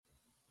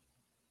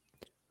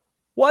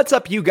What's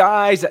up, you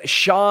guys?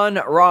 Sean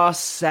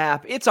Ross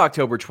Sapp. It's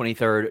October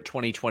 23rd,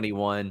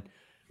 2021.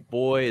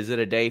 Boy, is it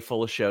a day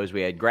full of shows. We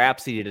had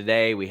Grapsy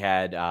today. We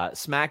had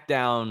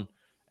SmackDown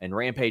and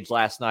Rampage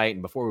last night.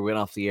 And before we went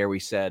off the air, we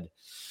said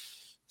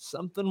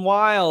something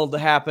wild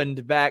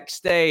happened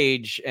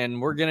backstage,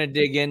 and we're going to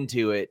dig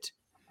into it.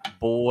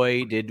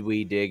 Boy, did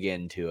we dig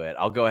into it.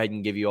 I'll go ahead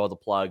and give you all the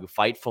plug.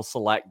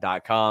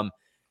 Fightfulselect.com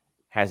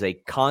has a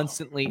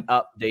constantly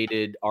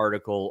updated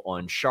article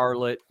on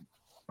Charlotte,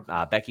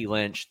 Becky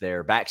Lynch,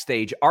 their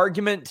backstage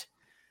argument,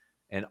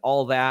 and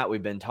all that.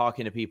 We've been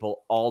talking to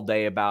people all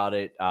day about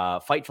it.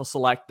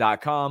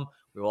 Fightfulselect.com.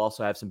 We will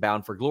also have some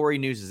Bound for Glory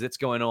news as it's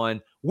going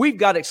on. We've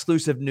got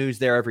exclusive news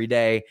there every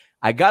day.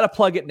 I got to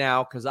plug it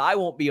now because I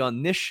won't be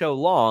on this show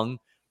long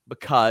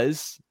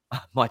because I'm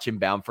watching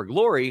Bound for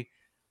Glory.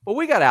 But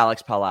we got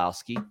Alex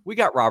Palowski. We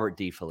got Robert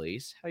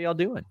DeFelice. How y'all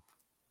doing?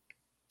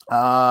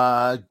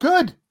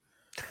 Good.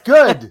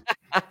 Good.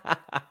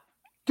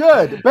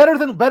 Better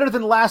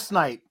than last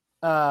night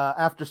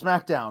after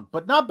SmackDown,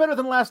 but not better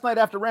than last night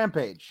after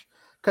Rampage.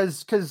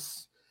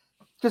 Because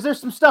there's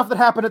some stuff that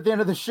happened at the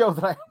end of the show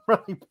that I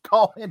really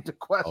call into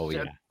question. Oh,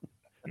 yeah.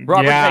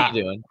 Robert, how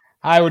you doing?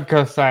 I would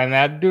co-sign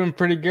that. Doing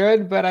pretty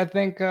good, but I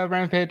think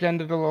Rampage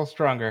ended a little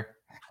stronger.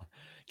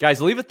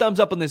 Guys, leave a thumbs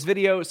up on this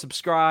video,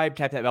 subscribe,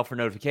 tap that bell for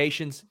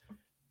notifications,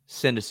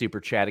 send a super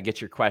chat to get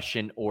your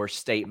question or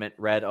statement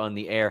read on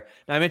the air.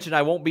 Now, I mentioned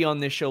I won't be on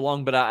this show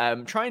long, but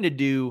I'm trying to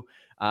do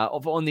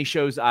on these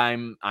shows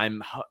I'm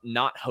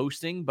not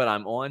hosting, but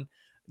I'm on.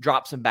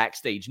 Drop some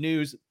backstage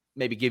news,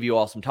 maybe give you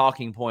all some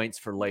talking points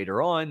for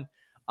later on.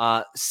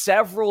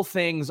 Several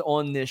things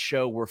on this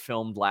show were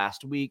filmed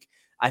last week.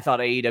 I thought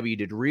AEW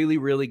did really,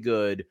 really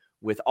good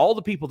with all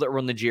the people that were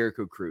on the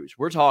Jericho cruise.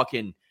 We're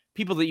talking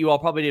people that you all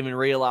probably didn't even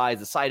realize: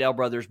 the Seidel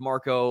brothers,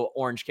 Marco,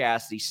 Orange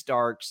Cassidy,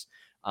 Starks,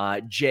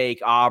 Jake,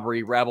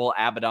 Aubrey, Rebel,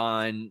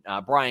 Abaddon,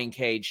 Brian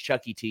Cage,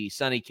 Chucky T,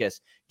 Sonny Kiss,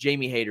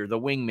 Jamie Hayter, the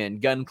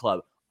Wingmen, Gun Club,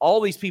 all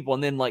these people,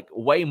 and then like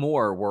way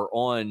more were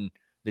on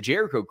the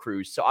Jericho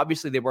cruise. So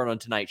obviously they weren't on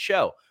tonight's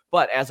show.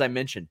 But as I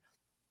mentioned,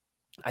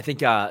 I think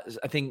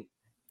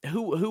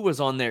who was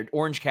on there?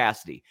 Orange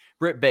Cassidy,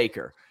 Britt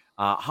Baker,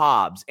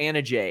 Hobbs,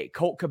 Anna Jay,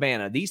 Colt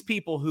Cabana, these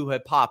people who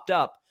had popped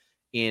up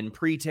in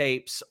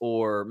pre-tapes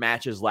or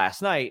matches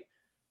last night,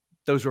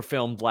 those were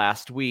filmed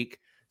last week.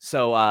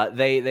 So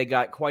they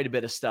got quite a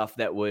bit of stuff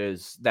that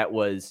was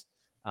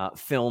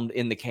filmed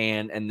in the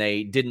can, and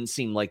they didn't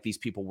seem like these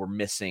people were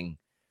missing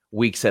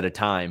weeks at a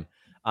time.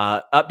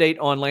 Update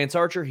on Lance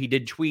Archer. He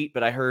did tweet,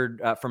 but I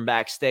heard from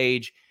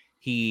backstage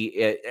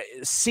he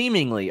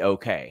seemingly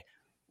okay.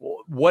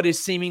 What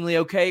is seemingly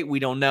okay? We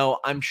don't know.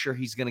 I'm sure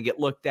he's going to get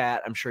looked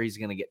at. I'm sure he's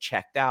going to get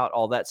checked out,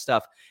 all that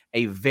stuff.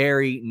 A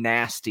very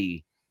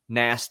nasty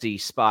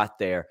spot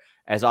there.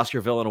 As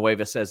Oscar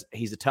Villanueva says,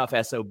 he's a tough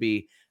SOB.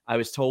 I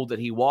was told that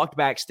he walked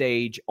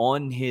backstage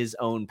on his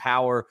own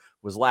power,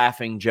 was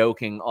laughing,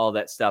 joking, all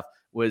that stuff,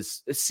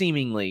 was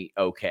seemingly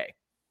okay.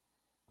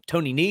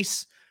 Tony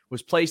Nese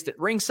was placed at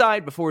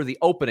ringside before the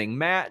opening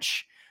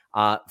match,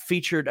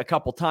 featured a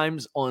couple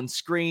times on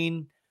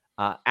screen.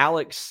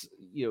 Alex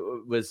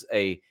was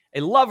a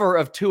lover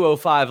of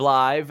 205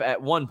 Live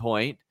at one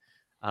point.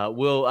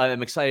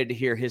 I'm excited to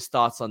hear his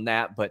thoughts on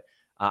that, but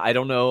I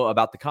don't know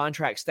about the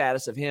contract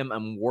status of him.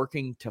 I'm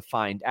working to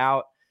find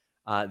out.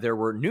 There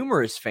were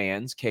numerous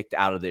fans kicked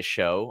out of this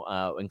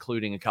show,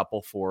 including a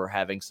couple for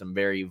having some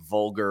very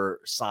vulgar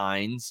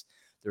signs.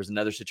 There's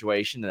another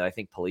situation that I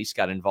think police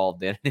got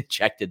involved in and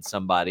ejected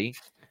somebody.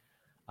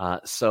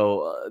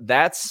 So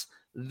that's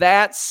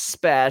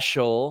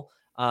special.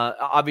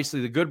 Obviously,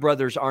 the Good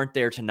Brothers aren't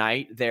there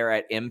tonight. They're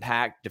at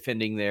Impact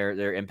defending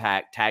their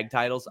Impact tag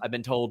titles. I've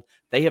been told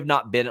they have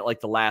not been at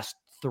like the last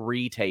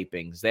 3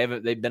 tapings.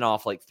 They've been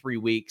off like 3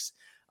 weeks.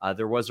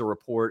 There was a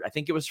report, I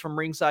think it was from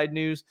Ringside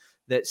News,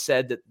 that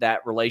said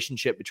that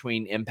relationship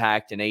between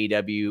Impact and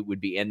AEW would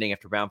be ending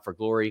after Bound for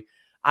Glory.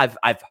 I've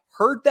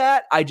heard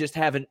that. I just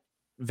haven't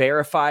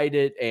verified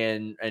it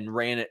and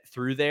ran it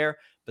through there.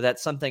 But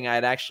that's something I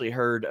had actually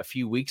heard a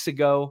few weeks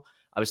ago.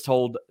 I was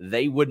told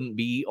they wouldn't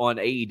be on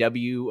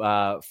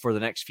AEW for the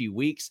next few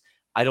weeks.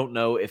 I don't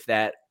know if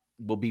that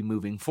will be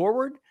moving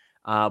forward,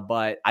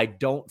 but I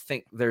don't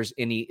think there's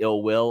any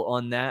ill will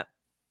on that.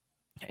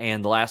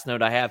 And the last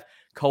note I have,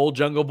 Cole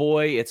Jungle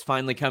Boy, it's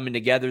finally coming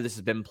together. This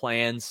has been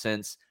planned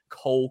since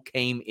Cole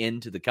came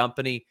into the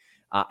company.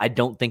 I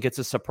don't think it's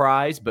a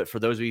surprise, but for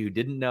those of you who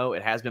didn't know,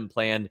 it has been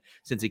planned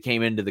since he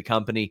came into the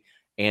company,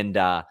 and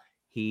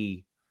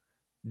he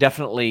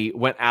definitely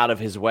went out of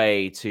his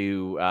way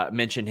to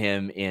mention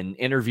him in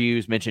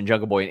interviews, mention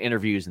Jungle Boy in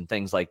interviews and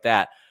things like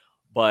that.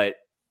 But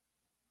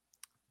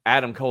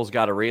Adam Cole's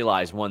got to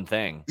realize one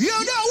thing. You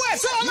know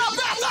it's all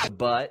about.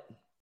 But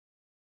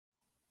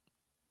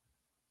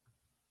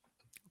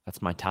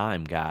that's my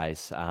time,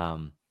 guys.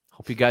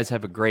 Hope you guys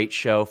have a great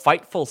show.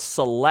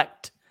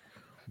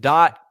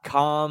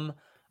 FightfulSelect.com.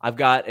 I've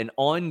got an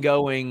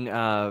ongoing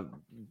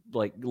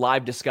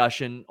live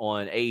discussion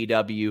on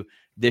AEW,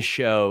 this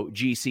show,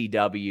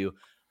 GCW,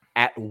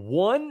 at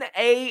 1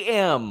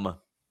 a.m.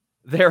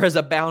 there is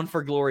a Bound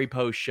for Glory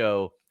post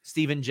show.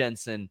 Steven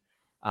Jensen,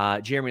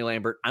 Jeremy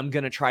Lambert. I'm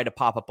going to try to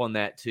pop up on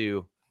that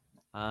too.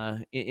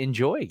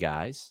 Enjoy,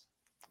 guys.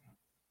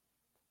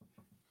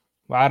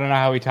 Well, I don't know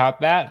how we top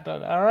that,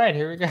 but all right,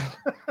 here we go.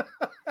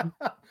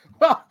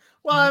 well,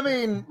 I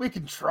mean, we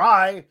can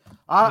try.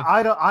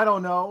 I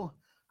don't know.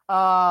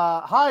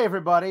 Hi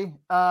everybody.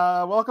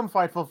 Welcome,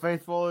 Fightful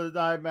Faithful.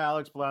 I'm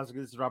Alex Pulaski.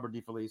 This is Robert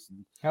DeFelice.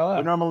 Hello.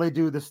 We normally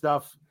do this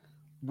stuff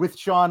with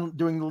Sean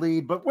doing the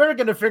lead, but we're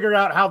going to figure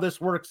out how this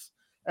works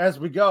as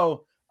we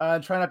go.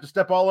 And try not to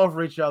step all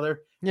over each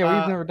other.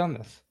 Yeah, we've never done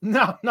this.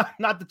 No,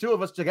 not the two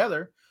of us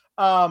together.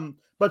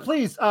 But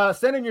please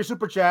send in your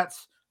super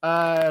chats,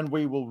 and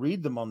we will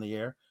read them on the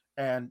air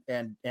and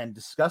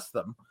discuss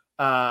them.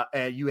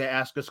 And you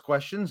ask us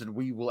questions, and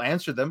we will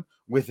answer them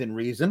within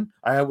reason.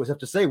 I always have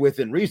to say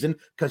within reason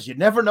because you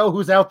never know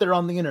who's out there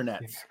on the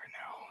internet. You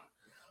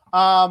never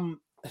know.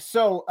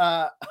 So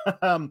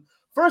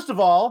first of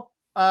all,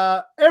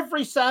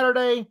 every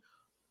Saturday,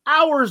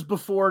 hours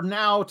before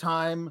now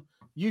time,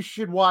 you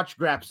should watch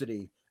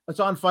Grapsody.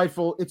 It's on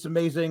Fightful. It's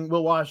amazing.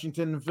 Will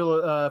Washington,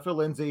 Phil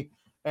Lindsay,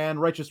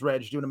 and Righteous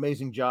Reg do an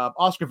amazing job.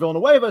 Oscar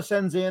Villanueva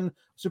sends in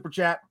super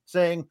chat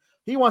saying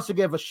he wants to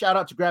give a shout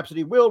out to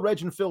Grapsody. Will,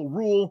 Reg, and Phil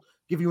rule.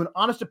 Give you an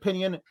honest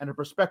opinion and a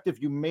perspective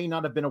you may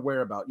not have been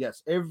aware about.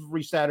 Yes,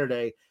 every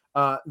Saturday,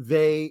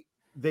 they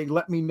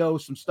let me know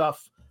some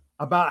stuff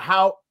about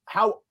how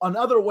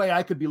another way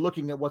I could be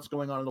looking at what's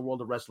going on in the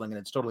world of wrestling, and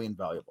it's totally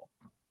invaluable.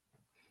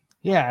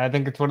 Yeah, I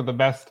think it's one of the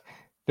best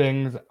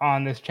things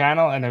on this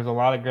channel, and there's a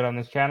lot of good on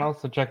this channel,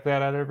 so check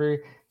that out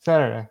every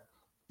Saturday.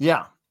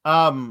 Yeah.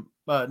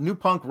 New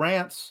Punk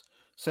Rants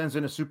sends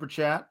in a super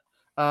chat.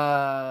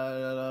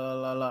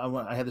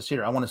 I had this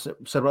here. I want to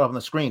set it up on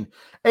the screen.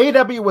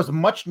 AEW was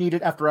much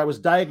needed after I was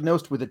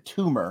diagnosed with a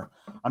tumor.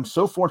 I'm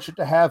so fortunate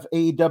to have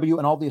AEW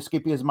and all the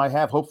escapism I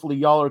have. Hopefully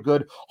y'all are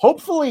good.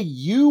 Hopefully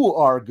you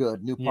are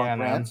good, New Punk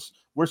Rants.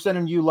 We're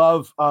sending you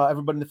love.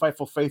 Everybody in the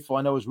Fightful Faithful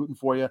I know is rooting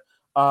for you.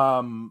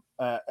 Well,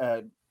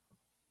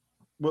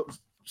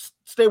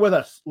 stay with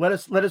us. Let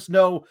us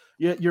know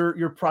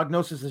your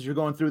prognosis as you're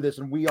going through this,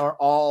 and we are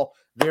all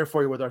there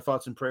for you with our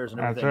thoughts and prayers and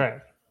everything.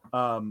 That's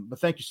right. But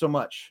thank you so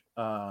much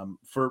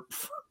for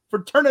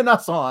turning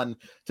us on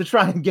to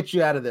try and get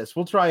you out of this.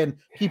 We'll try and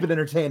keep it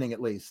entertaining at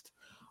least.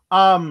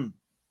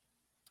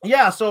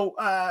 Yeah. So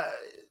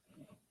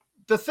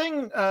the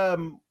thing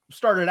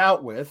started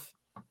out with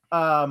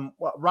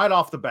right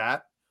off the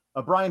bat,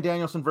 Bryan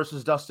Danielson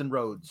versus Dustin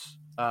Rhodes.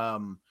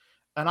 And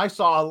I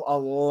saw a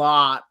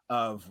lot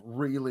of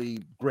really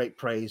great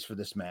praise for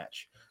this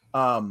match.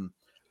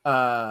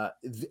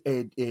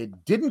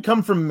 It didn't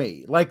come from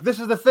me. Like, this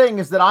is the thing,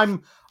 is that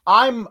I'm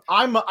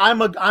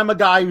a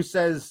guy who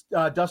says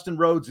Dustin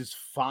Rhodes is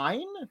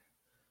fine,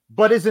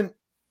 but isn't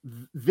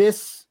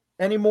this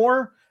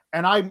anymore.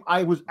 And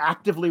I was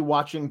actively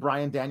watching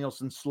Bryan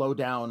Danielson slow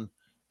down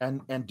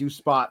and do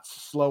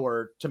spots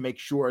slower to make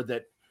sure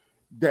that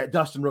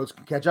Dustin Rhodes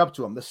can catch up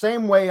to him. The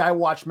same way I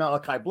watched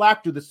Malachi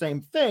Black do the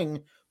same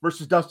thing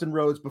versus Dustin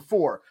Rhodes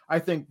before. I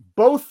think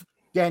both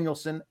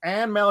Danielson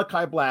and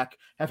Malachi Black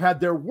have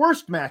had their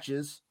worst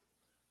matches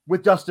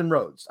with Dustin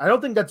Rhodes. I don't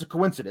think that's a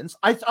coincidence.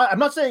 I'm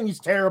not saying he's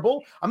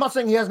terrible. I'm not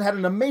saying he hasn't had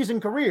an amazing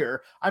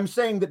career. I'm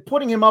saying that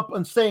putting him up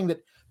and saying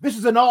that this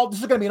is going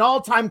to be an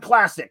all-time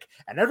classic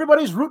and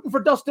everybody's rooting for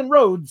Dustin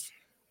Rhodes,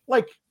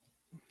 like,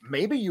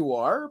 maybe you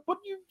are, but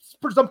it's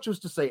presumptuous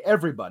to say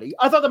everybody.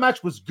 I thought the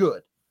match was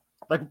good.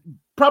 Like,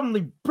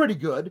 probably pretty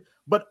good,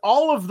 but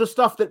all of the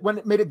stuff that when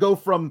it made it go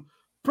from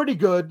pretty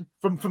good,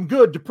 from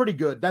good to pretty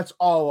good, that's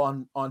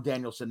all on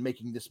Danielson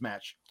making this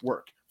match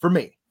work for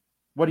me.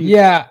 What do you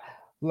think?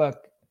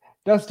 Look,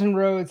 Dustin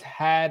Rhodes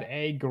had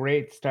a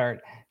great start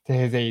to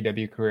his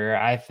AEW career.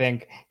 I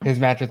think his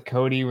match with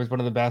Cody was one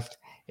of the best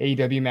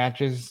AEW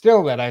matches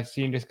still that I've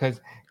seen, just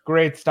because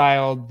great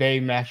style, they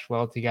meshed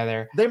well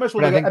together. They meshed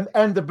well together,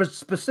 and the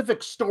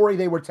specific story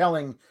they were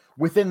telling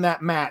within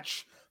that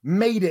match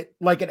made it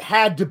like it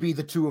had to be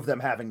the two of them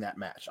having that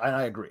match.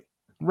 I agree.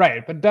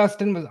 Right, but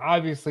Dustin was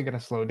obviously going to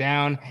slow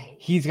down.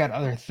 He's got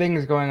other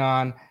things going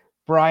on.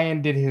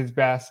 Bryan did his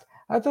best.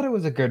 I thought it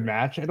was a good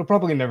match. It'll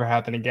probably never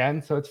happen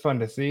again, so it's fun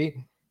to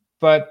see.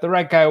 But the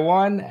right guy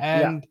won,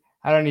 and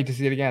I don't need to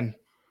see it again.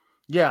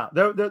 Yeah,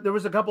 there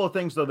was a couple of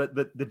things though that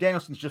the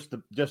Danielson's just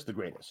the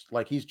greatest.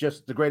 Like, he's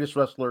just the greatest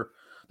wrestler,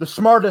 the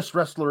smartest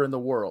wrestler in the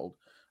world.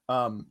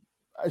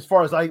 As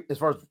far as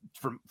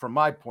from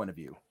my point of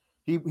view.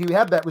 He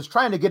was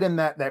trying to get in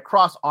that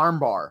cross arm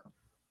bar,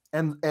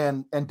 and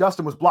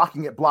Dustin was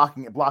blocking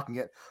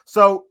it.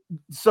 So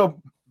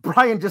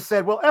Bryan just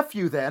said, well, F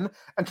you then,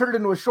 and turned it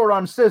into a short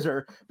arm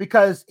scissor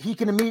because he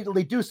can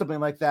immediately do something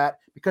like that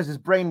because his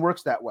brain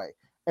works that way.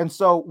 And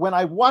so when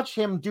I watch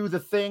him do the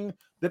thing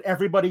that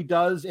everybody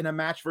does in a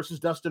match versus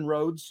Dustin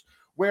Rhodes,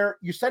 where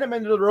you send him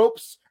into the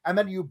ropes and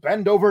then you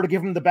bend over to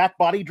give him the back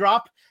body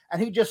drop,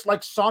 and he just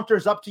like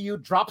saunters up to you,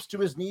 drops to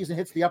his knees and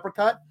hits the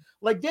uppercut.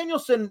 Like,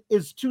 Danielson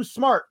is too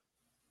smart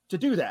to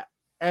do that,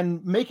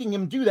 and making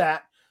him do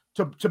that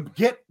to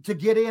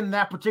get in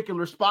that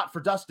particular spot for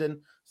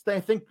Dustin, I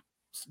think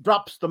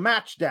drops the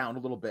match down a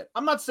little bit.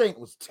 I'm not saying it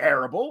was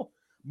terrible,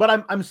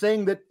 but I'm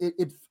saying that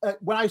it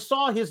when I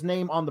saw his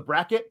name on the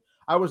bracket,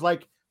 I was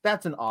like,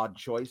 that's an odd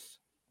choice.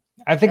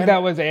 I think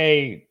that was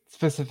a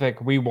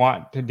specific, we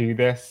want to do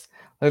this.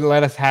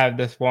 Let us have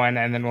this one,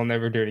 and then we'll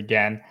never do it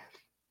again.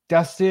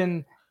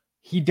 Dustin,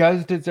 he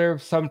does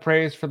deserve some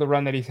praise for the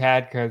run that he's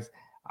had, because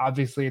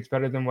obviously it's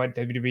better than what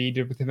WWE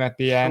did with him at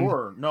the end.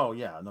 Sure. No,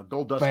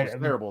 Goldust was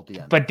terrible at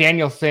the end. But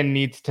Danielson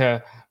needs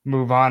to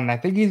move on. And I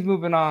think he's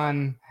moving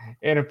on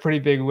in a pretty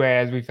big way,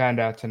 as we found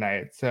out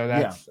tonight. So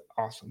that's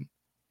awesome.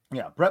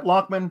 Yeah. Brett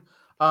Lockman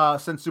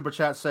sent super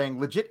chat saying,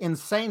 legit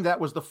insane. That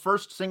was the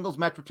first singles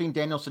match between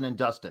Danielson and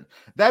Dustin.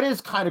 That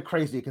is kind of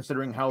crazy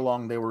considering how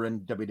long they were in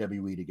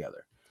WWE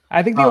together.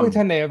 I think the only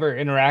time they ever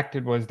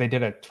interacted was they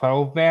did a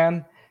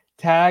 12-man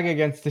tag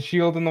against the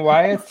Shield and the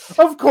Wyatts.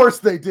 Of course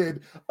they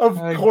did. Of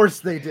course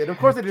they did a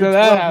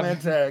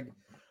 12-man tag.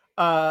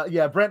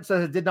 Brent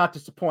says it did not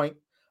disappoint.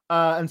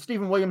 And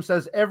Stephen Williams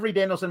says every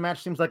Danielson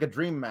match seems like a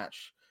dream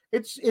match.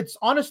 It's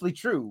honestly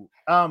true.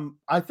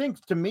 I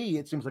think to me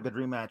it seems like a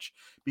dream match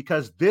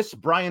because this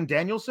Bryan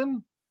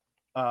Danielson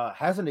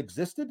hasn't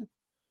existed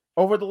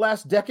over the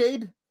last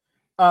decade.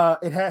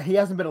 He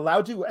hasn't been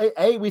allowed to.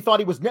 We thought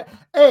he was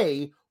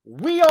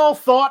we all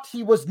thought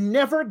he was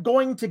never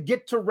going to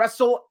get to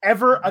wrestle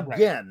ever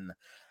again. Right.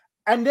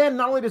 And then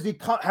not only does he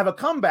have a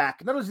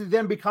comeback, not only does he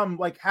then become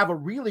have a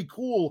really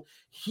cool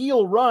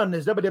heel run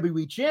as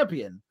WWE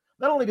champion,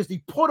 not only does he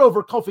put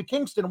over Kofi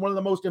Kingston, one of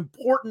the most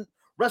important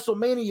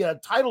WrestleMania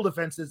title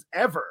defenses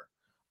ever,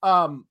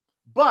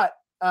 but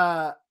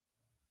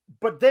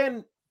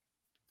then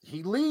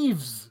he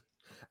leaves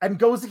and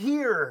goes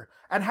here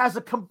and has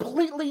a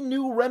completely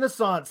new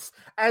renaissance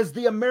as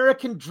the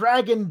American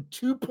Dragon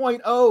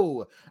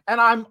 2.0.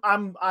 And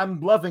I'm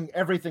loving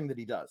everything that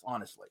he does,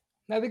 honestly.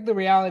 I think the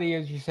reality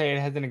is, you say it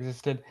hasn't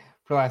existed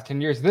for the last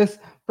 10 years. This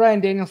Bryan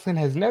Danielson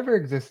has never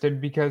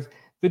existed because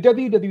the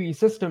WWE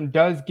system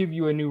does give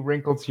you a new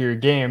wrinkle to your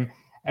game.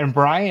 And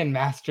Bryan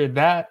mastered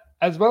that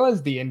as well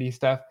as the indie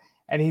stuff.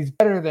 And he's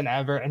better than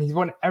ever. And he's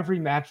won every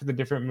match with a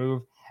different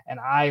move. And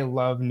I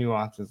love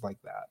nuances like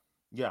that.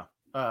 Yeah,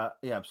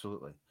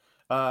 absolutely.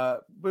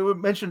 We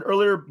mentioned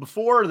earlier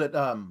before that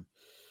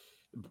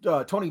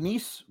Tony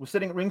Nese was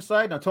sitting at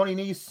ringside. Now, Tony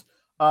Nese,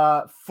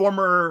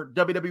 former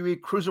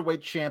WWE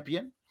Cruiserweight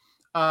champion,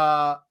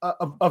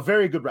 a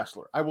very good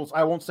wrestler. I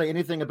won't say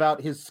anything about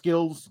his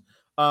skills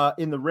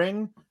in the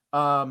ring.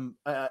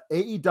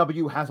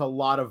 AEW has a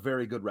lot of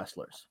very good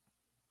wrestlers.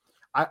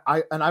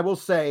 I will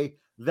say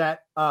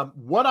that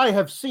what I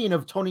have seen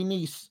of Tony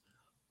Nese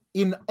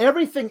in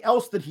everything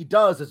else that he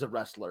does as a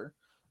wrestler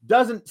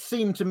doesn't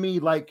seem to me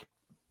like.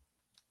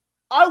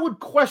 I would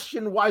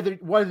question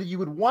whether you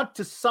would want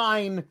to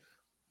sign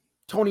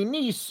Tony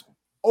Nese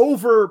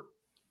over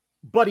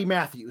Buddy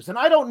Matthews. And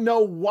I don't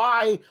know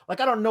why, I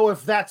don't know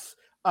if that's,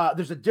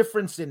 there's a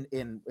difference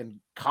in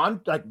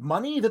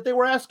money that they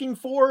were asking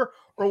for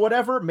or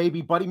whatever.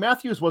 Maybe Buddy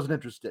Matthews wasn't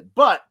interested,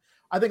 but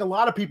I think a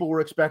lot of people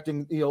were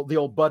expecting, the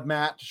old Bud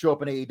Matt to show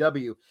up in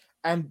AEW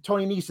and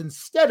Tony Nese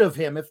instead of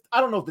him. I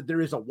don't know if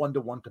there is a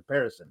 1-to-1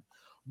 comparison,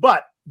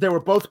 but they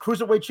were both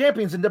cruiserweight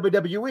champions in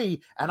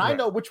WWE, and I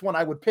know which one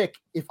I would pick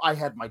if I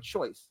had my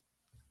choice.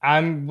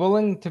 I'm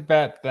willing to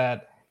bet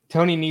that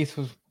Tony Nese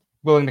was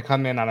willing to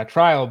come in on a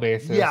trial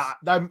basis. Yeah,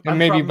 I'm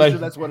maybe sure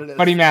that's what it is.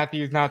 Buddy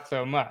Matthews, not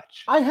so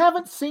much. I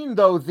haven't seen,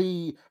 though,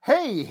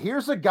 hey,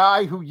 here's a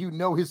guy who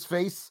his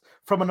face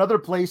from another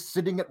place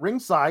sitting at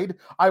ringside.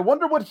 I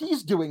wonder what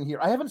he's doing here.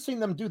 I haven't seen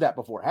them do that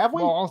before, have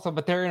we? Well, also,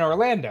 but they're in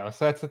Orlando,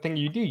 so that's the thing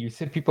you do. You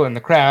sit people in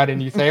the crowd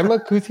and you say,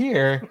 look who's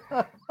here.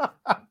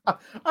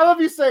 I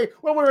love you say,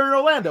 well, we're in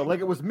Orlando, like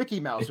it was Mickey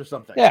Mouse or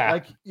something. Yeah.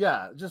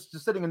 Just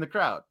sitting in the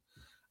crowd.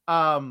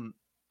 There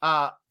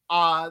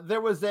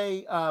was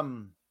a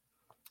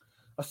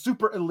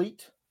Super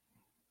Elite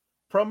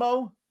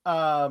promo,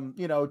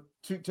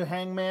 to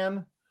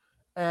Hangman,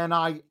 and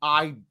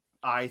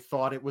I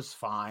thought it was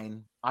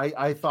fine.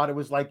 I thought it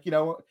was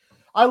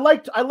I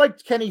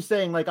liked Kenny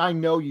saying I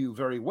know you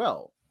very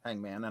well,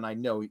 Hangman, and I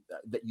know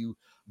that you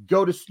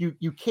go to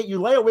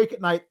you lay awake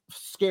at night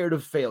scared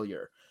of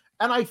failure,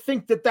 and I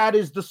think that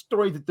is the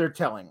story that they're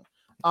telling.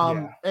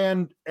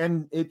 And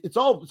it's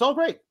all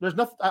great. There's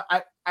nothing.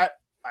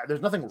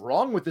 There's nothing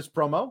wrong with this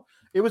promo.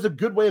 It was a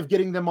good way of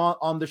getting them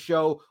on the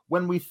show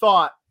when we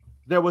thought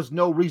there was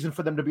no reason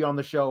for them to be on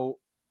the show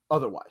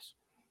otherwise.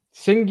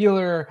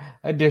 Singular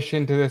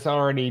addition to this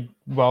already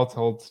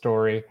well-told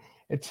story.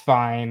 It's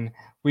fine.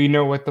 We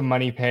know what the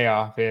money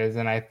payoff is,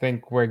 and I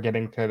think we're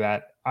getting to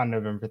that on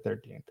November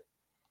 13th.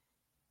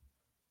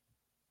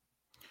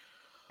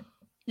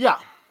 Yeah.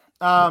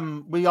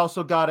 We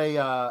also got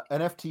an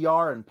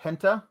FTR and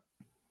Penta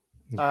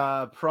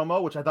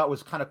promo, which I thought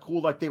was kind of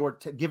cool. They were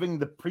giving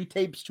the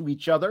pre-tapes to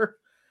each other.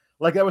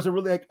 That was a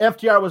really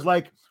FTR was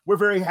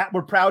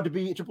we're proud to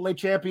be AAA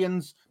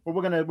champions, but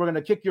we're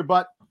gonna kick your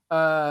butt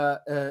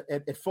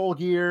at Full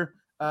Gear,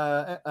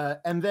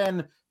 and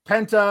then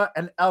Penta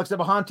and Alex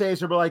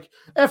Abrahantes are like,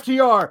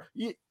 FTR,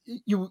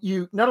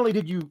 you not only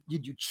did you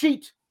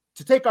cheat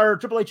to take our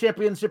AAA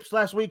championships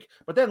last week,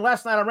 but then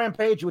last night on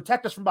Rampage, you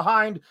attacked us from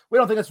behind. We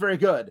don't think that's very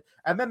good.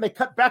 And then they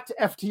cut back to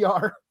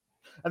FTR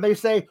and they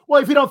say,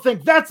 well, if you don't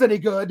think that's any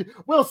good,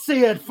 we'll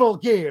see it Full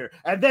Gear.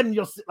 And then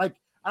you'll see, like,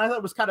 I thought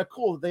it was kind of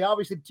cool. They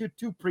obviously did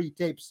two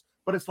pre-tapes,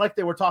 but it's like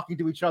they were talking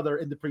to each other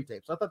in the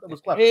pre-tapes. I thought that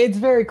was clever. It's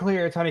very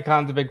clear Tony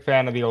Khan's a big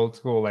fan of the old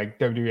school, like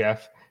WWF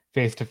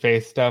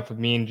face-to-face stuff with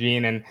Mean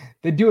Gene, and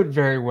they do it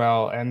very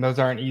well, and those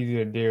aren't easy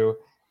to do.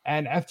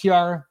 And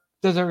FTR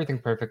does everything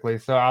perfectly,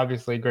 so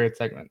obviously great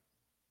segment.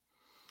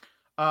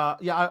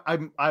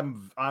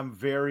 I'm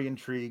very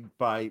intrigued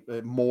by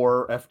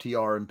more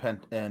FTR and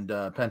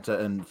Penta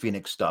and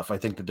Phoenix stuff. I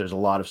think that there's a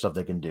lot of stuff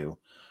they can do.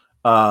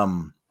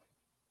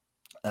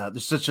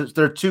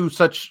 They're two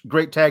such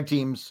great tag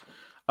teams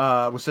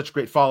with such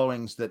great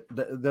followings that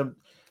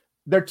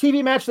their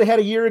TV match they had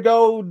a year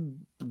ago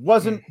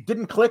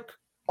didn't click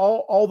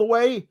all the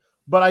way,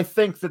 but I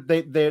think that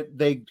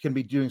they can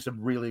be doing some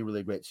really,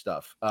 really great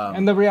stuff.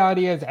 And the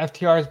reality is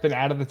FTR has been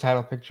out of the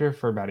title picture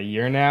for about a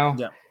year now.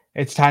 Yeah.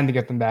 It's time to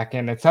get them back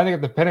in. It's time to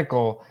get the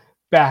Pinnacle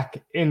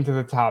back into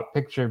the top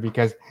picture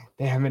because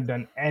they haven't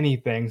done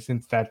anything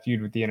since that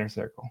feud with the Inner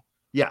Circle.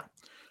 Yeah.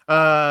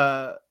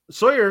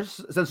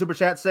 Sawyer's sent super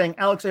chat saying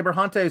Alex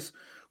Abrahantes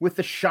with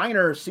the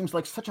Shiner seems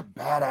like such a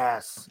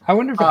badass. I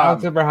wonder if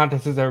Alex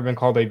Abrahantes has ever been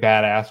called a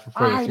badass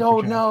before. I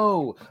don't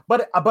know,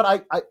 but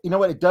I you know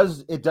what, it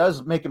does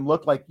make him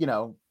look like,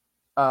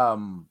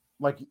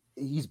 like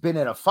he's been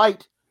in a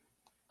fight.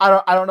 I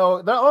don't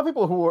know. There are a lot of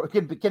people who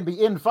can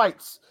be in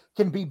fights,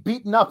 can be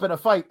beaten up in a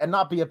fight and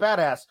not be a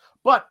badass,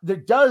 but there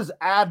does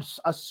add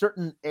a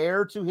certain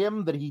air to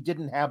him that he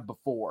didn't have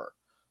before.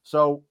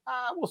 So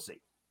we'll see.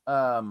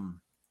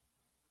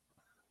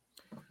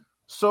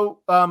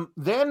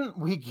 Then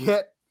we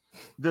get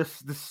the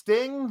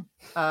Sting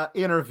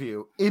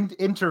interview, and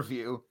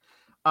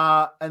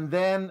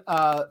then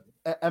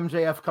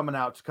MJF coming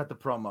out to cut the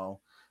promo.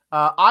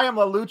 I Am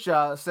La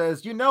Lucha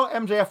says,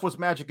 MJF was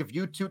magic if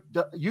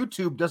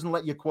YouTube doesn't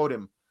let you quote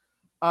him.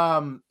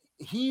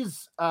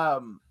 He's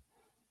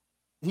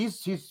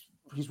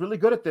really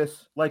good at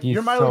this. Like,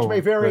 your mileage may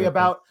vary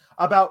about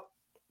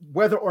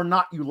whether or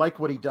not you like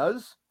what he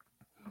does,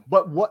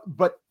 but what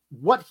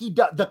he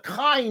does, the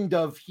kind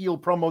of heel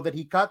promo that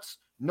he cuts,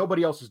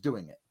 nobody else is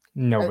doing it.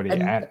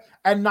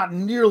 And not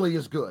nearly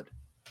as good.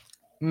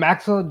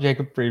 Maxwell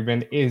Jacob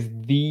Friedman is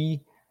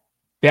the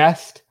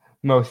best,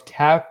 most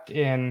tapped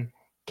in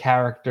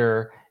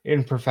character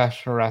in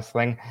professional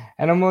wrestling,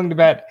 and I'm willing to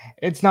bet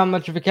it's not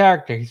much of a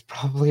character. He's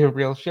probably a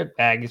real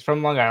shitbag. He's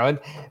from Long Island.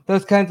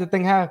 Those kinds of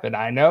things happen.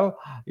 I know.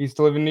 I used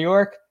to live in New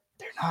York.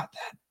 They're not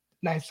that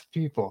nice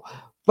people.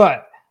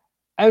 But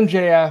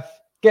MJF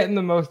getting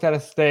the most out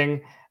of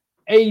Sting.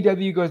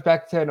 AEW goes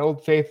back to an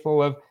old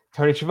faithful of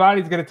Tony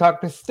Schiavone's going to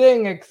talk to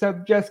Sting,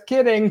 except just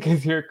kidding,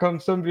 because here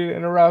comes somebody to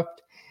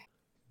interrupt.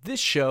 This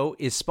show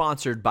is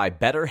sponsored by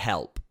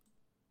BetterHelp.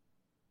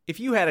 If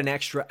you had an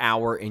extra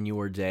hour in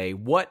your day,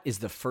 what is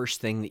the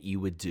first thing that you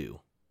would do?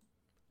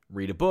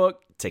 Read a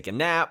book, take a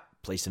nap,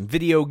 play some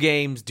video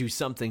games, do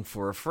something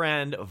for a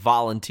friend,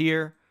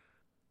 volunteer.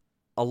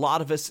 A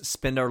lot of us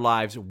spend our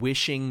lives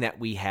wishing that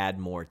we had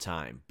more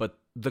time. But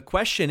the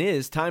question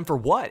is, time for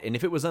what? And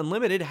if it was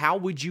unlimited, how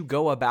would you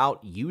go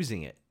about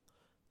using it?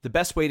 The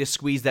best way to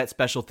squeeze that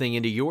special thing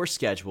into your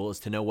schedule is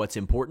to know what's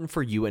important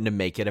for you and to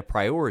make it a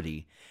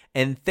priority.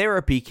 And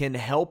therapy can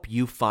help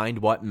you find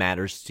what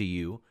matters to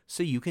you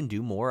so you can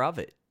do more of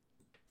it.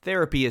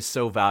 Therapy is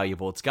so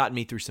valuable. It's gotten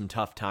me through some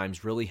tough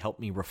times, really helped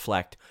me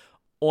reflect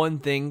on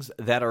things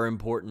that are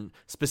important,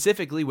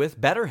 specifically with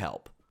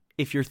BetterHelp.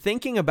 If you're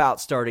thinking about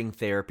starting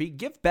therapy,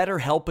 give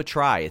BetterHelp a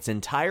try. It's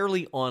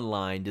entirely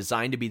online,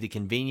 designed to be the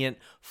convenient,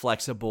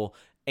 flexible,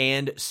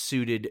 and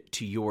suited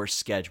to your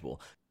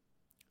schedule.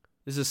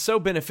 This is so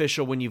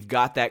beneficial when you've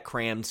got that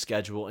crammed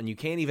schedule and you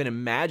can't even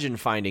imagine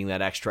finding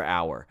that extra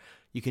hour.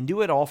 You can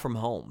do it all from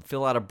home.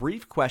 Fill out a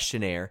brief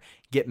questionnaire,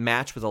 get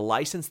matched with a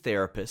licensed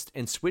therapist,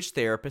 and switch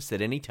therapists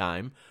at any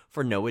time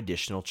for no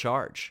additional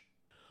charge.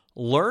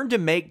 Learn to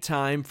make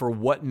time for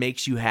what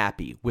makes you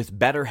happy with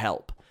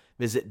BetterHelp.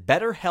 Visit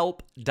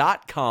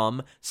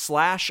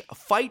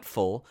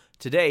BetterHelp.com/Fightful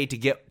today to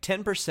get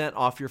 10%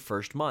 off your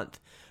first month.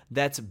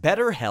 That's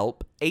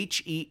BetterHelp,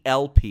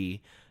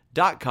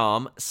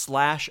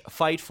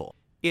 HELP.com/Fightful.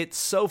 It's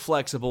so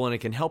flexible and it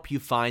can help you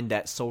find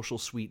that social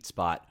sweet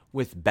spot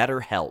with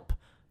BetterHelp.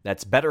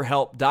 That's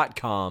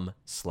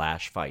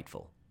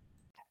BetterHelp.com/Fightful.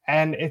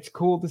 And it's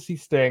cool to see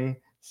Sting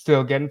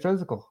still getting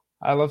physical.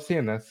 I love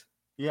seeing this.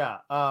 Yeah.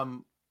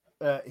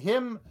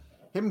 Him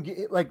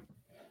like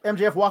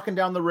MJF walking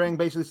down the ring,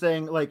 basically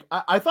saying, like,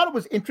 I thought it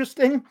was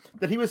interesting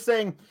that he was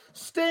saying,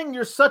 Sting,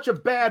 you're such a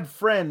bad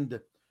friend.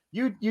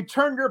 You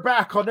turned your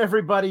back on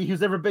everybody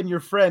who's ever been your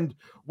friend,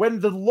 when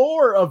the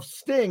lore of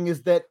Sting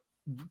is that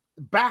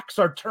backs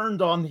are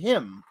turned on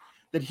him,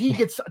 that he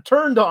gets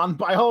turned on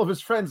by all of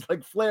his friends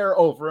like Flair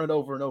over and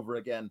over and over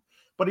again.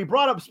 But he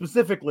brought up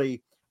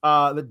specifically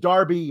that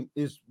Darby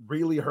is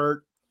really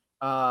hurt,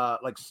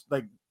 like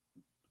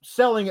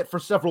selling it for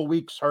several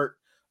weeks hurt.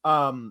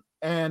 And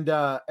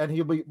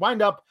he'll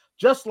wind up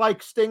just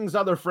like Sting's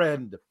other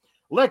friend,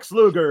 Lex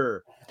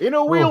Luger, in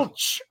a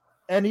wheelchair.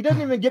 And he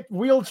doesn't even get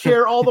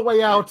wheelchair all the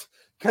way out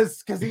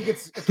because he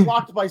gets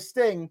clocked by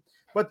Sting.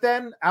 But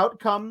then out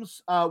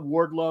comes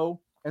Wardlow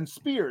and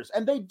Spears,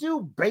 and they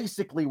do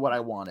basically what I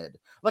wanted.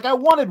 Like, I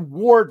wanted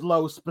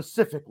Wardlow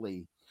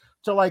specifically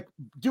to like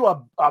do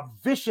a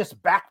vicious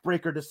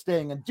backbreaker to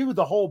Sting and do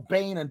the whole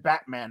Bane and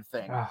Batman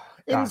thing.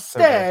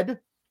 Instead,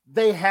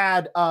 they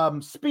had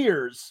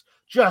Spears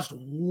just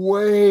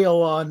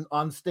wail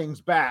on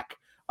Sting's back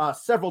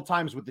several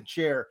times with the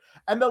chair.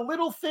 And the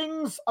little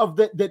things of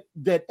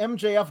that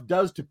MJF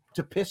does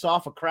to piss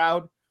off a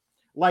crowd,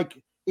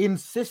 like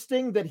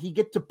insisting that he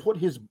get to put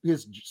his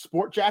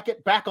sport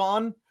jacket back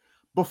on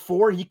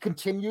before he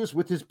continues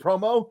with his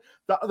promo.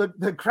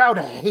 The crowd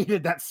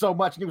hated that so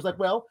much. And he was like,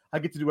 well, I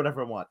get to do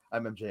whatever I want.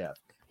 I'm MJF.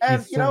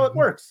 And, it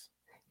works.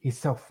 He's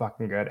so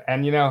fucking good.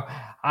 And,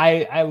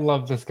 I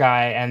love this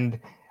guy. And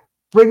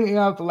bringing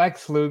up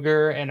Lex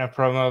Luger in a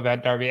promo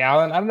about Darby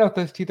Allin, I don't know if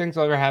those two things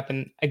will ever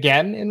happen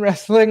again in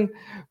wrestling,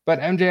 but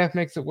MJF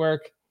makes it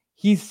work.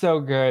 He's so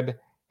good.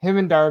 Him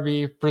and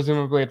Darby,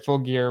 presumably at Full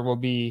Gear, will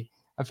be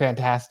a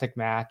fantastic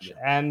match. Yeah.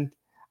 And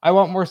I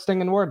want more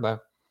Sting and Wardlow.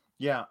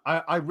 Yeah,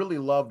 I really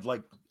loved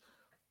like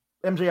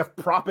MJF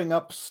propping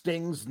up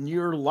Sting's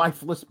near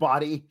lifeless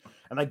body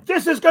and like,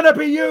 this is gonna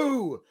be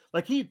you.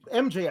 Like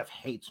MJF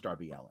hates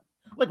Darby Allin,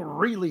 like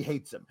really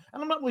hates him,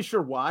 and I'm not really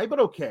sure why, but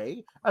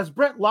okay. As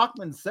Brent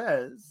Lockman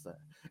says,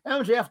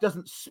 MJF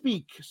doesn't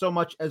speak so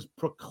much as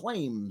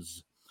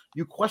proclaims.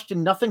 You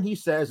question nothing he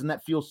says, and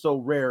that feels so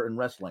rare in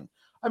wrestling.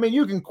 I mean,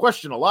 you can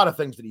question a lot of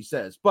things that he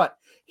says, but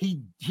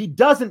he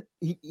doesn't.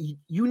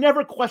 You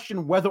never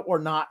question whether or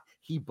not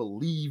he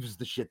believes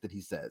the shit that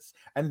he says.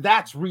 And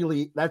that's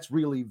really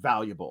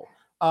valuable.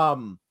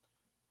 I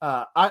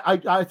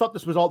thought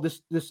this was all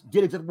this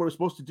did exactly what it was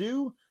supposed to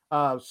do.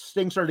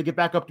 Sting started to get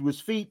back up to his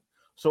feet.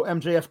 So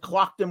MJF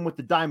clocked him with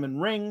the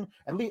diamond ring.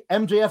 At least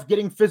MJF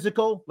getting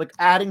physical, like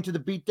adding to the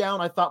beatdown,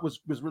 I thought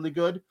was really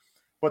good.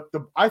 But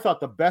I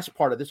thought the best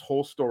part of this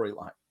whole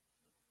storyline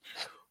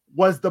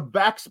was the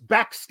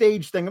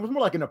backstage thing. It was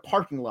more like in a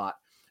parking lot.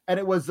 And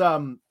it was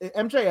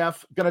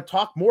MJF gonna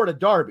talk more to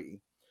Darby.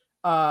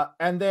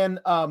 And then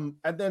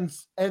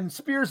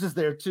Spears is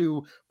there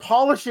too,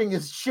 polishing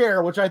his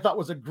chair, which I thought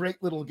was a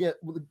great little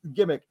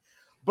gimmick.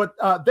 But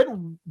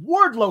then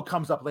Wardlow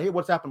comes up like, hey,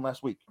 what's happened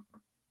last week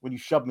when you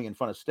shoved me in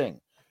front of Sting?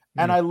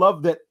 And I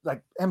love that,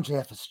 like,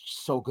 MJF is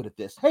so good at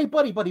this. Hey,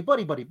 buddy.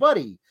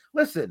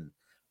 Listen,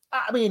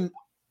 I mean,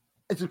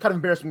 it's kind of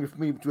embarrassing for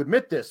me to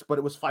admit this, but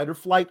it was fight or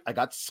flight. I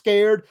got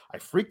scared. I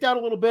freaked out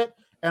a little bit.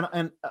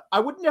 And I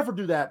would never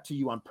do that to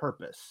you on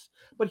purpose.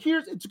 But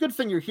it's a good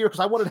thing you're here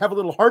because I wanted to have a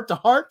little heart to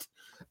heart.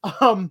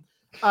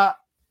 I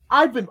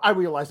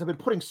realized I've been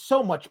putting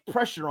so much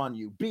pressure on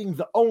you, being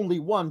the only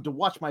one to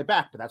watch my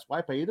back, but that's why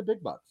I pay you the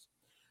big bucks.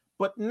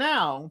 But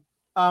now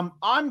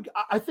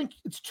I think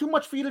it's too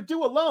much for you to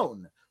do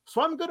alone.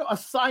 So I'm going to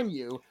assign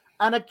you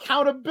an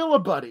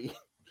accountability buddy.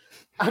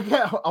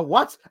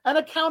 What? An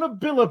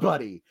accountability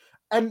buddy.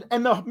 And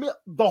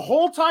the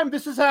whole time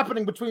this is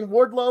happening between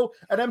Wardlow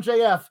and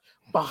MJF,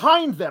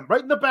 behind them,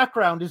 right in the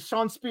background, is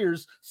Sean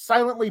Spears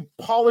silently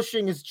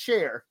polishing his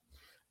chair.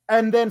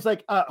 And then it's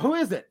like, who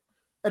is it?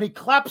 And he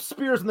claps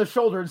Spears on the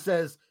shoulder and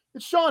says,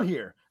 it's Sean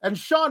here. And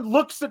Sean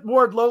looks at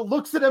Wardlow,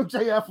 looks at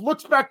MJF,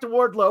 looks back to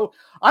Wardlow.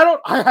 I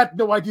had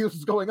no idea what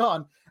was going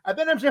on. And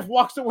then MJF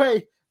walks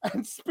away,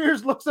 and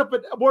Spears looks up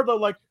at Wardlow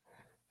like,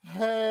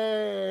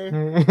 hey.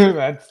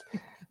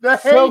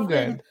 That's so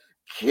good.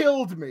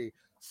 Killed me.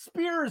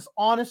 Spears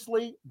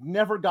honestly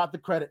never got the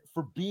credit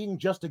for being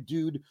just a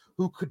dude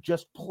who could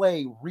just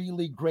play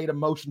really great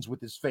emotions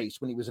with his face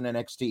when he was in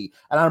NXT.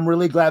 And I'm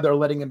really glad they're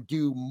letting him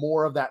do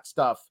more of that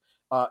stuff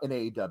in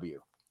AEW.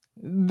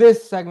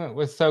 This segment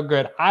was so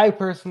good. I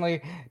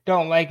personally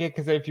don't like it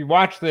because if you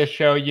watch this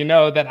show, you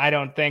know that I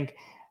don't think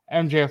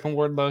MJF and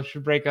Wardlow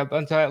should break up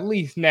until at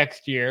least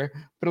next year.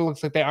 But it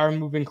looks like they are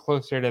moving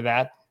closer to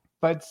that.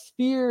 But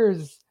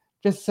Spears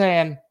just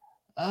saying,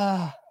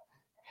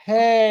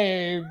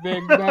 hey,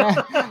 big man.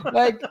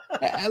 Like,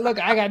 look,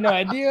 I got no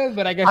idea,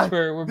 but I guess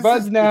we're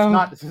buzzed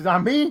now. This is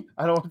not me.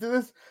 I don't want to do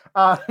this.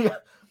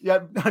 Yeah.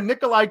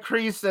 Nikolai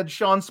Kreese said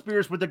Sean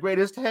Spears with the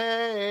greatest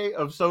hey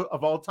of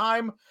all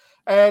time,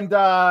 and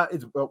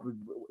it's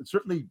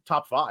certainly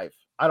top 5.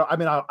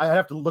 I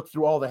have to look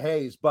through all the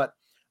hays, but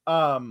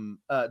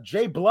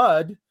Jay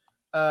Blood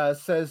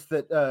says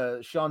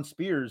that Sean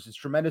Spears is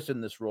tremendous in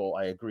this role.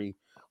 I agree.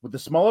 With the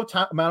small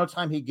amount of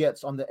time he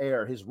gets on the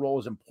air, his role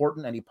is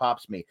important, and he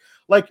pops me.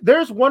 Like,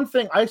 there's one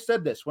thing I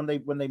said this when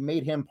they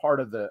made him part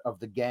of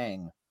the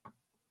gang.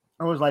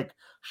 I was like,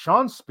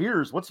 Sean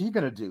Spears, what's he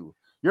gonna do?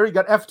 You already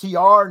got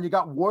FTR and you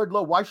got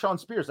Wardlow. Why Sean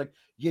Spears? Like,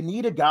 you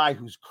need a guy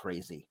who's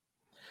crazy.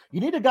 You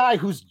need a guy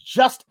who's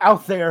just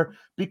out there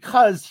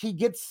because he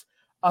gets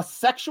a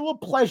sexual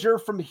pleasure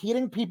from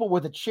hitting people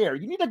with a chair.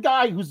 You need a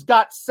guy who's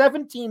got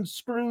 17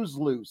 screws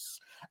loose.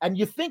 And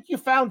you think you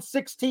found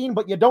 16,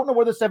 but you don't know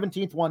where the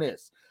 17th one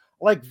is.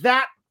 Like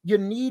that, you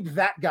need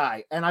that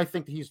guy. And I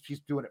think he's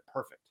doing it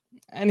perfect.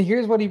 And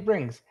here's what he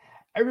brings.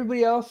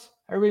 Everybody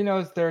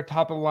knows they're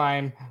top of the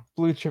line,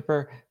 blue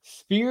chipper.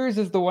 Spears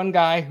is the one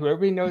guy who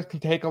everybody knows can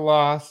take a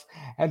loss,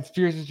 and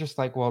Spears is just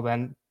like, well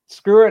then,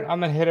 screw it, I'm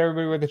going to hit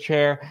everybody with a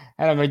chair,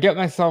 and I'm going to get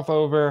myself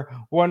over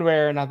one way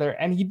or another,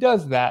 and he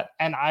does that,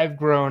 and I've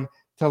grown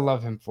to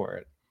love him for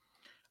it.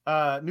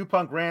 New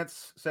Punk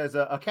Rants says,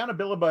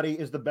 accountability buddy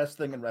is the best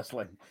thing in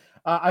wrestling.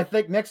 I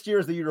think next year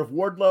is the year of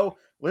Wardlow.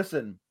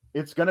 Listen,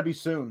 it's going to be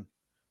soon.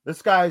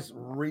 This guy's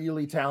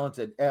really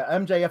talented.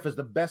 MJF is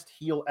the best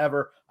heel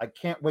ever. I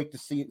can't wait to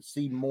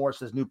see more,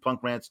 says New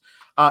Punk Rants.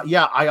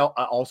 Yeah, I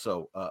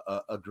also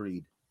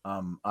agreed.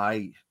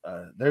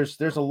 There's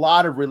a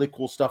lot of really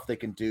cool stuff they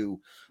can do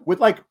with,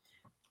 like,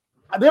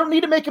 they don't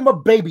need to make him a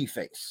baby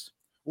face.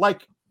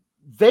 Like,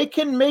 they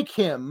can make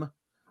him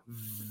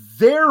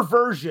their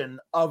version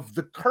of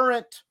the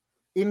current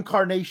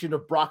incarnation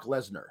of Brock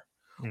Lesnar,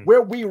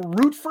 where we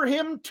root for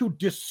him to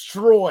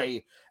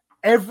destroy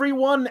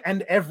everyone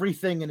and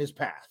everything in his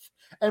path.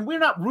 And we're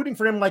not rooting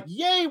for him like,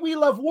 yay, we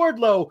love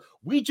Wardlow.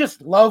 We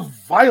just love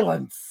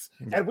violence.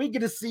 And we get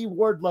to see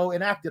Wardlow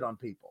enacted on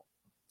people.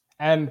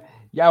 And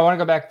yeah, I want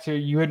to go back to,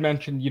 you had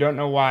mentioned you don't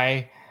know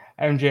why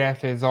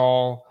MJF is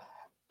all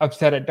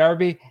upset at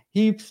Darby.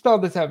 He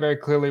spelled this out very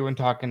clearly when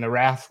talking to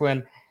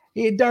Wrestling.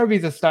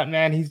 Darby's a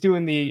stuntman. He's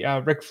doing the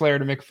Ric Flair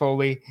to Mick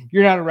Foley.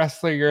 You're not a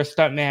wrestler. You're a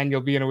stuntman.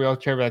 You'll be in a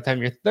wheelchair by the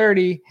time you're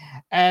 30.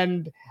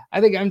 And I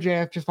think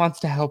MJF just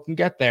wants to help him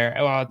get there,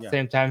 while at the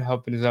same time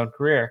helping his own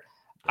career.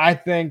 I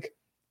think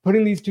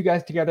putting these two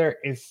guys together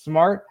is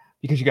smart,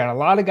 because you got a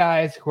lot of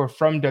guys who are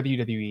from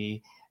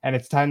WWE, and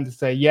it's time to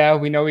say, yeah,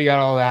 we know we got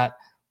all that,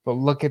 but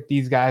look at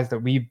these guys that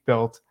we've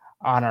built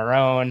on our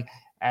own.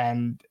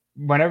 And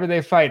whenever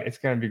they fight, it's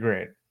going to be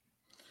great.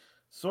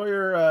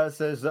 Sawyer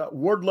says,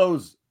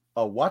 Wardlow's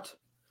a what?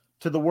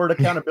 To the word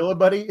accountability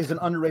buddy is an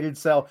underrated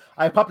sell.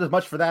 I popped as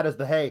much for that as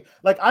the hay.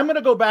 Like, I'm going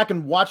to go back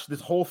and watch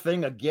this whole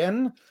thing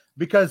again,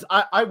 because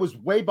I was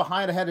way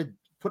behind. I had to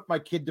put my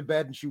kid to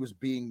bed and she was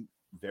being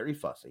very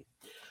fussy.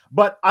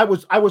 But I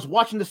was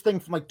watching this thing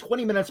from like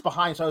 20 minutes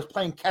behind, so I was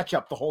playing catch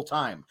up the whole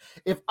time.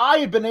 If I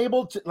had been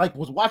able to, like,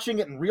 was watching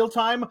it in real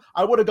time,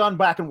 I would have gone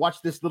back and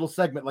watched this little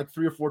segment like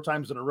 3 or 4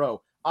 times in a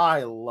row.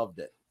 I loved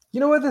it. You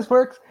know what this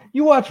works?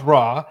 You watch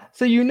Raw,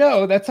 so you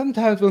know that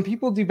sometimes when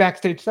people do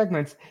backstage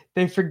segments,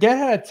 they forget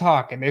how to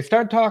talk and they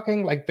start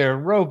talking like they're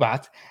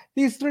robots.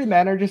 These 3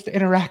 men are just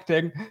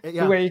interacting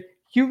the way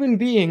human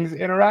beings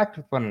interact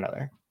with one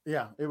another.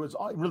 Yeah, it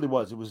really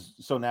was. It was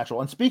so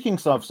natural. And speaking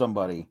of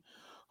somebody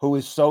who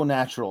is so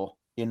natural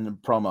in the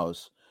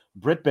promos,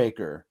 Britt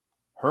Baker,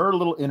 her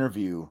little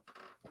interview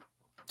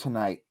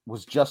tonight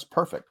was just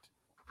perfect.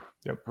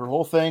 Yep. Her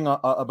whole thing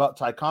about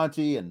Ty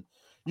Conti, and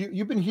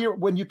you've been here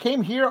when you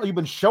came here, you've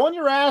been showing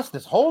your ass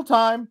this whole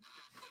time,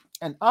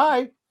 and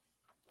I,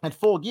 at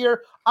Full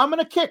Gear, I'm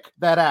going to kick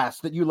that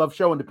ass that you love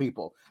showing to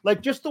people.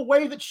 Like, just the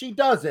way that she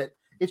does it,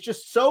 it's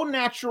just so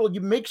natural.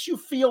 It makes you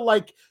feel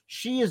like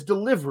she is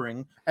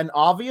delivering an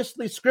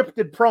obviously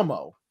scripted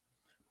promo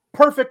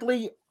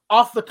perfectly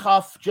off the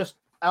cuff, just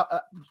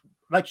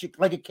like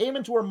it came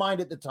into her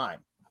mind at the time.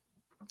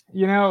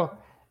 You know,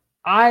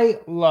 I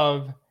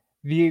love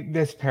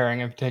this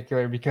pairing in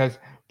particular, because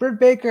Britt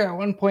Baker at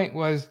one point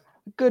was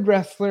a good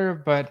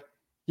wrestler, but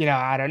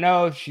I don't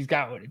know if she's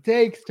got what it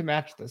takes to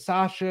match the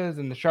Sashas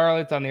and the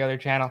Charlottes on the other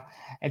channel.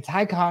 And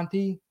Ty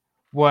Conti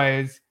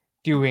was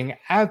doing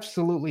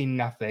absolutely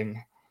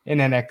nothing in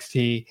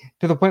NXT,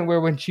 to the point where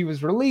when she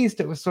was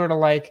released, it was sort of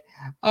like,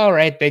 all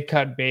right, they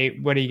cut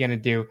bait. What are you going to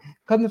do?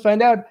 Come to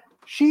find out,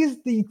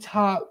 she's the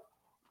top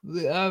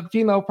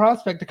female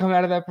prospect to come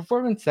out of that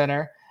performance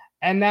center.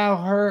 And now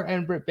her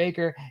and Britt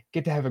Baker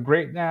get to have a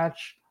great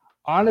match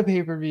on a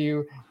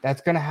pay-per-view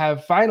that's going to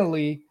have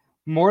finally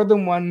more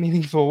than one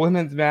meaningful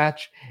women's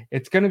match.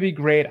 It's going to be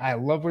great. I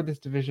love where this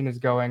division is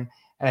going,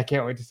 and I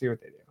can't wait to see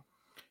what they do.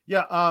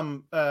 Yeah,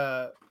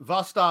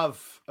 Vastav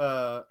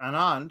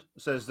Anand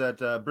says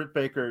that Britt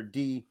Baker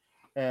DMD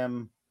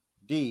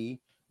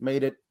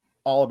made it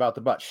all about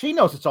the butt. She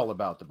knows it's all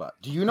about the butt.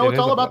 Do you know it's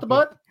all about the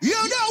butt? You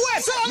know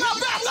it's all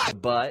about the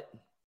butt.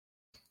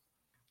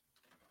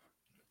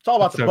 It's all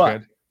about the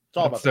butt. Good. It's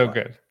all about so the butt.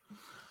 Good.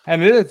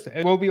 And it is.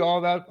 It will be all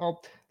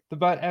about the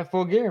butt at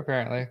Full Gear,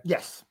 apparently.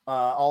 Yes,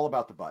 all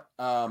about the butt.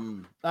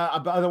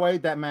 By the way,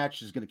 that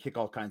match is going to kick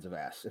all kinds of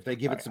ass. If they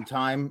give it some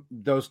time,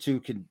 those two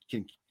can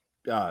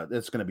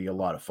it's going to be a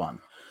lot of fun.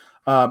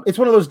 It's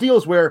one of those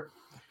deals where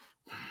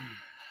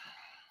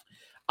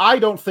I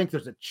don't think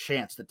there's a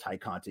chance that Ty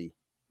Conti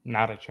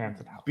not a chance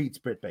at all beats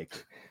Britt Baker.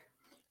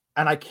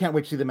 And I can't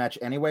wait to see the match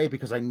anyway,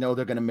 because I know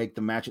they're going to make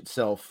the match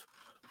itself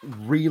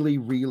really,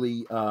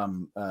 really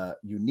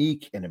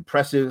unique and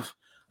impressive.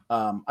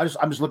 I'm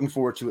just looking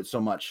forward to it so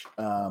much.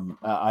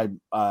 And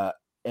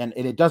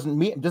it doesn't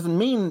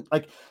mean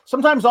like,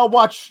 sometimes I'll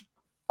watch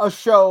a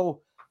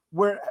show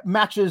where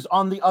matches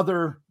on the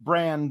other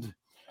brand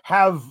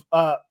have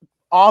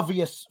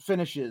obvious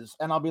finishes,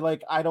 and I'll be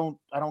like, I don't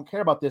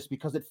care about this,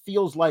 because it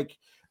feels like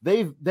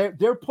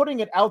they're putting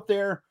it out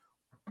there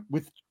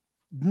with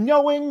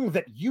knowing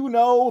that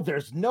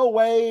there's no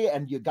way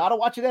and you got to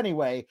watch it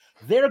anyway,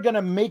 they're going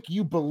to make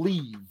you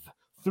believe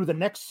through the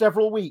next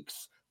several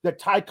weeks that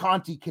Ty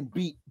Conti can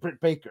beat Britt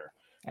Baker.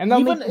 And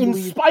even in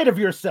spite of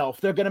yourself,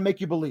 they're going to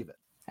make you believe it.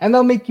 And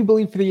they'll make you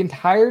believe for the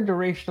entire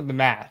duration of the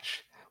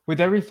match,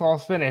 with every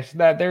false finish,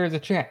 that there is a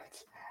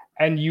chance.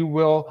 And you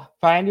will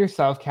find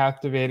yourself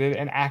captivated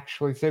and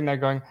actually sitting there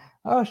going,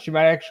 oh, she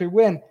might actually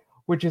win,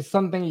 which is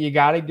something you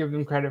got to give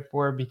them credit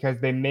for because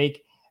they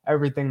make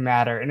everything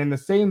matter. And in the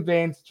same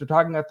vein, since we're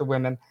talking about the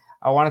women,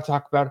 I want to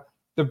talk about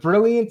the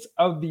brilliance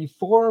of the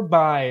 4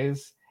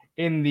 buys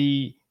in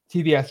the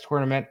TBS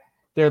tournament.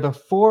 They're the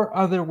 4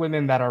 other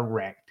women that are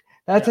ranked.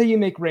 That's how you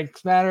make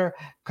ranks matter,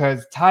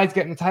 because Ty's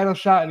getting the title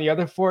shot and the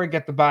other 4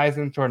 get the buys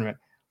in the tournament.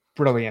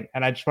 Brilliant.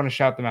 And I just want to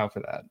shout them out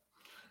for that.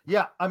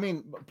 Yeah, I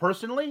mean,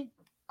 personally,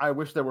 I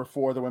wish there were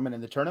 4 other women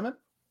in the tournament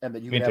and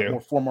that you could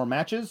have 4 more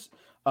matches.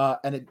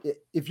 And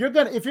if you're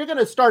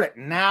gonna start it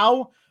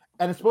now,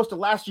 and it's supposed to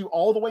last you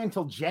all the way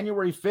until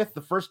January 5th,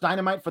 the first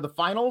Dynamite for the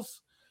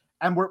finals,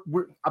 and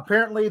we're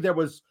apparently there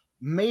was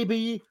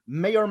may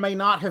or may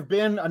not have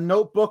been a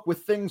notebook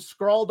with things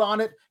scrawled on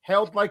it,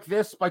 held like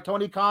this by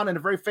Tony Khan in a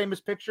very famous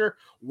picture.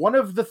 One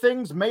of the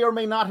things may or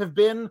may not have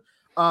been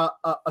a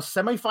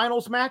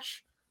semifinals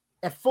match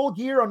at Full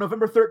Gear on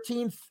November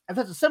 13th, and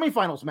that's a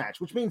semifinals match,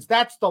 which means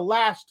that's the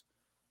last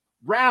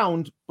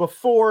round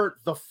before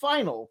the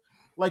final.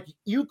 Like,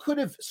 you could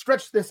have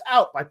stretched this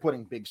out by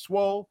putting Big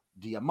Swole,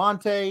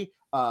 Diamante,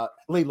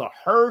 Layla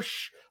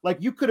Hirsch.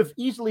 Like, you could have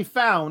easily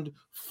found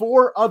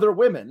 4 other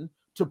women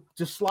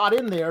to slot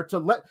in there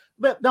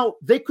no,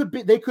 they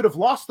could have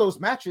lost those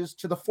matches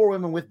to the 4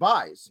 women with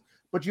buys,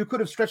 but you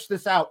could have stretched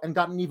this out and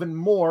gotten even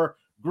more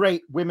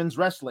great women's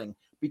wrestling,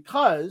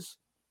 because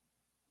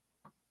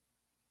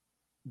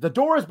the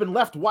door has been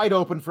left wide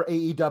open for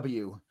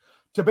AEW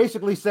to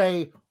basically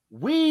say,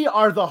 we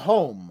are the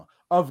home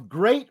of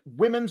great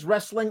women's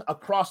wrestling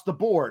across the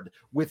board,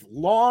 with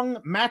long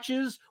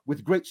matches,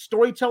 with great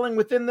storytelling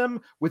within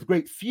them, with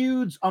great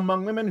feuds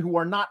among women who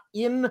are not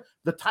in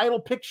the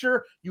title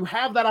picture. You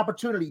have that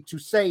opportunity to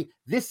say,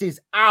 this is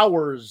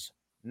ours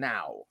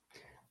now.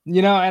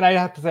 And I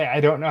have to say,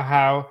 I don't know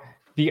how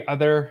the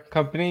other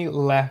company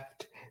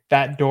left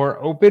that door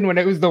open when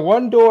it was the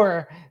one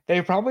door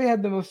they probably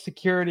had the most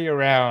security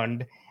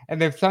around, and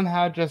they've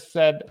somehow just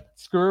said,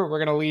 screw it, we're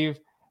going to leave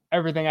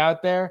everything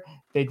out there.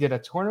 They did a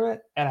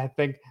tournament, and I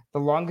think the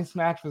longest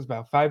match was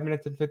about 5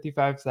 minutes and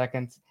 55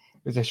 seconds.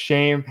 It was a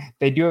shame.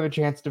 They do have a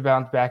chance to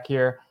bounce back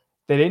here.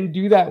 They didn't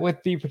do that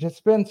with the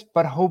participants,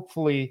 but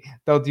hopefully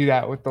they'll do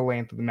that with the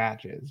length of the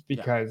matches,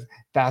 because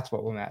that's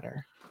what will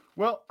matter.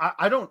 Well,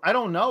 I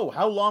don't know.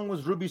 How long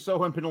was Ruby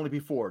Soho and Penelope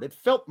Ford? It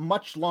felt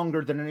much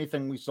longer than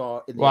anything we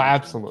saw in the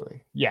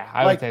absolutely. Yeah,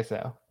 I would say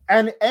so.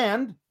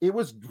 And it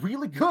was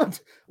really good.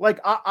 Like,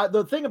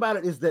 the thing about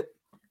it is that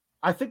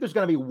I think there's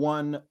going to be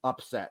one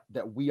upset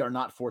that we are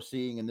not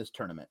foreseeing in this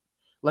tournament.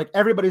 Like,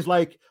 everybody's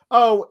like,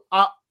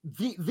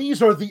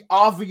 these are the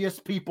obvious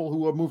people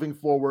who are moving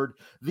forward.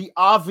 The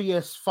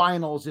obvious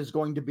finals is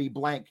going to be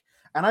blank.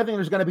 And I think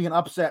there's going to be an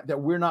upset that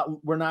we're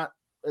not,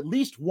 at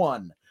least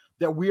one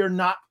that we are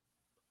not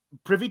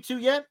privy to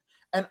yet.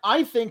 And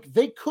I think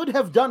they could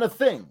have done a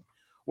thing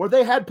where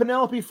they had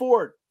Penelope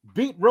Ford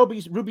beat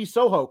Ruby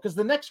Soho, because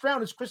the next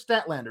round is Chris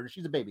Statlander.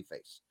 She's a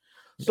babyface.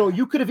 So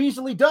you could have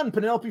easily done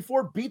Penelope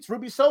Ford beats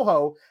Ruby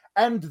Soho,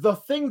 and the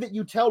thing that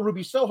you tell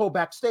Ruby Soho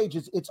backstage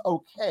is it's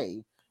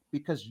okay,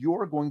 because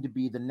you're going to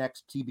be the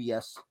next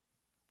TBS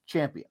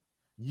champion.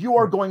 You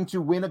are going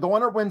to go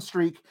on a win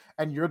streak,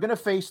 and you're going to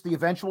face the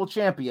eventual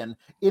champion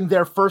in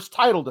their first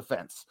title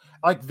defense.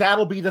 Like,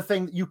 that'll be the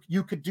thing that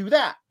you could do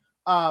that.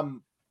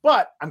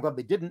 But I'm glad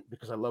they didn't,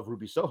 because I love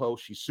Ruby Soho.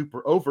 She's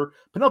super over.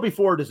 Penelope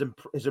Ford has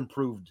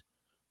improved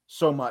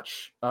so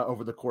much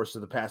over the course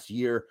of the past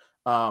year.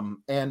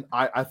 And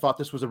I thought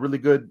this was a really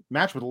good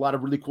match with a lot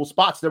of really cool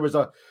spots. There was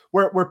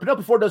where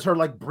Penelope Ford does her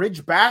like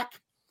bridge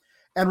back,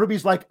 and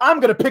Ruby's like, I'm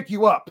going to pick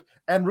you up.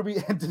 And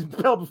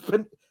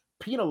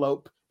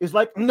Penelope is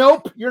like,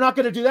 nope, you're not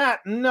going to do that.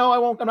 No, I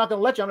won't. I'm not going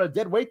to let you. I'm going to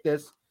dead weight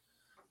this.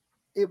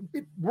 It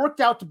worked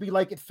out to be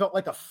like, it felt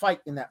like a fight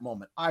in that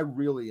moment. I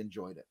really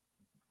enjoyed it.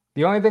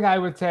 The only thing I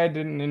would say I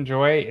didn't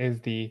enjoy is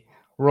the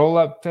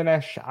roll-up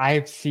finish.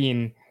 I've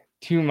seen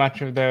too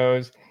much of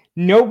those.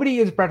 Nobody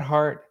is Bret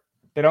Hart.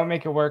 They don't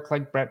make it work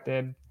like Bret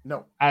did.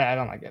 No. I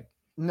don't like it.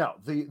 No.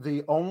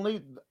 The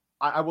only,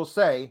 I will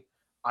say,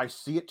 I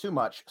see it too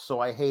much, so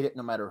I hate it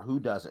no matter who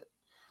does it.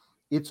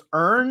 It's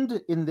earned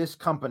in this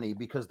company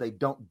because they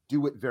don't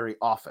do it very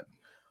often.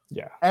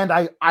 Yeah. And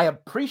I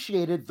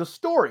appreciated the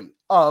story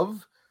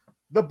of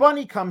the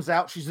bunny comes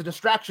out. She's a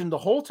distraction the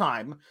whole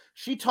time.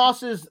 She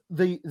tosses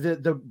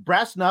the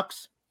brass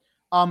knucks.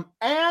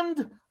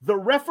 And the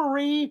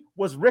referee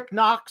was Rick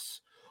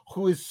Knox,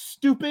 who is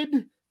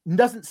stupid,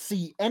 doesn't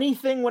see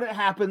anything when it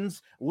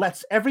happens,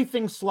 lets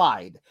everything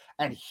slide.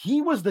 And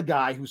he was the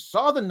guy who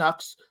saw the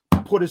knucks,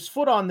 put his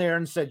foot on there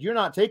and said, you're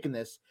not taking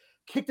this,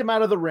 kicked him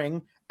out of the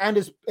ring. And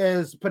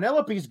as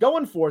Penelope's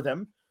going for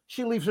them,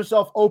 she leaves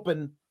herself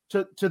open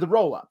to the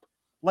roll-up.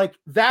 Like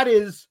that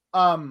is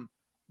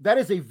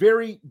a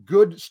very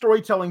good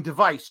storytelling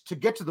device to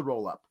get to the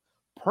roll up.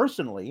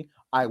 Personally,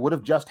 I would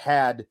have just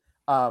had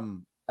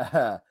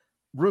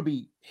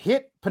Ruby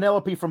hit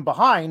Penelope from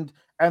behind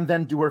and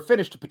then do her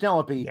finish to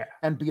Penelope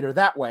and beat her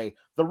that way.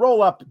 The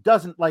roll up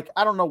doesn't, like,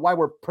 I don't know why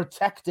we're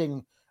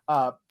protecting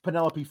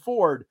Penelope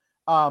Ford.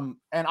 And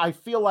I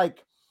feel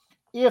like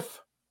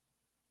if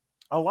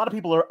a lot of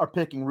people are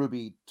picking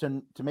Ruby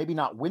to maybe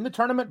not win the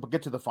tournament, but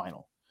get to the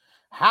final,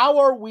 how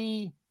are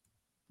we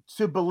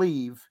to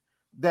believe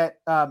that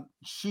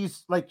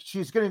she's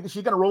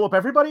gonna roll up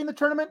everybody in the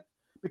tournament?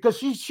 Because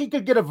she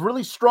could get a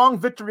really strong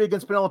victory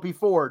against Penelope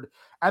Ford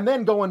and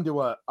then go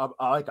into a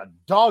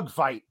dog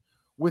fight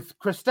with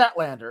Chris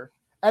Statlander.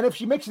 And if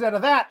she makes it out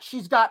of that,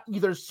 she's got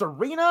either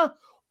Serena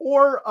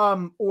or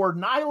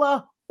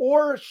Nyla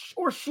or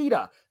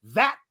Shida.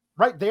 That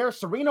right there,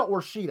 Serena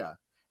or Shida,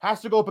 has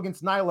to go up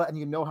against Nyla, and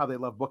you know how they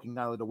love booking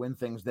Nyla to win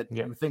things that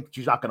you think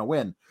she's not going to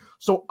win.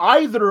 So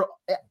either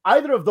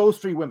of those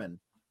three women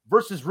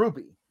versus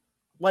Ruby,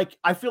 like,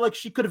 I feel like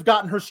she could have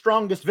gotten her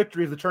strongest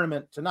victory of the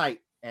tournament tonight,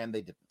 and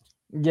they didn't.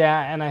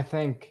 Yeah, and I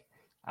think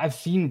I've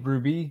seen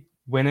Ruby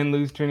win and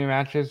lose tourney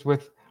matches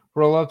with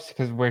roll-ups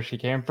because of where she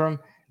came from.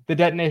 The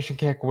detonation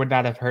kick would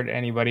not have hurt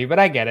anybody, but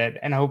I get it,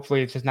 and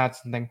hopefully it's just not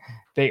something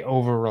they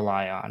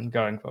over-rely on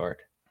going forward.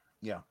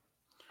 Yeah.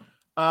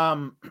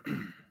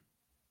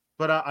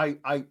 But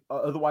I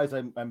otherwise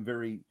I'm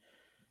very,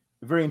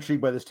 very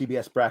intrigued by this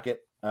TBS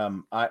bracket.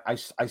 I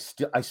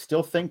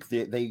still think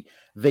they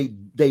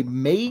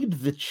made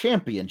the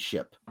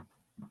championship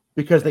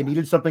because they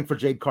needed something for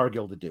Jade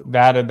Cargill to do.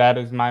 That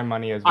is my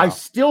money as well. I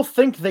still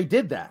think they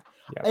did that.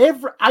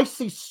 Yep. I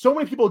see so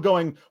many people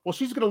going, well,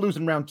 she's going to lose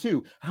in round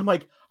 2. I'm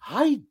like,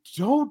 I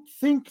don't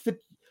think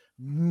that.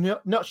 No,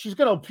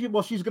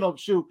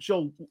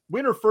 she'll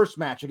win her first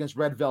match against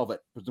Red Velvet,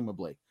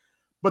 presumably,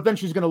 but then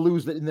she's going to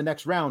lose in the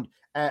next round.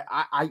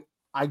 I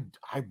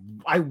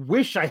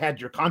wish I had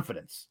your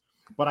confidence,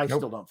 but I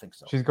still don't think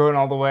so. She's going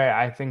all the way.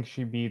 I think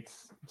she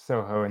beats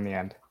Soho in the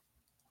end.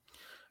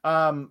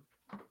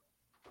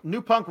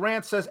 New Punk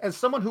Rant says, as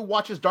someone who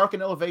watches Dark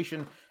and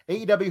Elevation,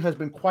 AEW has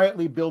been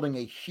quietly building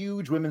a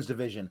huge women's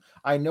division.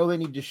 I know they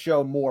need to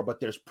show more, but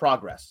there's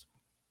progress.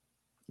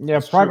 Yeah,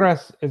 that's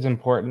progress is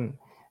important.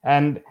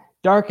 And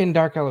Dark and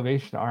Dark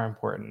Elevation are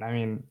important. I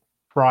mean,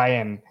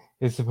 Brian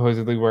is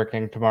supposedly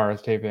working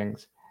tomorrow's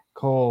tapings.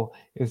 Cole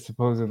is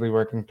supposedly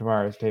working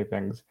tomorrow's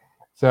tapings.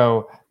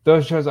 So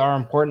those shows are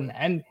important.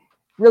 And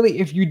really,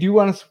 if you do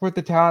want to support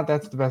the talent,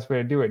 that's the best way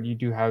to do it. You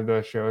do have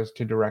those shows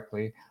to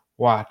directly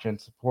watch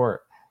and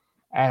support.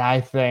 And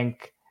I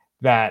think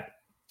that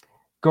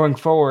going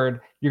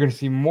forward, you're going to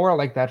see more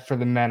like that for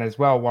the men as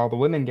well, while the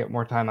women get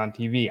more time on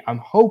TV. I'm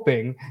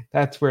hoping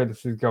that's where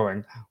this is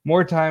going.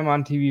 More time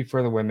on TV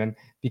for the women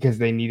because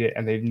they need it,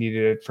 and they've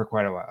needed it for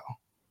quite a while.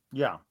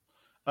 Yeah.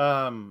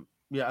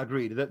 Yeah,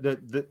 agreed.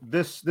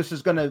 This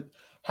is going to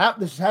have,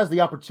 this has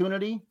the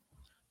opportunity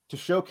to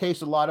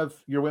showcase a lot of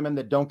your women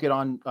that don't get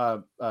on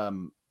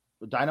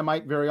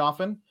Dynamite very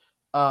often.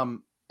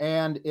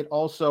 And it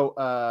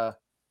also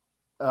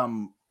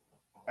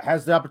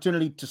has the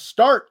opportunity to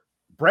start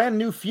brand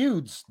new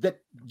feuds that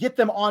get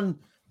them on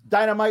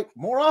Dynamite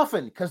more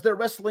often because they're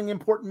wrestling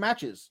important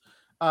matches.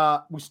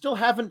 We still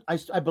haven't,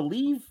 I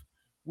believe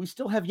we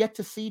still have yet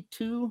to see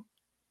 2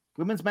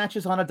 women's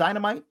matches on a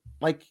Dynamite,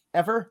 like,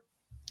 ever.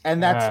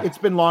 And it's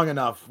been long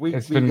enough.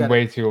 It's been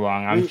way too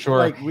long. I'm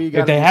sure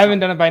if they haven't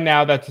done it by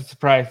now, that's a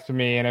surprise to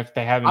me. And if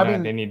they haven't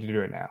done it, they need to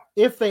do it now.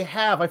 If they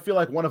have, I feel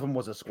like one of them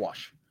was a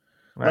squash.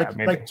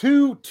 Like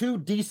two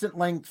decent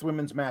length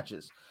women's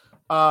matches.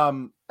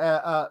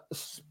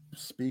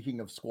 Speaking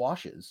of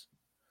squashes,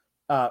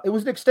 it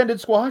was an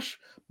extended squash,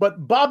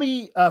 but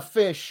Bobby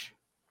Fish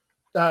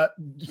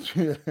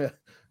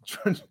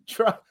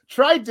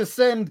tried to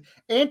send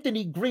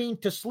Anthony Green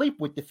to sleep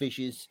with the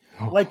fishes.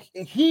 Like,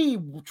 he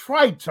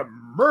tried to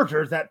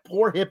murder that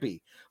poor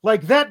hippie.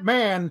 Like, that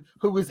man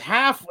who was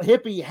half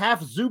hippie,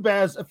 half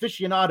Zubaz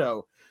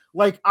aficionado.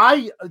 Like,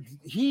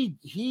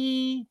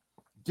 he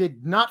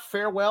did not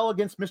fare well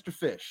against Mr.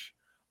 Fish.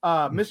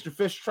 Mr.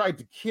 Fish tried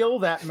to kill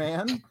that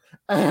man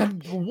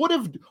and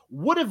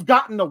would have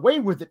gotten away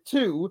with it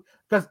too,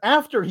 because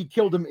after he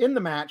killed him in the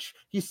match,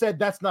 he said,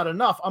 "That's not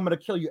enough. I'm going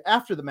to kill you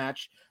after the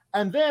match."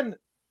 And then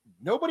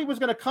nobody was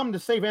going to come to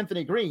save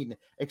Anthony Green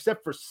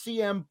except for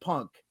CM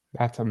Punk.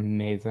 That's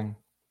amazing.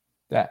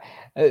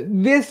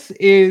 This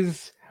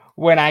is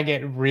when I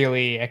get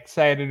really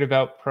excited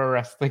about pro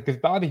wrestling, because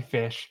Bobby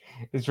Fish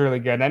is really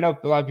good. And I know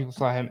a lot of people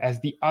saw him as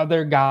the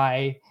other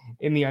guy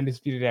in the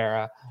Undisputed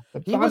Era.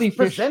 But he was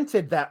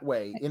presented that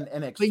way in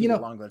NXT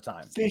along the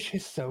time. Fish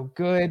is so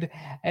good.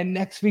 And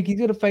next week he's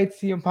going to fight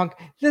CM Punk.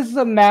 This is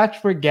a match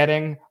we're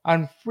getting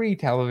on free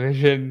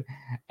television.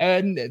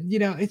 And,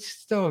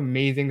 it's so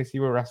amazing to see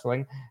where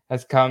wrestling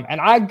has come.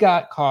 And I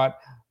got caught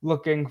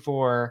looking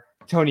for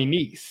Tony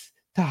Nese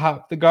to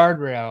hop the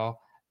guardrail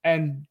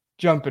and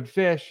jump at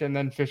Fish, and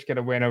then Fish get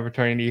a win over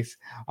Tony Nese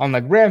on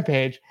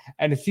Rampage,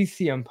 and to see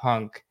CM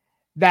Punk,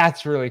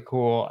 that's really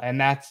cool. And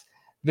that's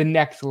the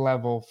next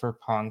level for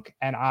Punk,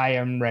 and I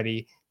am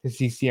ready to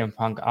see CM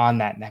Punk on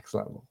that next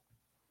level.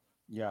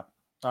 Yeah.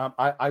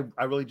 I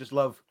really just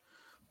love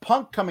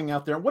Punk coming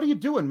out there. What are you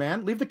doing,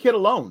 man? Leave the kid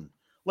alone.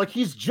 Like,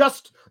 he's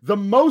just the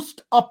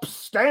most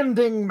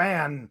upstanding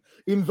man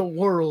in the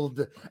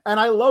world. And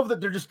I love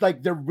that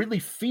they're really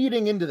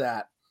feeding into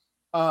that.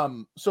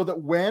 So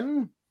that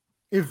when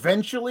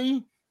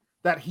eventually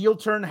that heel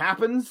turn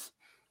happens,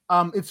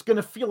 it's going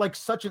to feel like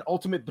such an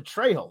ultimate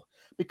betrayal,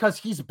 because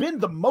he's been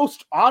the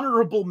most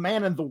honorable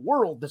man in the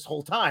world this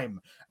whole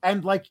time.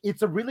 And like,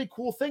 it's a really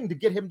cool thing to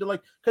get him to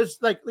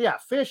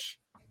Fish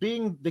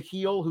being the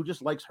heel who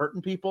just likes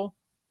hurting people.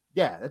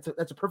 Yeah,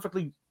 that's a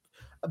perfectly,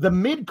 the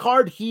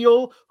mid-card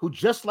heel who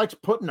just likes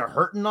putting a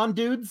hurting on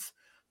dudes.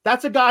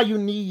 That's a guy you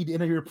need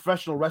in your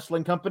professional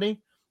wrestling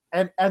company.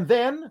 And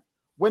then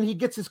when he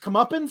gets his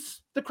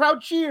comeuppance, the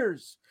crowd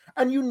cheers.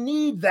 And you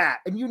need that.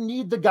 And you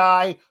need the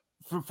guy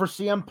for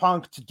CM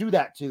Punk to do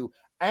that to.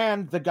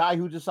 And the guy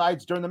who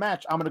decides during the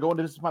match, I'm going to go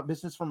into this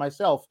business for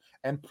myself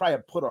and try to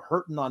put a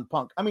hurting on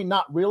Punk. I mean,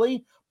 not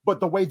really, but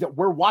the way that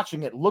we're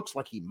watching it looks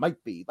like he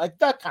might be. Like,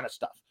 that kind of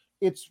stuff.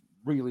 It's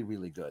really,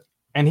 really good.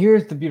 And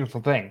here's the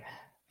beautiful thing.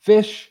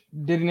 Fish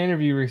did an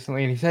interview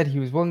recently, and he said he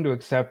was willing to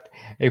accept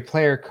a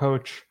player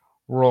coach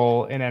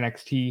role in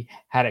NXT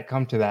had it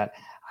come to that.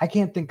 I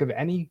can't think of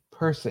any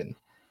person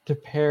to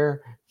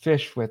pair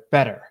Fish with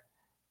better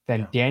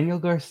than Daniel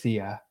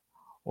Garcia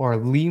or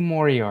Lee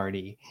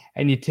Moriarty.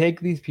 And you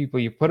take these people,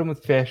 you put them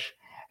with Fish,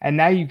 and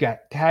now you've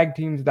got tag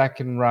teams that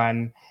can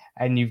run,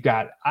 and you've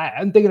got,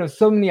 I'm thinking of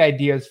so many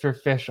ideas for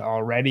Fish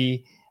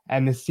already,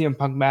 and the CM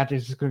Punk match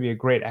is just going to be a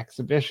great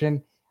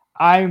exhibition.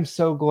 I am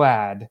so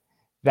glad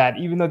that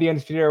even though the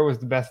Undisputed Era was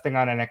the best thing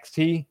on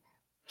NXT,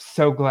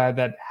 so glad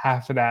that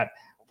half of that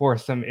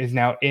foursome is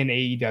now in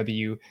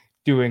AEW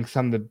doing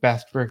some of the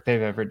best work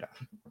they've ever done.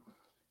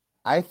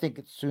 I think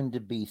it's soon to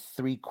be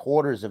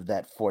 3/4 of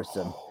that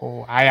foursome.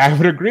 Oh, I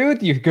would agree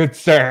with you, good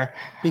sir.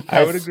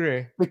 I would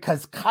agree.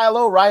 Because Kyle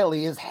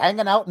O'Reilly is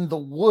hanging out in the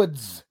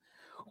woods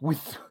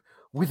with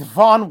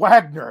Von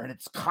Wagner, and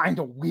it's kind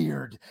of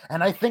weird.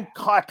 And I think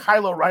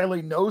Kyle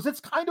O'Reilly knows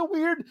it's kind of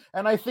weird,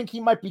 and I think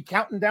he might be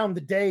counting down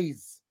the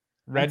days.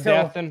 Red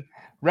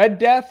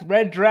Death,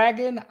 Red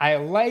Dragon. I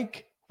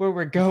like where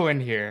we're going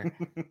here.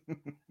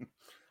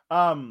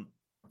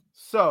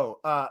 So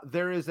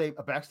there is a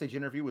backstage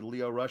interview with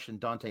Lio Rush and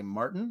Dante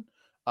Martin,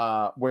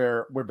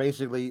 where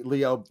basically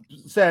Lio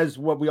says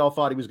what we all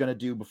thought he was going to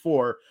do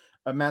before.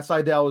 Matt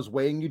Sydal is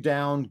weighing you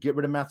down. Get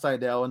rid of Matt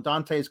Sydal. And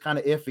Dante's kind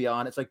of iffy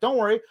on it. It's like, don't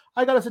worry,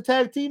 I got us a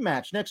tag team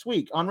match next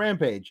week on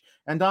Rampage.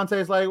 And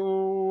Dante's like,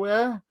 oh,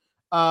 yeah.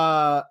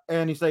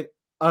 And he's like,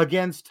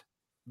 against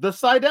the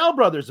Sydal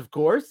brothers, of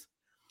course.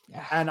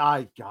 Yeah. And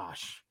I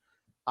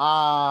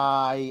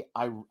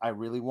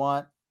really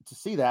want to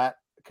see that,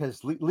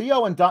 because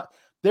Lio and Dante,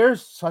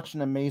 there's such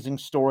an amazing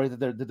story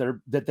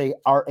that they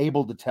are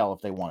able to tell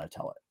if they want to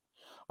tell it,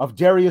 of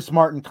Darius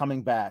Martin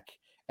coming back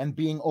and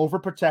being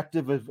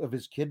overprotective of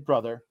his kid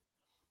brother,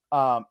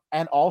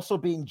 and also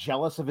being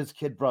jealous of his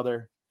kid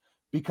brother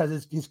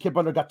because his kid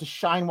brother got to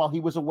shine while he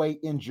was away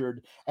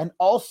injured, and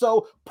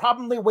also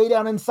probably way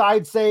down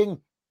inside saying,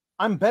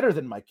 I'm better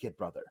than my kid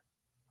brother.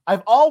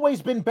 I've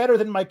always been better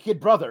than my kid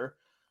brother.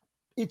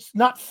 It's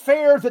not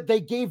fair that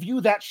they gave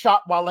you that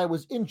shot while I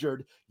was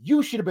injured.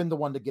 You should have been the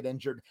one to get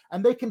injured.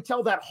 And they can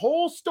tell that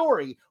whole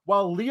story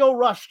while Lio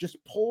Rush just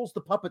pulls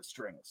the puppet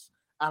strings.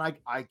 And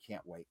I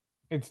can't wait.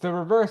 It's the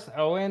reverse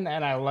Owen,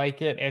 and I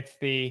like it. It's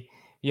the,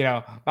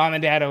 mom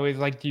and dad always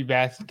liked you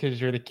best because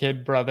you're the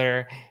kid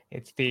brother.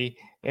 It's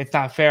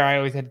not fair. I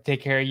always had to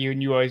take care of you,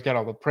 and you always got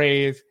all the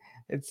praise.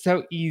 It's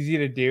so easy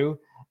to do.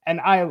 And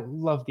I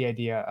love the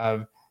idea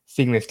of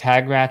seeing this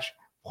tag match.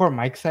 Poor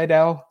Mike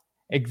Sydal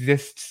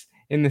exists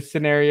in this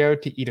scenario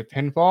to eat a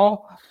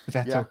pinfall, but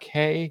that's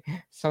okay.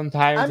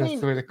 Sometimes that's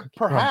the way the cookie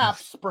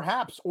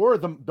perhaps, or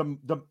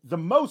the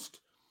most,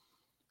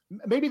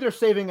 maybe they're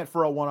saving it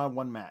for a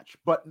one-on-one match,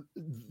 but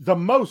the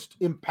most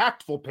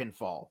impactful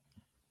pinfall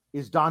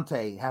is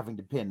Dante having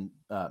to pin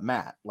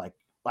Matt.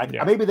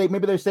 Maybe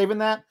they're saving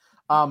that.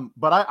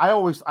 But I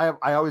always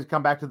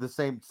come back to the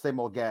same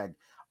old gag.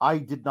 I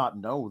did not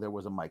know there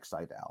was a Mike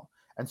Sydal.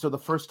 And so the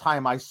first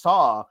time I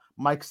saw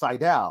Mike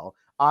Sydal,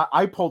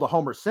 I pulled a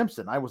Homer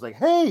Simpson. I was like,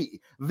 hey,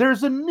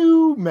 there's a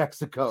new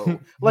Mexico.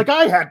 Like,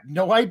 I had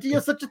no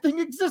idea such a thing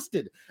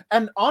existed.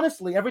 And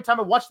honestly, every time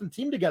I watch them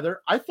team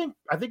together, I think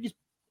he's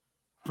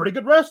a pretty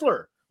good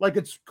wrestler. Like,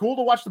 it's cool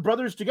to watch the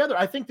brothers together.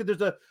 I think that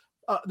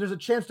there's a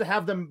chance to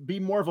have them be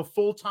more of a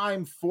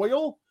full-time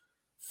foil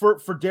for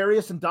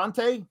Darius and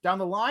Dante down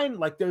the line.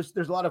 Like, there's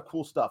a lot of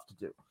cool stuff to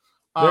do.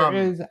 There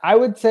is, I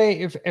would say,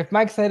 if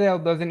Mike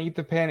Sydal doesn't eat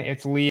the pin,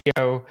 it's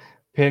Leo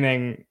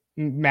pinning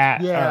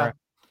Matt. Yeah,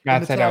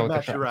 Matt Sydal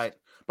with the you're right.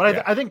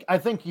 But I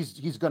think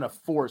he's going to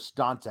force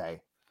Dante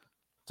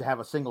to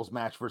have a singles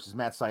match versus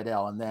Matt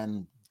Sydal, and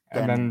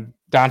then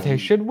Dante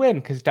should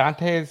win because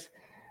Dante is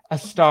a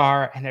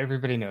star and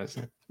everybody knows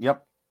it.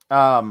 Yep.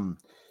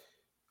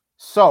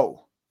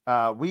 So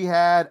We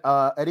had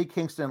Eddie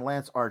Kingston and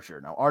Lance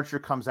Archer. Now Archer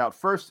comes out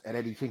first, and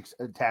Eddie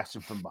Kingston attacks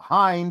him from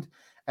behind,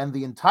 and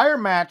the entire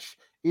match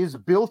is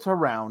built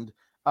around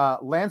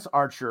Lance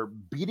Archer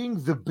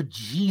beating the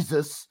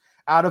bejesus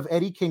out of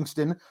Eddie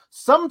Kingston,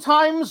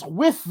 sometimes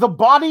with the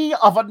body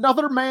of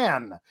another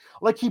man.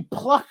 Like he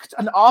plucked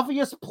an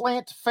obvious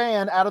plant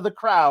fan out of the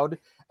crowd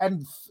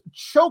and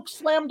choke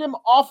slammed him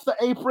off the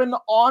apron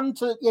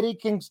onto Eddie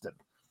Kingston.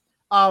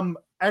 And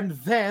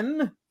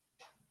then,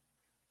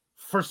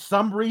 for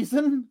some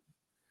reason,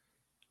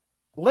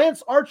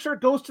 Lance Archer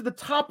goes to the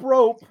top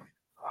rope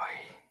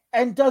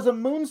and does a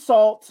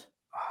moonsault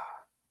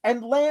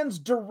and lands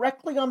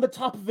directly on the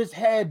top of his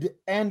head.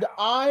 And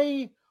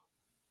I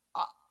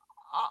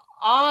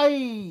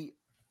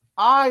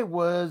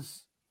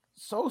was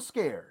so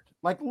scared,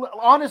 like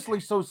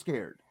honestly, so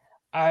scared.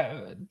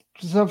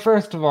 So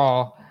first of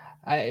all,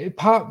 it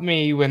popped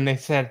me when they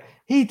said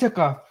he took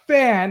a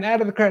fan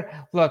out of the crowd.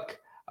 Look,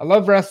 I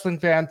love wrestling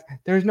fans.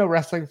 There's no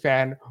wrestling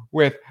fan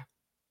with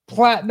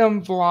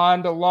platinum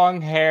blonde,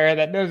 long hair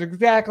that knows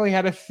exactly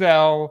how to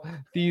sell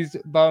these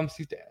bumps.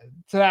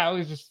 So that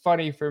was just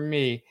funny for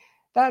me.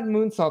 That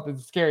moonsault is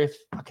the scariest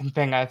fucking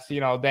thing I've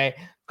seen all day.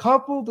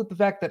 Coupled with the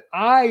fact that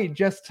I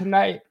just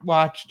tonight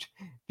watched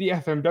the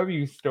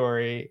FMW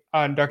story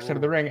on Dark Side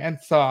of the Ring and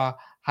saw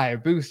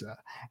Hayabusa,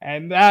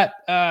 and that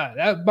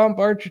bump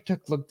Archer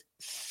took looked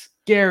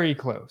scary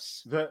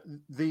close.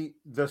 The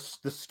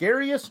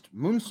scariest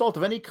moonsault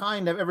of any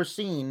kind I've ever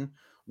seen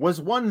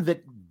was one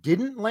that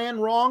didn't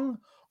land wrong,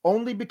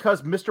 only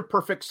because Mr.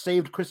 Perfect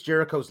saved Chris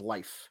Jericho's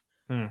life.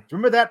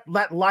 Remember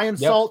that lion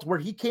salt where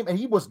he came and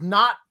he wasn't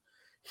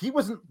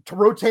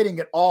rotating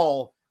at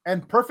all,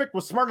 and Perfect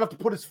was smart enough to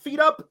put his feet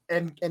up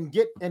and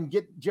get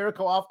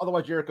Jericho off.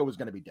 Otherwise, Jericho was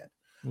going to be dead.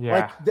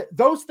 Yeah, like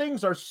those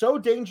things are so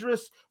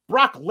dangerous.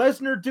 Brock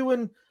Lesnar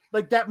doing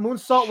like that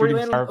moonsault where he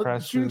landed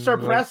shooting star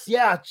press.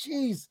 Yeah,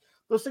 jeez,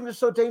 those things are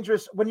so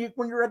dangerous when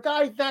you're a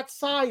guy that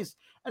size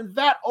and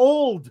that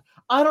old.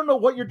 I don't know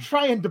what you're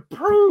trying to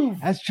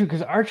prove. That's true,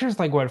 because Archer's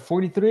like what,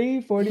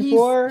 43,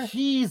 44?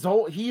 He's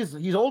old. He's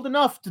old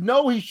enough to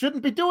know he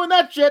shouldn't be doing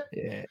that shit.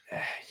 Yeah,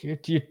 you're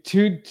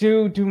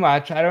too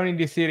much. I don't need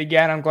to see it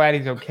again. I'm glad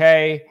he's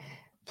okay.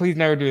 Please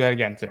never do that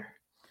again, sir.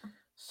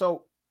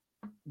 So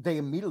they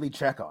immediately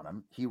check on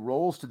him. He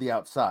rolls to the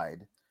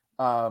outside.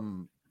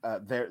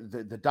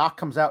 The doc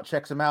comes out,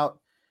 checks him out.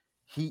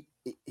 He's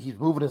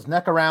moving his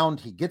neck around.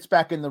 He gets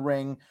back in the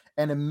ring,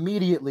 and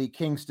immediately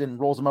Kingston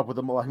rolls him up with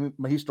a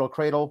Magistral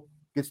Cradle,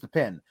 gets the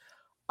pin.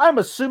 I'm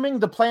assuming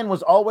the plan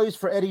was always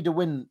for Eddie to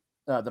win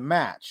the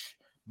match,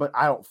 but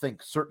I don't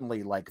think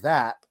certainly like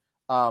that.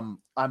 I'm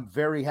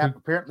very happy.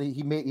 Apparently,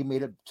 he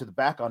made it to the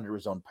back under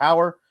his own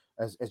power.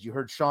 As you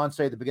heard Sean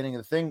say at the beginning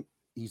of the thing,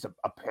 he's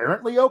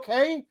apparently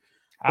okay.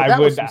 But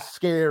that was some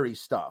scary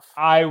stuff.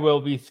 I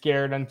will be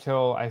scared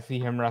until I see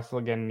him wrestle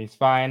again and he's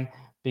fine.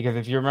 Because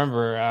if you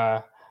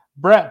remember,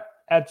 Brett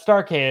at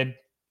Starrcade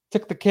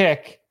took the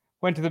kick,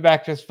 went to the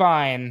back just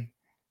fine,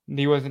 and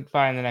he wasn't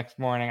fine the next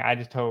morning. I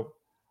just hope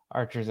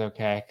Archer's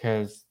okay,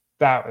 because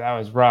that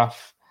was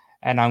rough,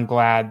 and I'm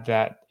glad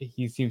that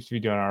he seems to be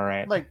doing all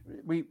right. Like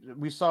we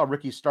saw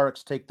Ricky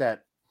Starks take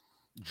that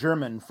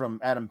German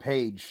from Adam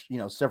Page,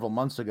 several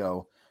months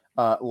ago,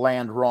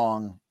 land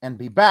wrong and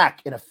be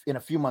back in a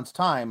few months'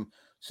 time.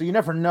 So you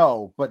never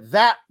know. But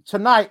that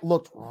tonight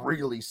looked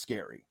really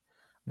scary.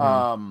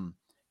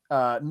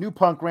 New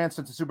Punk ran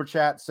sent a super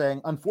chat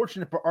saying,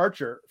 unfortunate for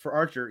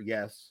Archer,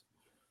 yes.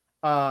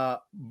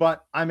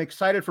 But I'm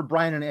excited for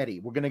Brian and Eddie.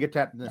 We're going to get to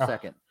that in a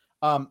second.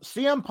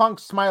 CM Punk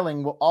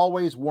smiling will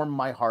always warm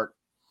my heart.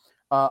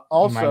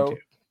 Also,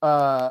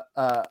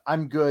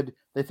 I'm good.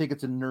 They think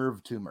it's a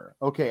nerve tumor.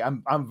 Okay,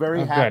 I'm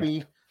very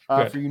happy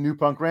for you New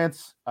Punk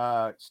rants.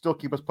 Still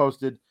keep us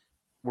posted.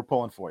 We're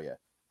pulling for you.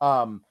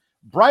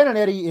 Brian and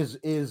Eddie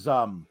is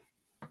an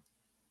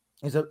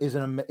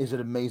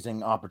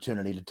amazing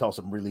opportunity to tell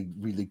some really,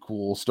 really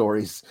cool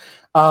stories.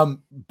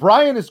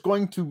 Brian is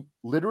going to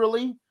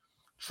literally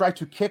try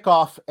to kick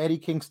off Eddie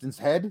Kingston's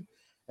head,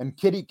 and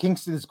Kitty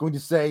Kingston is going to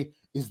say,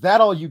 "Is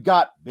that all you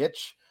got,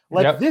 bitch?"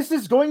 This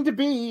is going to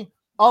be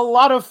a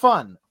lot of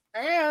fun.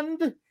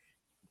 And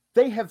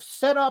they have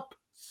set up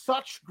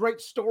such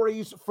great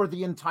stories for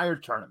the entire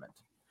tournament.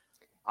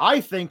 I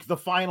think the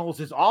finals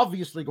is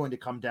obviously going to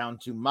come down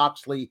to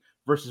Moxley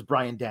versus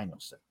Bryan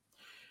Danielson.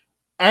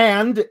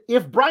 And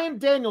if Bryan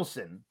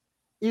Danielson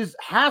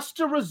has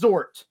to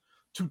resort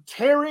to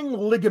tearing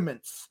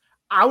ligaments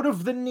out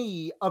of the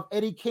knee of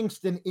Eddie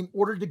Kingston in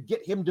order to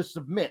get him to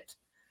submit,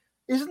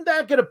 isn't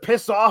that going to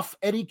piss off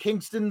Eddie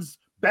Kingston's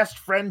best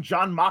friend,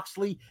 John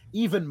Moxley,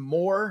 even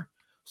more?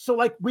 So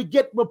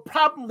we'll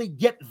probably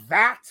get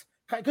that,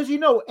 because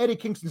Eddie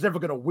Kingston's never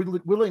going to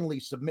willingly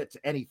submit to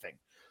anything.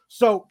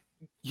 So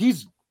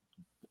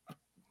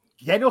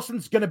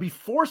Danielson's going to be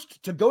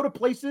forced to go to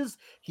places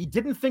he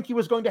didn't think he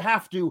was going to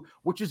have to,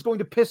 which is going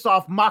to piss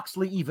off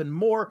Moxley even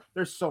more.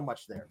 There's so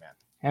much there, man.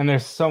 And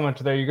there's so much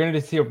there. You're going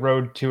to see a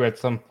road to at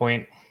some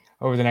point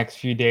over the next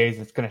few days.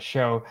 It's going to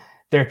show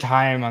their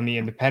time on the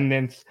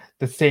independents,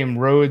 the same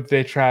roads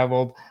they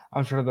traveled.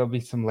 I'm sure there'll be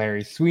some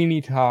Larry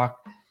Sweeney talk.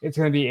 It's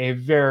going to be a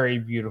very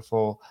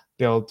beautiful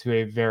build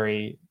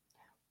to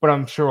what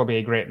I'm sure will be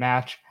a great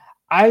match.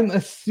 I'm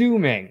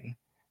assuming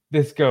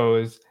this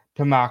goes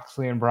to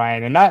Moxley and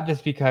Bryan, and not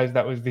just because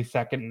that was the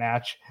second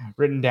match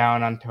written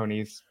down on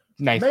Tony's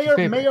nice May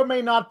or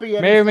may not be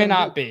anything. May or may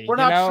not be. We're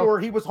not sure.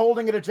 He was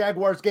holding it at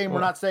Jaguars game. We're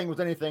not saying it was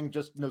anything,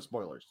 just no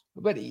spoilers.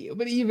 But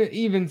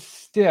even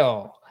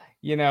still,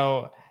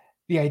 the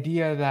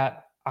idea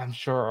that I'm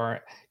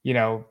sure,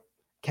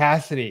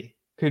 Cassidy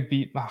could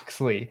beat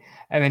Moxley,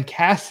 and then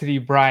Cassidy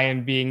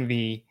Bryan being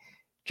the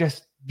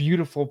just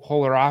beautiful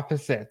polar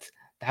opposites,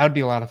 that would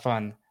be a lot of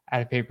fun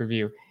at a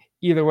pay-per-view.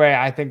 Either way,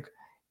 I think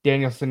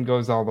Danielson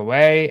goes all the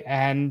way,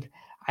 and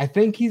I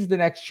think he's the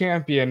next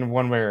champion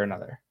one way or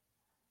another.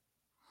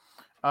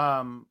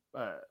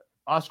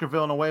 Oscar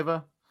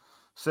Villanueva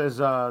says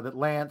that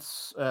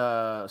Lance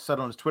said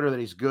on his Twitter that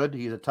he's good.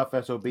 He's a tough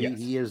SOB. Yes.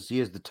 He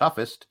is the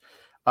toughest.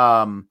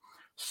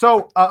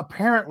 So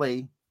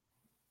apparently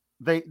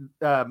they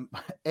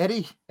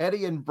Eddie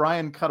and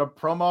Bryan cut a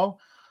promo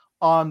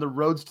on the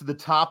Roads to the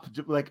Top.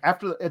 Like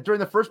during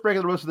the first break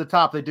of the Roads to the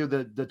Top, they do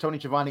the Tony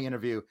Schiavone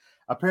interview.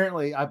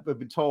 Apparently, I've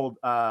been told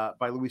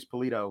by Luis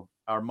Polito,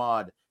 our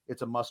mod,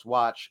 it's a must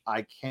watch.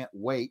 I can't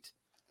wait.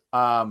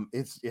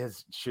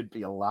 It should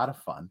be a lot of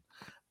fun.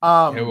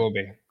 It will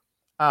be.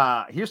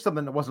 Here's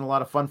something that wasn't a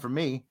lot of fun for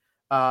me.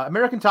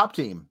 American Top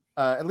Team,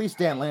 at least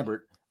Dan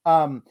Lambert.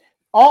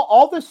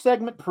 All this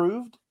segment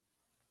proved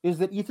is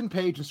that Ethan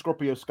Page and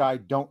Scorpio Sky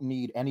don't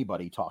need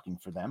anybody talking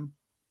for them.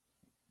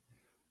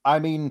 I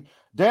mean,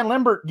 Dan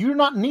Lambert, you're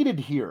not needed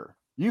here.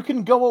 You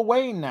can go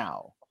away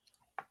now.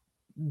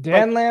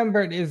 Dan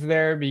Lambert is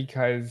there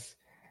because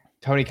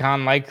Tony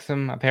Khan likes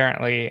him,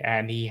 apparently,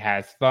 and he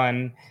has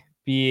fun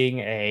being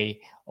a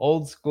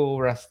old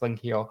school wrestling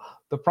heel.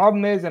 The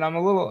problem is, and I'm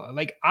a little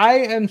I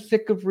am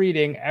sick of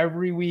reading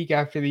every week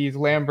after these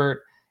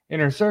Lambert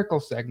Inner Circle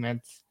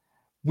segments,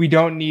 we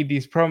don't need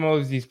these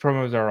promos. These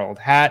promos are old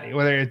hat.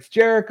 Whether it's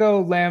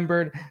Jericho,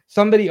 Lambert,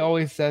 somebody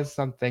always says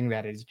something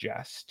that is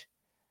just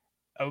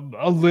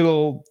a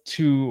little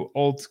too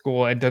old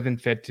school and doesn't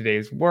fit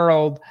today's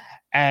world.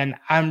 And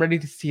I'm ready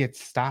to see it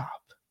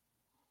stop.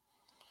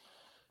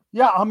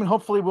 Yeah, I mean,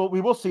 hopefully we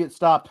will see it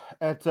stop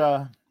at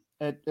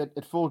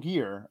Full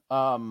Gear.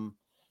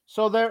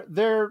 So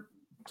they're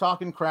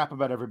talking crap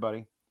about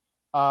everybody.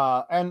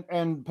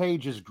 And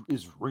Paige is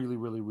really,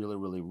 really, really,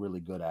 really,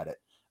 really good at it.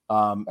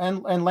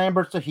 And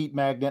Lambert's a heat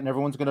magnet, and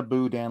everyone's gonna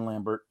boo Dan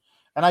Lambert.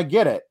 And I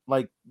get it.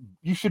 Like,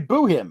 you should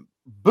boo him.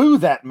 Boo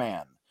that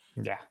man.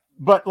 Yeah.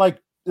 But like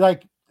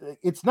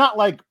it's not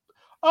like,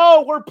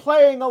 oh, we're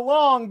playing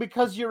along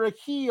because you're a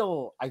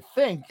heel. I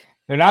think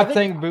they're not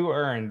saying boo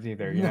earns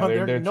either.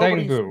 They're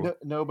saying boo.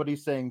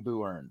 Nobody's saying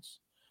boo earns.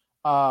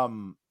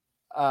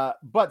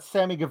 But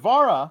Sammy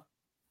Guevara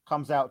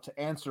comes out to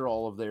answer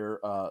all of their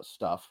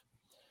stuff,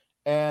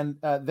 and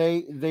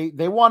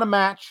they want a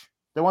match.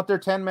 They want their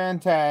 10-man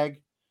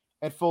tag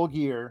at Full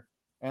Gear,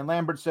 and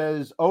Lambert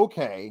says,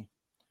 "Okay,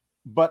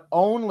 but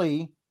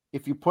only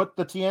if you put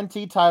the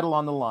TNT title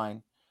on the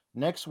line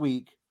next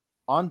week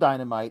on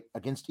Dynamite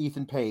against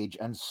Ethan Page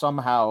and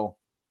somehow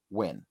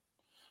win.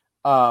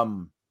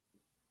 And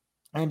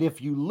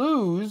if you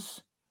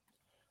lose,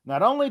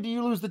 not only do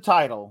you lose the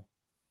title,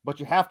 but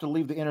you have to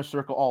leave the Inner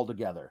Circle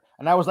altogether."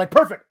 And I was like,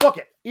 perfect, book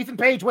it. Ethan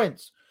Page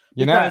wins.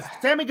 Because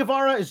Sammy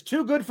Guevara is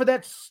too good for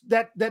that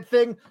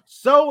thing.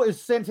 So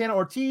is Santana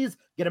Ortiz.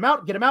 Get him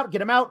out, get him out,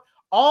 get him out.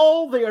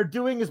 All they are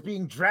doing is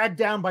being dragged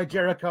down by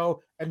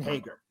Jericho and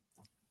Hager.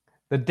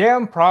 The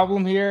damn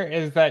problem here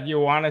is that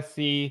you want to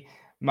see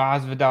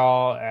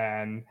Masvidal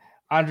and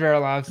Andre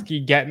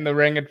Arlovski get in the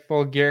ring at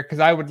Full Gear, because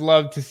I would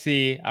love to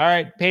see, all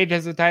right, Page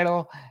has the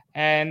title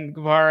and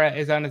Guevara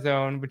is on his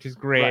own, which is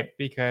great,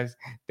 because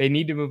they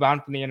need to move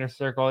on from the Inner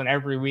Circle. And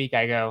every week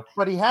I go,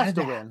 but he has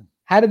to win.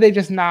 How did they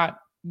just not,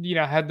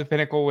 have the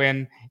Pinnacle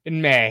win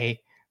in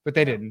May, but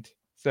they didn't.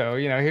 So,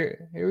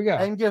 here we go.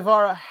 And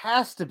Guevara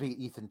has to beat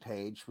Ethan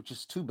Page, which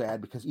is too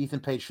bad, because Ethan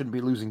Page shouldn't be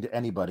losing to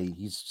anybody.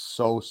 He's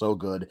so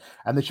good.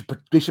 And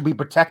they should be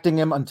protecting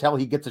him until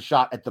he gets a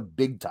shot at the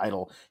big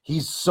title.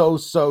 He's so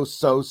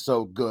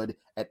good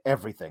at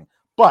everything.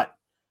 But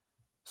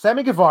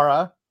Sammy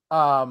Guevara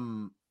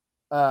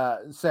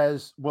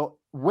says, well,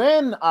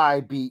 when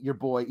I beat your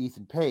boy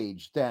Ethan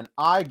Page, then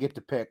I get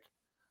to pick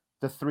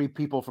the 3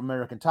 people from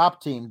American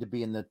Top Team to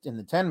be in the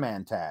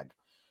 10-man tag.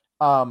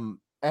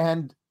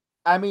 And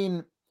I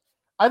mean,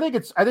 I think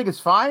it's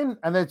fine,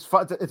 and it's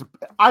fun.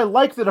 I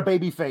like that a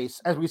babyface,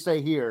 as we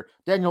say here.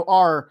 Daniel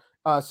R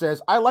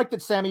says, I like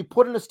that Sammy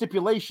put in a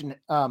stipulation.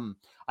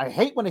 I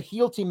hate when a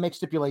heel team makes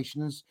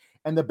stipulations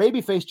and the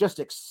babyface just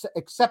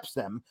accepts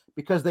them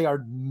because they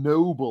are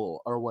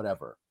noble or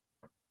whatever.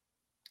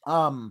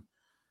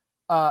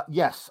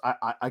 Yes,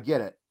 I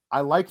get it.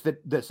 I like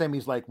that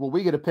Sammy's like, well,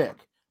 we get a pick,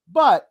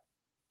 but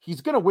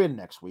he's gonna win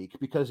next week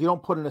because you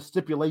don't put in a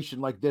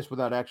stipulation like this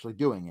without actually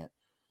doing it.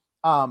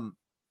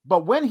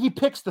 But when he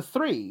picks the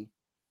 3,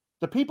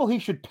 the people he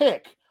should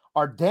pick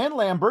are Dan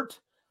Lambert,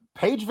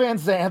 Paige Van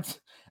Zant,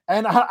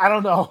 and I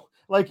don't know,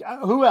 Like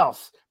who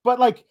else? But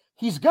like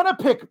he's gonna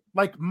pick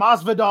like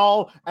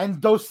Masvidal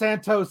and Dos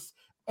Santos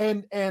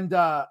and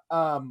I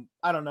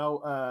don't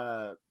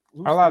know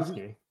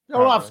Arlovsky.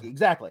 Orlovsky,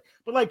 exactly.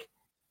 But like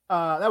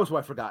that was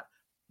what I forgot.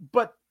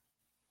 But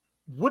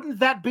wouldn't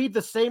that be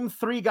the same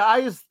 3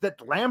 guys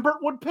that Lambert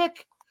would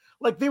pick?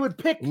 Like they would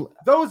pick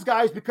those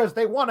guys because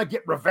they want to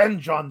get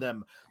revenge on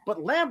them.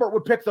 But Lambert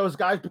would pick those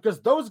guys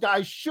because those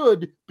guys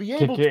should be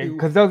able to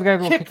because those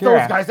guys will kick kick your those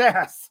ass. guys'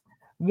 ass.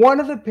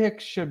 One of the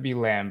picks should be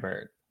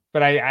Lambert,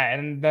 but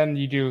and then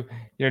you do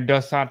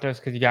Dos Santos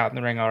because you got in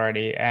the ring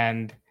already,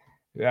 and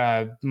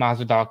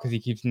Masvidal because he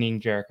keeps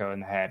kneeing Jericho in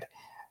the head.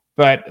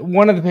 But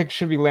one of the picks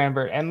should be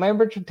Lambert, and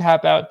Lambert should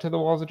tap out to the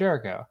walls of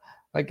Jericho.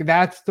 Like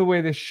that's the way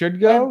this should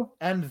go.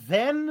 And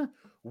then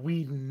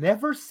we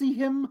never see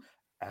him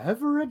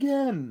ever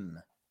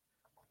again.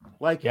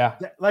 Like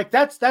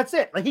that's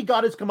it. Like he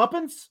got his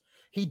comeuppance.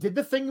 He did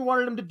the thing you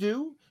wanted him to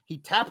do. He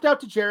tapped out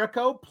to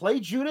Jericho,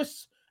 played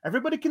Judas.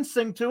 Everybody can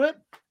sing to it,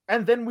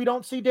 and then we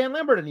don't see Dan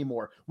Lambert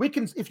anymore. We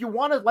can, if you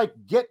want to like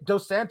get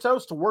Dos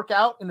Santos to work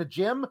out in a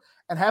gym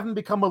and have him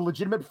become a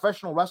legitimate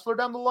professional wrestler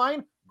down the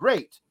line,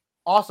 great,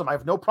 awesome. I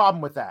have no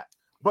problem with that.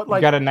 But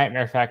like, you got a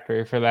Nightmare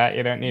Factory for that.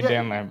 You don't need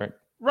Dan Lambert,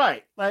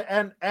 right?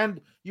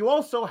 And you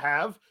also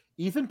have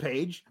Ethan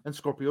Page and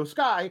Scorpio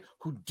Sky,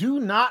 who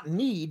do not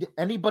need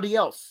anybody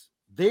else.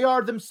 They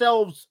are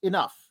themselves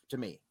enough to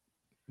me.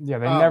 Yeah,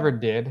 they never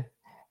did,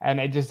 and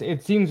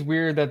it seems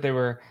weird that they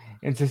were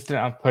insistent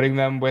on putting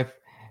them with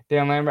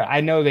Dan Lambert. I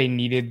know they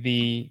needed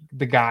the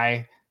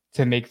guy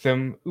to make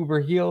them uber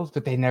heels,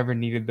 but they never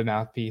needed the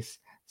mouthpiece.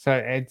 So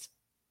it's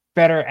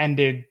better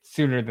ended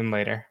sooner than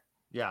later.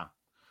 Yeah.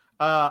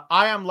 I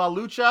am La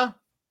Lucha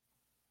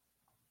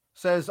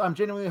says, I'm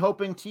genuinely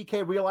hoping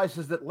TK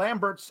realizes that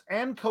Lambert's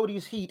and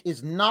Cody's heat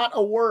is not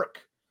a work.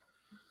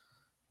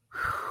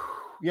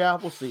 Yeah,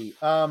 we'll see.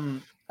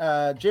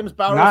 James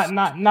Bowers.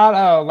 Not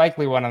a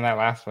likely one on that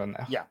last one,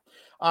 though. Yeah.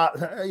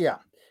 Yeah.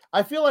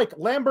 I feel like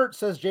Lambert,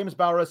 says James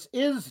Bowers,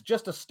 is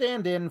just a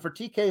stand-in for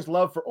TK's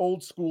love for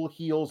old school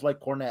heels like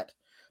Cornette.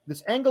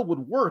 This angle would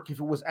work if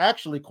it was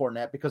actually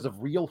Cornette because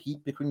of real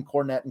heat between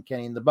Cornette and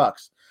Kenny and the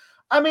Bucks.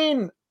 I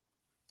mean,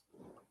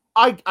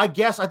 I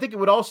guess I think it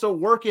would also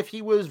work if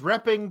he was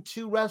repping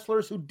 2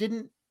 wrestlers who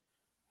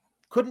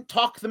couldn't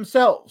talk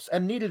themselves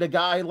and needed a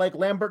guy like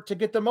Lambert to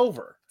get them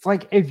over. It's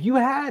like if you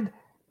had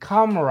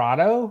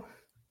Camarado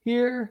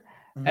here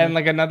and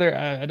like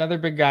another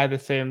big guy the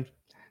same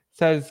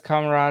says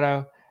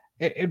Camarado,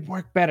 it'd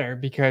work better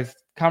because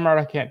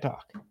Camarado can't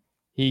talk.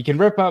 He can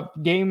rip up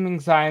gaming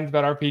signs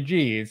about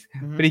RPGs,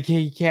 but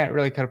he can't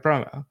really cut a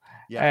promo.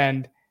 Yeah.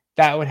 And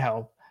that would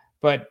help.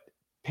 But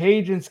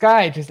Page and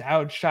Sky just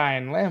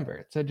outshine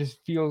Lambert. So it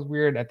just feels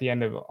weird at the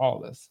end of all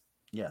this.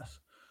 Yes.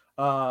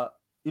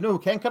 You know who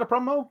can cut a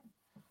promo?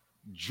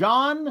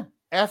 John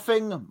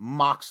effing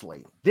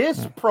Moxley. This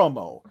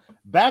promo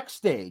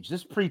backstage,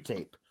 this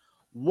pre-tape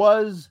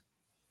was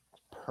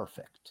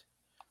perfect.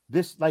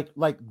 This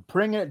like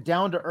bringing it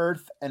down to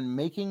earth and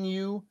making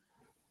you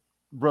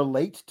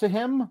relate to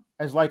him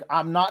as like,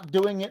 I'm not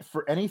doing it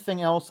for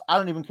anything else. I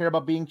don't even care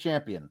about being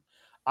champion.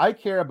 I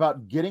care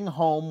about getting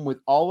home with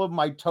all of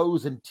my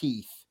toes and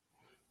teeth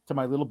to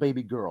my little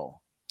baby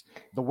girl.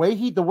 The way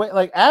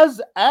like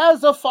as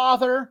a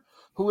father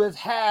who has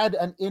had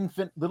an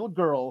infant little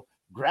girl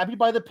grab you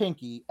by the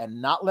pinky and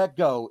not let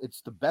go,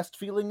 it's the best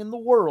feeling in the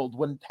world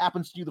when it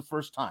happens to you the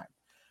first time.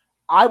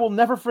 I will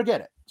never forget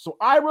it. So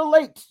I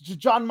relate to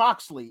John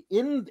Moxley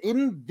in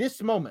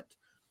this moment.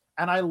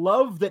 And I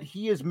love that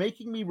he is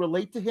making me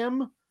relate to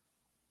him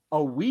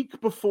a week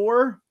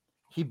before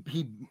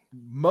he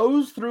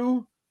mows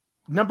through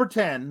number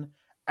 10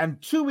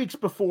 and 2 weeks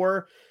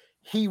before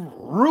he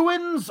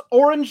ruins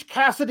Orange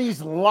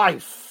Cassidy's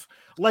life.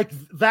 Like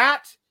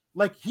that,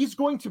 like he's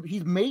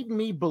made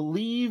me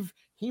believe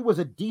he was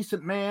a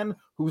decent man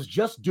who's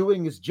just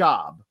doing his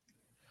job.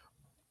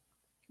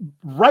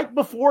 Right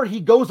before he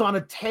goes on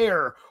a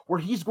tear where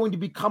he's going to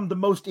become the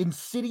most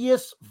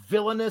insidious,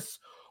 villainous,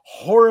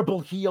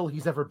 horrible heel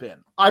he's ever been.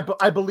 I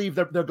believe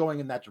they're going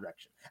in that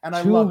direction. And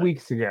I love it. 2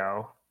 weeks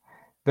ago,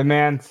 the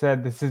man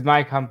said, "This is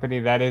my company.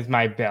 That is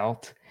my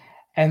belt."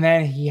 And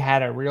then he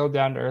had a real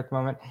down-to-earth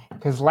moment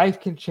because life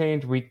can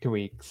change week to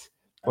week,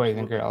 boys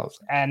and girls.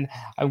 And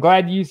I'm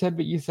glad you said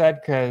what you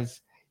said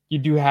because you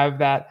do have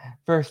that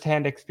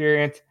firsthand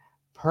experience.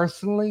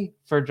 Personally,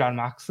 for John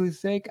Moxley's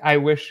sake, I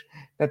wish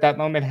that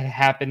moment had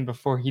happened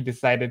before he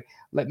decided,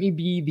 let me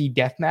be the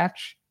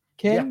deathmatch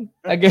king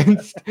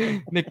against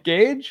Nick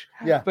Gage.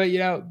 Yeah. But,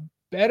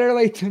 better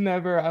late than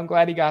never. I'm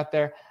glad he got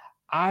there.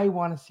 I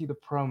want to see the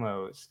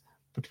promos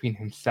between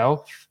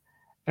himself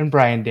and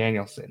Bryan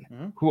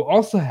Danielson, who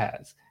also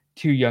has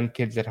 2 young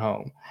kids at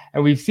home.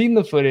 And we've seen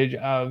the footage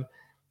of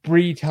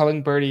Bree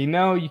telling Birdie,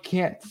 no, you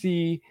can't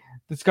see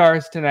the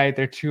scars tonight.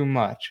 They're too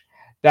much.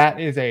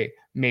 That is a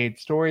made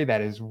story. That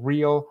is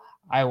real.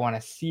 I want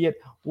to see it.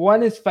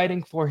 One is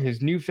fighting for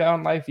his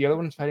newfound life. The other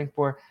one is fighting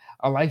for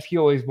a life he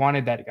always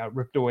wanted that got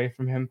ripped away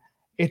from him.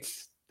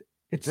 It's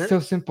so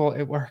simple.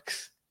 It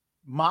works.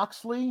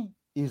 Moxley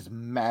is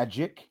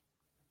magic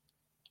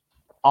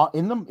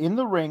in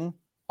the ring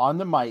on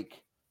the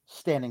mic,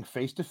 standing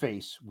face to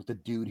face with the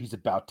dude he's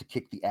about to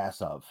kick the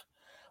ass of.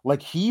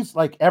 Like he's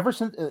like ever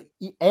since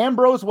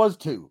Ambrose was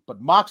too,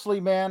 but Moxley,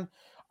 man,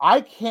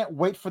 I can't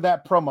wait for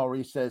that promo where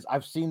he says,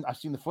 I've seen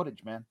the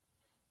footage, man.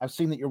 I've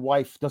seen that your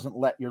wife doesn't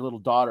let your little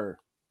daughter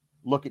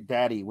look at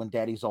daddy when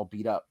daddy's all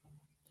beat up.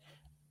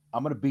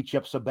 I'm going to beat you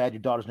up so bad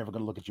your daughter's never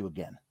going to look at you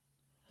again.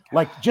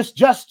 Like just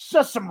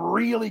some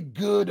really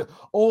good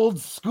old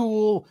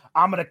school,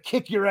 I'm going to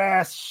kick your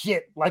ass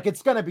shit. Like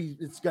it's going to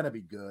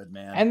be good,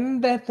 man.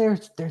 And that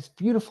there's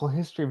beautiful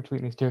history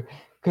between these two,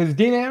 because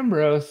Dean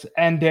Ambrose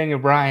and Daniel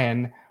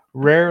Bryan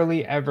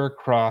rarely ever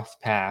cross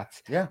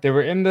paths. Yeah. They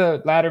were in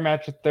the ladder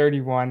match at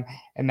 31,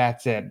 and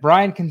that's it.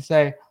 Bryan can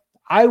say,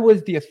 I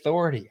was the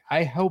authority.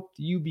 I helped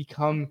you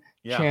become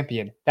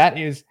champion. That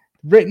is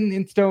written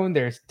in stone.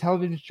 There's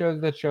television shows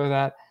that show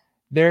that.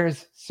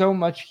 There's so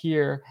much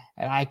here,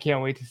 and I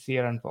can't wait to see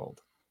it unfold.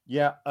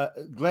 Yeah,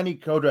 Glenny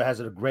Coda has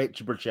a great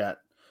super chat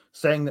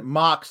saying that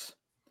Mox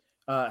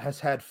has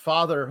had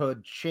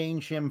fatherhood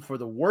change him for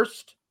the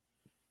worst,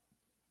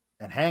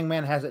 and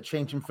Hangman has it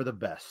change him for the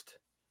best.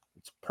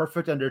 It's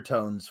perfect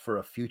undertones for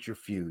a future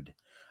feud.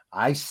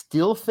 I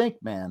still think,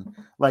 man,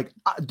 like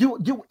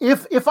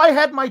if I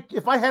had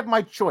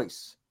my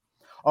choice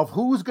of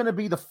who's going to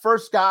be the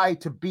first guy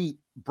to beat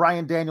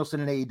Bryan Danielson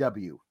in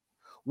AEW,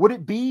 would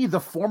it be the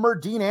former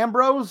Dean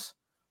Ambrose?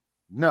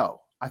 No.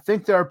 I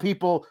think there are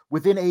people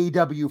within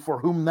AEW for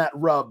whom that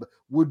rub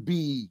would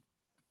be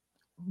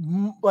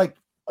like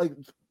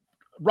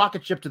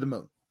rocket ship to the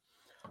moon.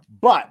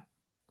 But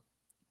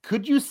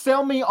could you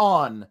sell me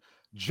on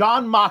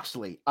Jon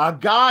Moxley, a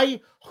guy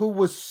who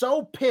was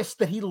so pissed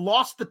that he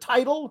lost the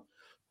title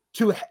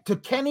to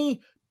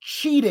Kenny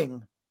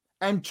cheating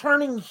and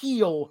turning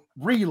heel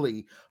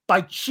really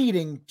by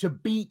cheating to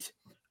beat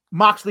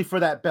Moxley for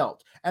that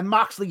belt? And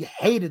Moxley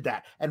hated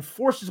that and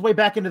forced his way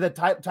back into the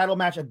title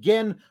match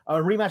again, a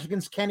rematch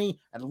against Kenny,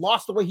 and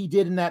lost the way he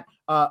did in that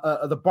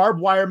the barbed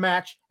wire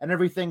match and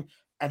everything.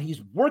 And he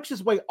works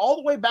his way all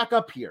the way back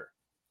up here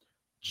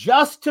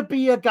just to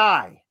be a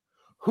guy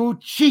who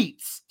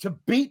cheats to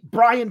beat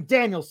Bryan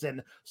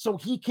Danielson so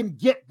he can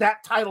get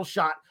that title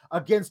shot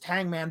against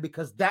Hangman,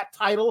 because that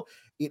title,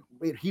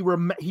 he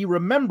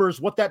remembers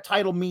what that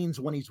title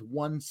means when he's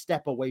one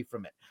step away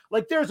from it.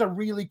 Like there's a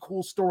really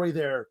cool story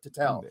there to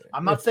tell.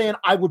 I'm not saying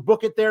I would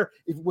book it there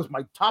if it was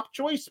my top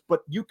choice,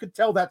 but you could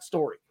tell that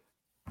story.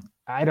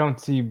 I don't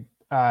see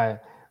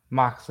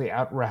Moxley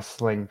out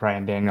wrestling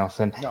Bryan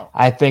Danielson. No.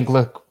 I think,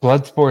 look,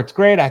 Bloodsport's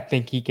great. I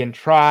think he can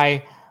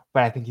try,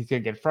 but I think he's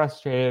going to get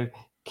frustrated,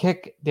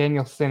 kick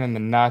Danielson in the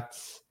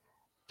nuts,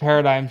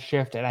 paradigm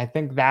shift, and I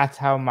think that's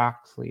how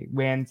Moxley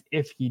wins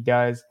if he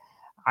does.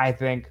 I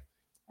think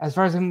as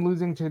far as him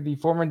losing to the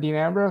former Dean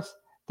Ambrose,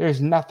 there's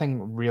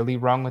nothing really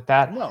wrong with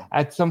that. No.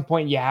 At some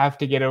point, you have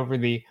to get over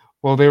they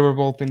were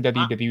both in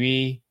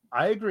WWE.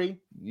 I agree.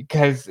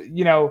 Because,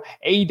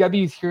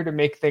 AEW is here to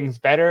make things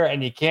better,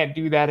 and you can't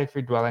do that if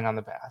you're dwelling on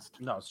the past.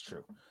 No, it's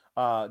true.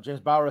 James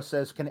Bauer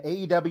says, can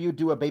AEW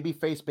do a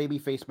babyface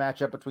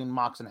matchup between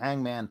Mox and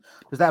Hangman?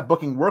 Does that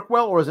booking work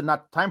well, or is it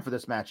not time for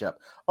this matchup?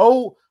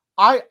 Oh,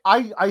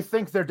 I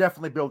think they're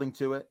definitely building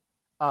to it.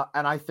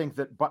 And I think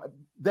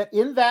that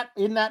in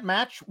that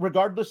match,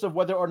 regardless of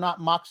whether or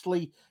not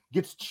Moxley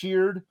gets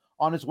cheered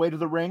on his way to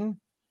the ring,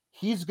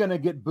 he's going to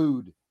get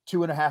booed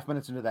 2.5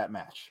 minutes into that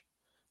match.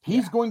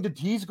 He's going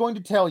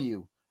to tell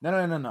you,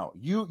 no.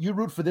 You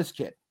root for this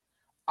kid.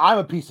 I'm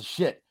a piece of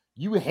shit.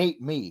 You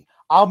hate me.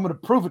 I'm going to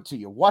prove it to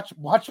you. Watch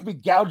me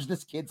gouge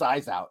this kid's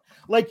eyes out.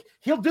 Like,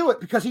 he'll do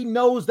it because he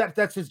knows that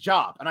that's his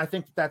job. And I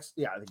think I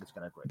think it's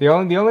going to great. The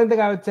only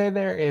thing I would say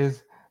there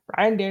is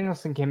Bryan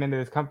Danielson came into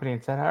this company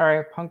and said, all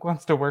right, Punk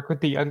wants to work with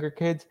the younger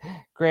kids.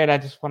 Great. I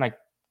just want to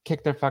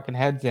kick their fucking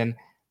heads in.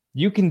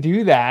 You can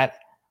do that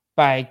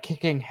by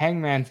kicking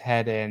Hangman's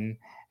head in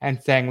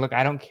and saying, look,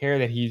 I don't care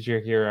that he's your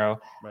hero.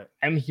 Right.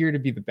 I'm here to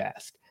be the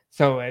best.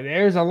 So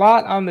there's a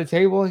lot on the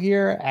table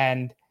here,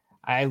 and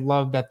I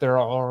love that there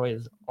are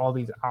always all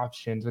these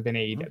options within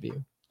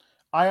AEW.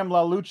 I am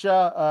La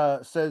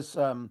Lucha says,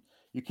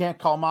 you can't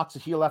call Mox a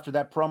heel after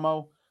that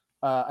promo.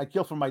 I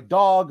kill for my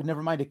dog,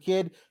 never mind a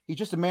kid. He's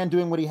just a man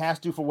doing what he has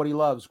to for what he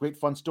loves. Great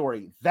fun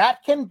story.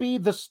 That can be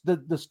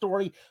the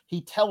story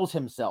he tells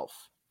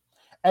himself.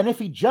 And if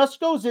he just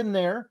goes in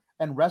there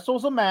and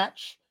wrestles a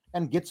match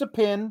and gets a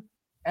pin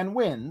and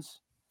wins,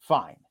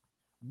 fine.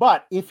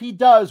 But if he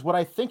does what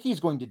I think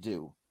he's going to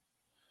do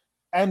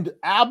and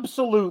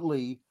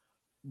absolutely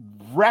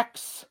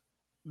wrecks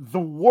the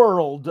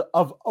world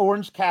of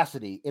Orange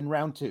Cassidy in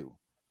round 2,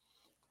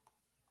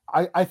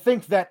 I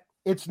think that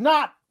it's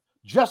not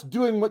just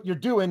doing what you're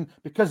doing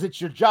because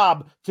it's your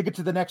job to get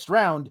to the next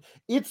round.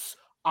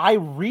 I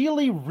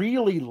really,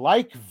 really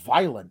like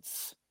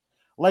violence.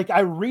 Like,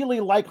 I really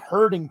like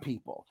hurting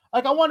people.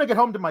 Like, I want to get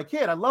home to my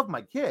kid. I love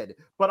my kid.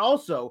 But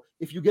also,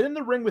 if you get in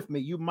the ring with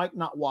me, you might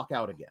not walk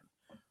out again.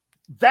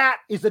 That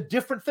is a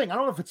different thing. I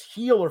don't know if it's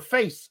heel or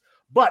face,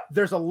 but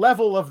there's a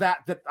level of that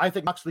I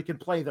think Moxley can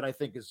play that I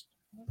think is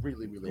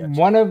really, really excellent.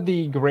 One of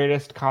the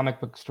greatest comic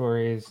book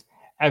stories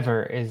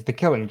ever is the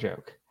Killing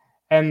Joke.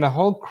 And the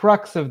whole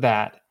crux of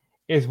that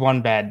is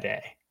one bad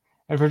day.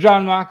 And for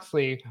Jon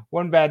Moxley,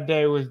 one bad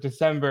day was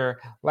December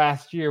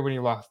last year when he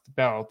lost the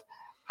belt.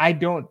 I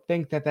don't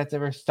think that that's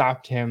ever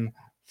stopped him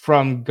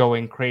from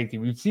going crazy.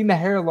 We've seen the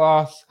hair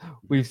loss.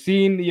 We've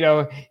seen,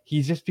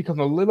 he's just become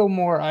a little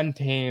more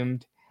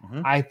untamed.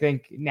 Mhm. I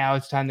think now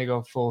it's time to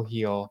go full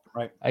heel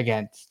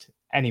against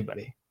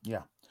anybody.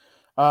 Yeah.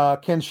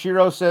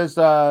 Kenshiro says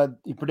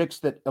he predicts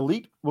that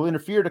Elite will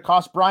interfere to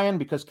cost Bryan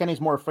because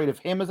Kenny's more afraid of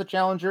him as a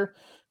challenger.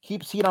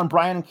 Keeps heat on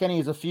Bryan and Kenny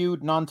as a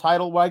feud,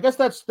 non-title. Well, I guess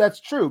that's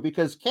true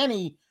because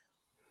Kenny,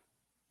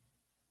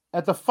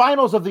 at the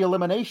finals of the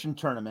Elimination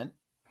Tournament,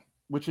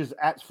 which is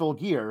at Full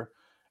Gear,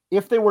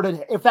 if that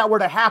were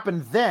to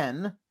happen,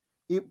 then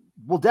it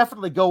will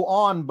definitely go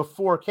on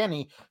before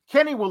Kenny.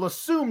 Kenny will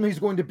assume he's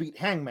going to beat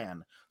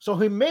Hangman, so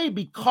he may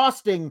be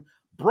costing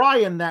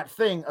Bryan that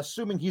thing,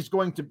 assuming he's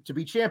going to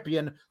be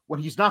champion when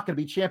he's not going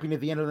to be champion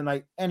at the end of the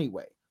night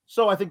anyway.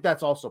 So I think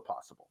that's also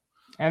possible.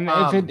 And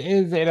if it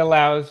is, it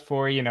allows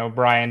for,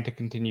 Bryan to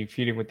continue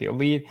feuding with the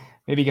Elite,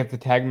 maybe get the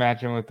tag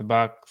match in with the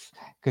Bucks,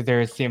 because there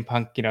is CM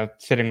Punk,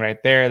 sitting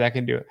right there that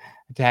can do a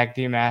tag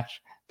team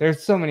match.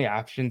 There's so many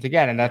options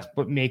again, and that's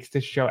what makes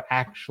this show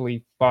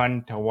actually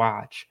fun to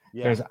watch.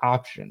 Yeah. There's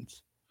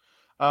options.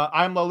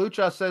 I'm La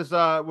Lucha says,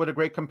 what a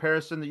great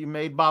comparison that you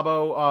made,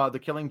 Bobo, the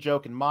Killing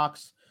Joke and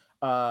Mox.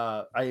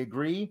 I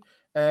agree.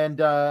 And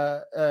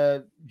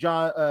Daniel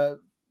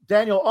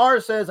R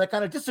says, I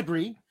kind of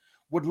disagree.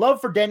 Would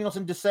love for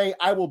Danielson to say,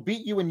 I will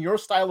beat you in your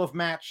style of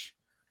match.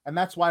 And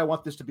that's why I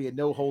want this to be a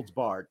no holds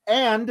barred.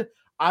 And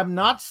I'm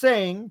not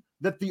saying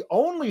that the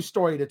only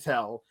story to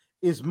tell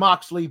is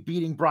Moxley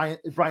beating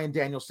Bryan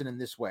Danielson in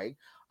this way.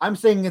 I'm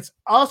saying it's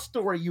a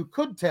story you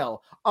could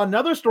tell.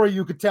 Another story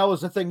you could tell is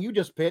the thing you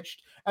just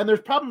pitched. And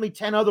there's probably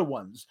 10 other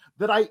ones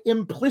that I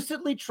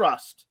implicitly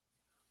trust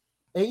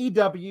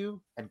AEW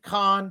and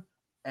Khan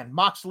and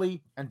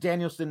Moxley and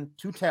Danielson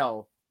to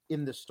tell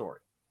in this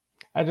story.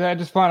 I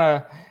just want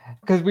to,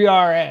 because we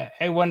are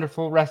a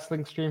wonderful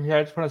wrestling stream here,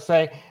 I just want to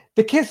say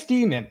the Kiss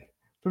Demon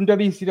from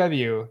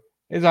WCW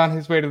is on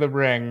his way to the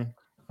ring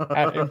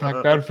at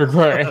Impact Bound for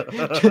Glory.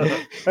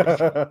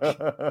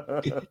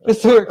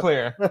 Just so we're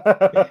clear.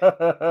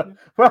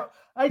 Well,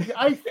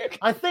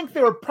 I think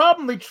they were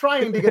probably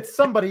trying to get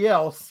somebody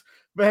else,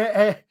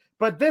 but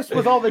this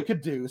was all they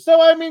could do.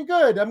 So, I mean,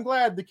 good. I'm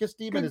glad the Kiss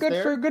Demon is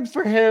there. Good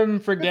for him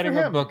for getting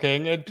a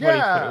booking in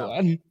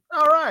 2021. Yeah.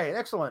 All right.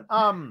 Excellent.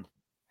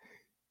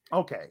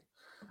 Okay.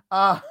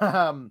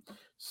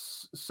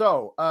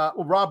 So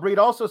Rob Reed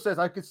also says,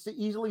 I could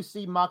easily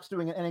see Mox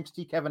doing an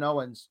NXT Kevin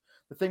Owens,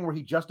 the thing where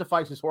he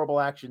justifies his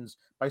horrible actions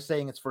by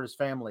saying it's for his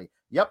family.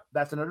 Yep.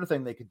 That's another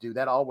thing they could do.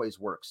 That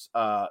always works.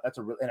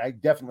 And I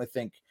definitely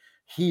think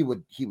he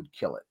would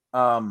kill it.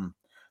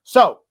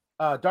 So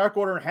Dark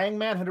Order and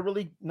Hangman had a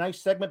really nice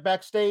segment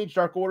backstage.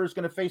 Dark Order is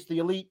going to face the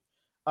Elite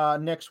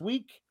next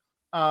week.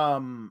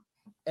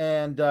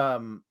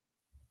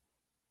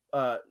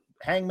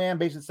 Hangman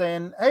basically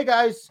saying, hey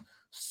guys,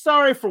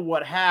 sorry for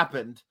what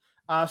happened.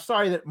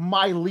 Sorry that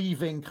my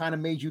leaving kind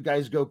of made you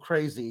guys go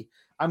crazy.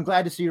 I'm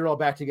glad to see you're all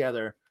back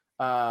together.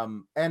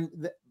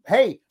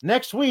 Hey,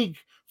 next week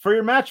for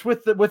your match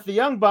with the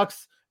Young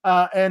Bucks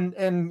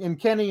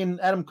and Kenny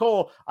and Adam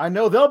Cole, I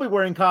know they'll be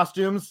wearing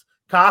costumes.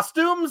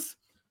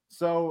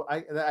 So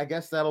I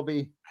guess that'll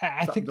be.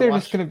 I think they're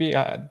just going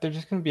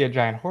to be a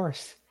giant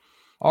horse.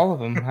 All of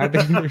them. I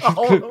think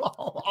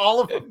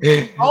all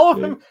of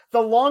them. The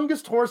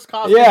longest horse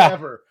costume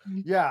ever.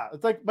 Yeah,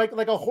 it's like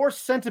a horse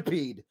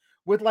centipede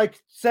with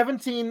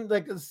 17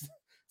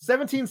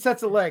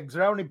 sets of legs.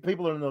 Or how many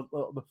people are in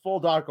the full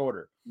Dark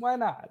Order? Why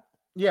not?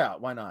 Yeah,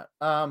 why not?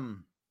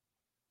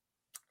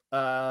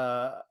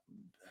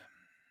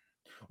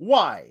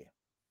 Why?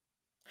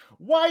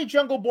 Why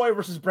Jungle Boy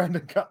versus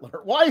Brandon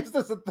Cutler? Why is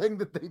this a thing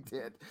that they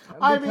did?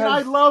 I mean,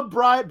 I love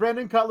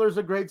Brandon Cutler's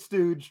a great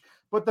stooge.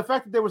 But the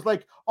fact that there was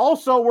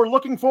also we're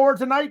looking forward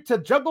tonight to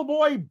Jungle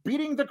Boy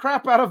beating the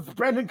crap out of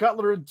Brandon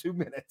Cutler in 2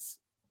 minutes.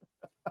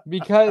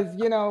 Because,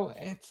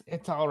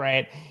 it's all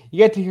right. You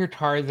get to hear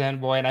Tarzan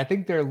Boy, and I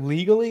think they're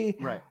legally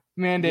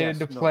mandated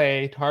to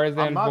play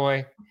Tarzan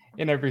Boy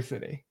in every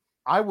city.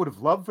 I would have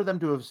loved for them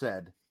to have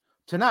said,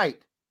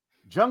 tonight,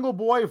 Jungle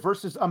Boy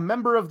versus a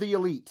member of the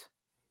Elite.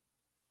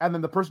 And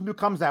then the person who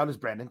comes out is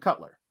Brandon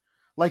Cutler.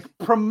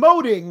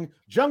 Promoting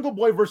Jungle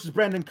Boy versus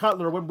Brandon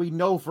Cutler when we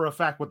know for a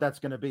fact what that's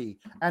going to be.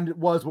 And it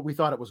was what we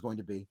thought it was going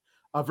to be.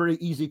 A very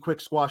easy, quick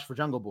squash for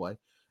Jungle Boy.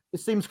 It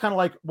seems kind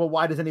of well,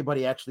 why does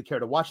anybody actually care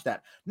to watch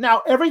that?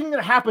 Now, everything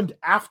that happened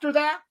after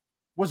that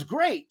was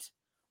great.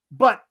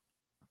 But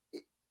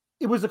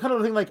it was the kind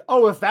of thing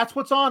if that's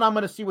what's on, I'm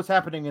going to see what's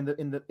happening in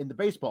the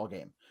baseball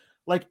game.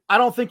 I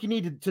don't think you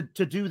needed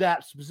to do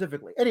that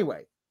specifically.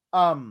 Anyway,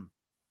 I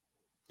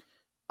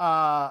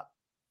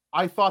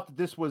thought that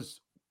this was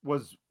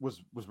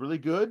really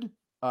good.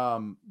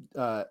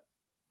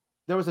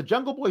 There was a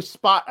Jungle Boy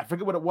spot. I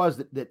forget what it was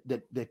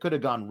that could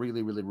have gone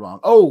really, really wrong.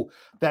 Oh,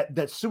 that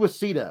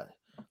Suicida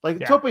Like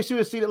Yeah. Tope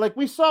Suicida, like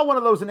we saw one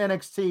of those in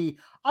NXT.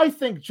 I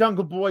think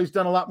Jungle Boy's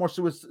done a lot more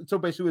Tope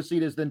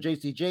Suicidas than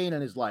JC Jane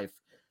in his life.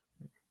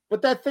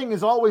 But that thing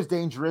is always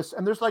dangerous,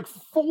 and there's like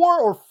 4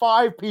 or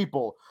 5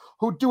 people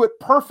who do it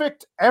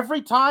perfect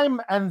every time,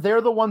 and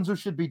they're the ones who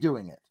should be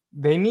doing it.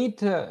 They need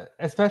to,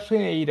 especially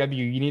in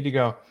AEW, you need to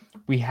go,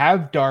 we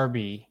have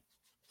Darby.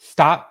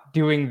 Stop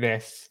doing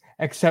this,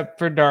 except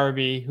for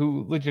Darby,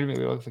 who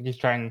legitimately looks like he's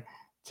trying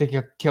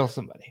to kill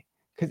somebody.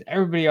 Because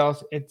everybody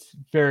else, it's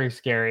very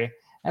scary.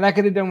 And I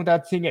could have done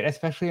without seeing it,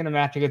 especially in a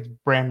match against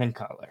Brandon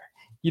Cutler.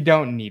 You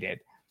don't need it.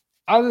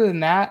 Other than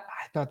that,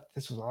 I thought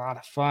this was a lot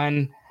of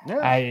fun. Yeah.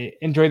 I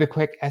enjoyed the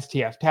quick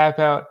STF tap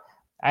out.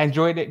 I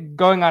enjoyed it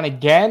going on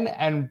again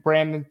and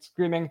Brandon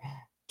screaming,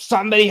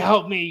 "Somebody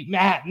help me,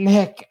 Matt,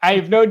 Nick.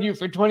 I've known you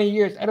for 20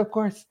 years. And of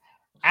course,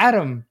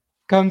 Adam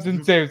comes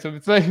and saves him.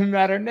 It's not even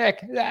Matt or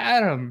Nick.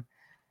 Adam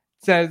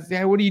says,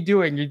 "Yeah, what are you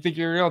doing? You think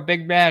you're a real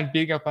big man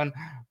beating up on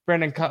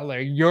Brandon Cutler.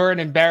 You're an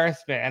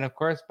embarrassment." And of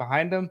course,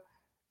 behind him,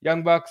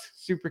 Young Bucks,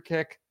 super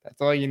kick.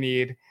 That's all you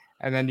need.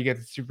 And then you get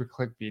the super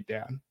click beat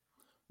down.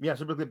 Yeah,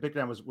 super click beat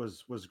down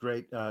was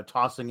great.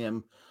 Tossing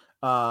him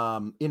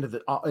into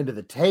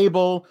the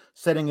table,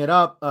 setting it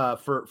up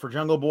for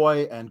Jungle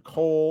Boy and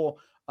Cole.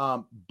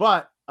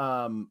 But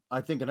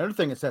I think another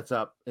thing it sets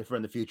up for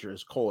in the future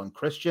is Cole and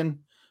Christian,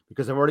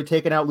 because they've already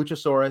taken out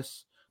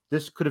Luchasaurus.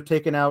 This could have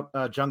taken out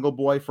Jungle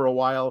Boy for a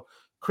while.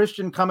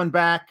 Christian coming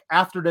back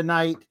after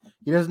tonight.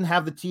 He doesn't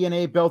have the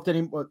TNA belt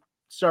anymore.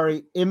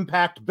 Sorry,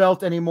 Impact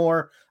belt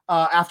anymore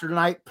after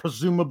tonight,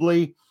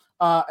 presumably.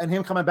 And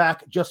him coming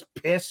back just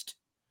pissed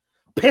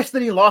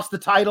that he lost the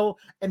title,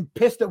 and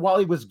pissed that while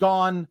he was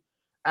gone,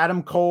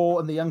 Adam Cole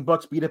and the Young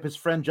Bucks beat up his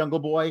friend Jungle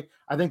Boy.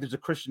 I think there's a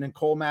Christian and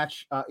Cole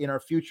match in our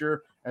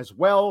future as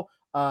well.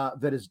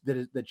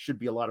 That should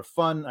be a lot of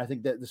fun. I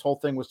think that this whole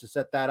thing was to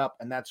set that up,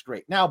 and that's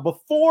great. Now,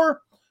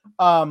 before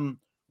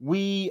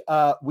we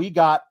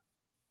got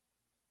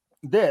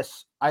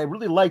this, I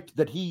really liked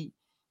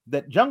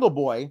that Jungle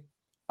Boy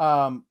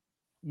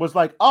was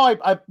like,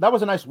 "Oh, that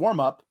was a nice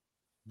warm up.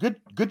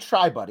 Good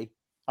try, buddy.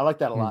 I like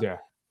that a lot." Yeah.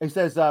 He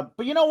says,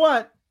 "But you know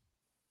what?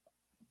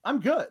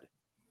 I'm good.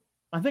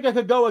 I think I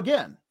could go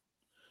again."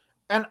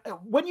 And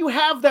when you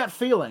have that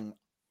feeling,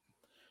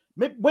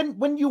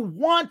 when you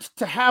want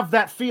to have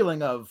that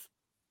feeling of,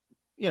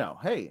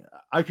 hey,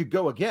 I could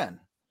go again,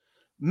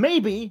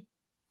 maybe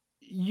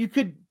you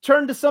could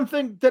turn to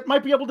something that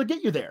might be able to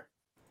get you there.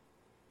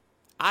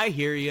 I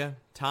hear you.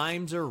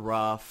 Times are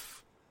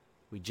rough.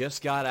 We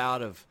just got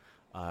out of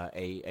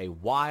a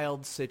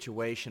wild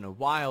situation, a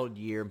wild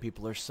year, and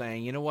people are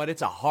saying, you know what,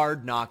 it's a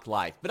hard knock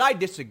life. But I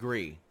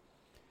disagree.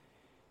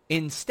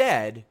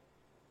 Instead,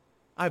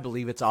 I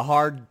believe it's a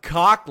hard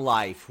cock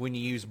life when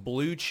you use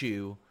Blue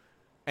Chew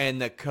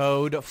and the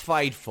code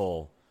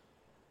Fightful,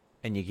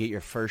 and you get your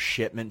first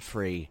shipment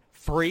free.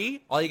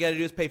 Free? All you got to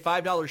do is pay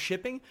 $5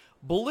 shipping.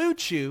 Blue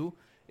Chew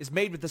is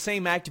made with the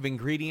same active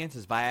ingredients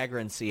as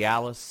Viagra and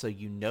Cialis, so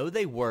you know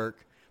they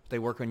work, but they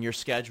work on your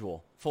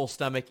schedule. Full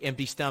stomach,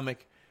 empty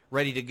stomach,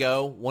 ready to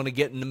go, want to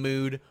get in the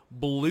mood,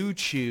 Blue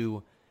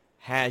Chew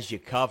has you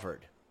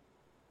covered.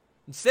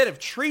 Instead of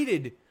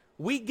treated,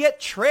 we get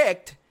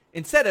tricked.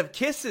 Instead of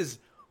kisses,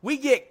 we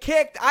get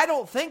kicked. I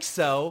don't think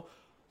so.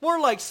 More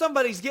like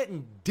somebody's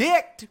getting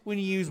dicked when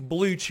you use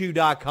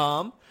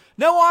BlueChew.com.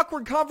 No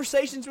awkward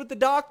conversations with the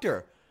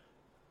doctor.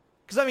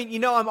 Because,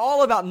 I'm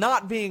all about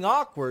not being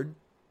awkward.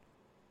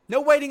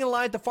 No waiting in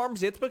line at the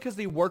pharmacy. It's because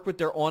they work with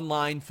their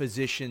online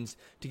physicians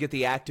to get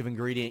the active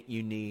ingredient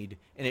you need,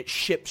 and it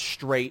ships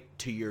straight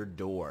to your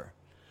door.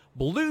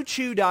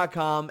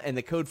 BlueChew.com and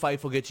the code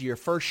Fightful gets you your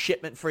first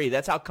shipment free.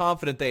 That's how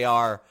confident they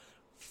are.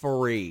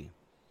 Free.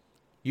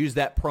 Use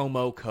that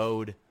promo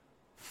code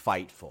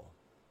Fightful.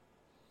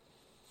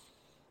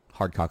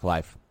 Hardcock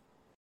life.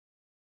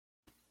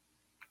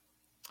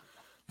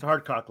 It's a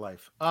hard cock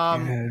life.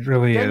 It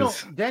really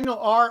is. Daniel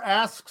R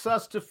asks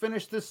us to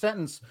finish this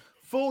sentence.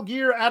 Full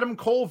Gear Adam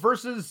Cole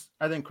versus,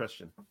 I think,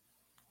 Christian.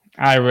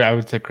 I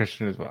would say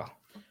Christian as well.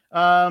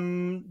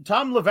 Tom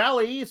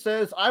LaValle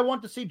says, "I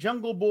want to see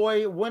Jungle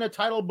Boy win a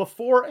title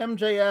before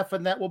MJF,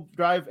 and that will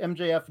drive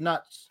MJF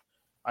nuts."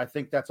 I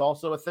think that's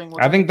also a thing.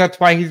 I think that's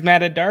why he's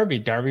mad at Darby.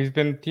 Darby's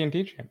been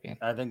TNT champion.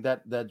 I think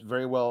that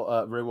very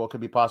well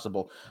could be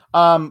possible.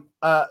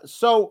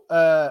 Wrestle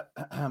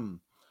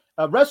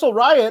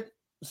Riot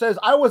says,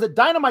 "I was at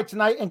Dynamite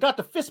tonight and got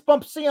to fist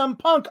bump CM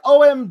Punk.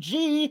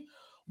 OMG."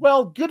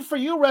 Well, good for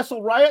you,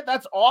 Wrestle Riot.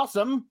 That's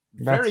awesome.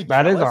 That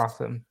is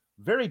awesome.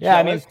 Very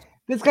jealous.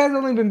 This guy's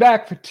only been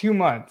back for 2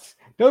 months.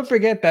 Don't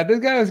forget that. This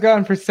guy was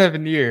gone for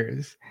 7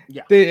 years.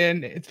 Yeah.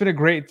 And it's been a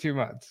great 2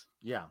 months.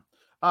 Yeah.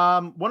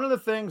 One of the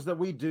things that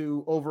we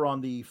do over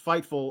on the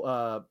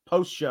Fightful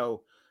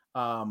post-show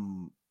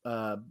NXT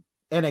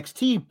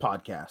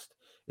podcast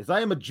is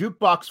I am a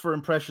jukebox for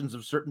impressions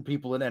of certain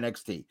people in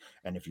NXT.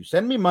 And if you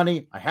send me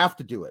money, I have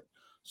to do it.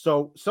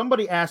 So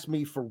somebody asked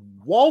me for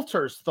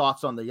Walter's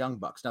thoughts on the Young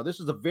Bucks. Now, this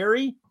is a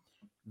very,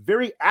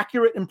 very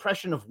accurate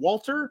impression of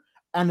Walter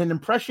and an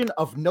impression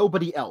of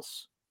nobody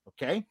else.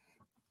 Okay,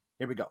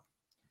 here we go.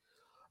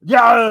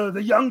 Yeah,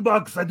 the Young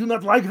Bucks, I do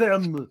not like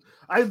them.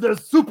 The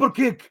super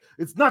kick.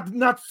 It's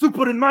not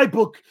super in my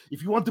book.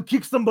 If you want to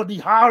kick somebody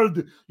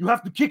hard, you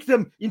have to kick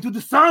them into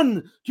the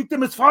sun. Kick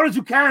them as far as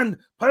you can.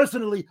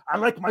 Personally, I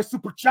like my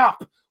super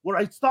chop, where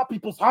I stop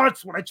people's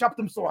hearts when I chop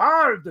them so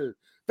hard.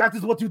 That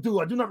is what you do.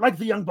 I do not like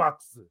the Young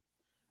Bucks.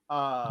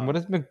 What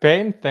does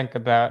McBain think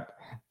about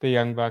the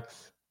Young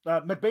Bucks?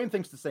 McBain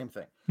thinks the same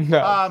thing.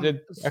 No.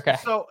 Okay.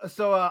 So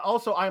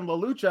also, I'm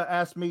LaLucha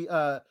asked me,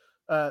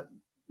 if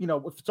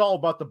it's all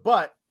about the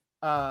butt,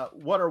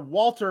 what are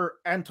Walter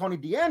and Tony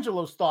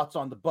D'Angelo's thoughts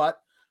on the butt?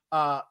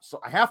 So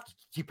I have to,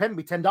 he paid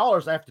me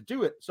 $10. I have to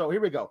do it. So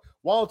here we go.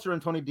 Walter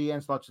and Tony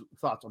D'Angelo's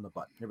thoughts on the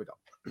butt. Here we go.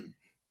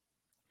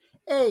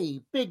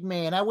 Hey, big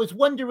man. I was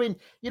wondering,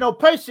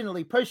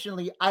 personally,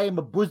 I'm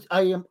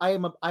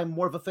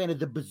more of a fan of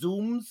the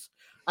bazooms.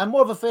 I'm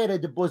more of a fan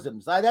of the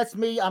bosoms. That's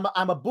me.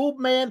 I'm a boob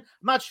man.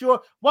 I'm not sure.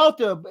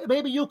 Walter,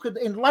 maybe you could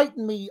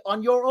enlighten me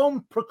on your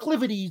own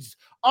proclivities,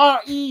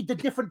 re the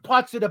different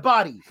parts of the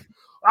body.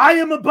 I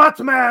am a butt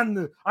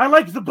man. I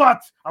like the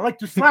butt. I like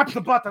to slap the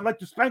butt. I like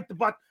to spank the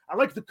butt. I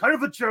like the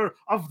curvature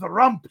of the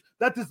rump.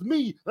 That is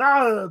me.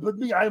 But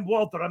me, I am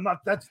Walter. I'm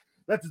not. That's.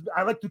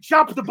 I like to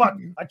chop the butt.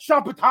 I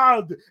chop it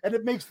hard, and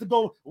it makes the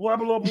go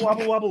wobble, wobble,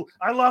 wobble, wobble.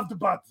 I love the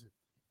butt.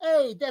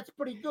 Hey, that's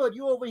pretty good.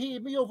 You over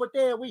here, me over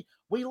there. We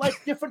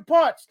like different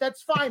parts.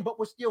 That's fine, but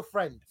we're still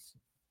friends.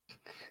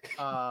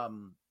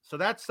 So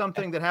that's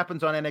something that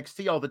happens on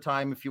NXT all the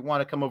time. If you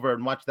want to come over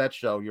and watch that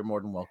show, you're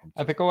more than welcome.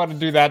 I think I want to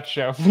do that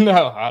show.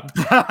 No.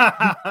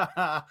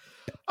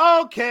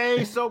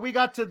 Okay, so we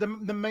got to the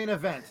main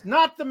event.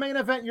 Not the main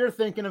event you're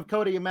thinking of,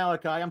 Cody and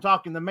Malachi. I'm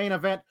talking the main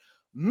event.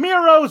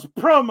 Miro's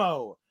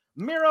promo.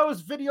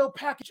 Miro's video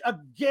package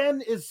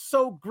again is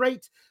so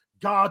great.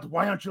 God,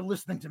 why aren't you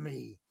listening to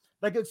me?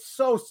 Like, it's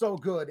so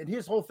good. And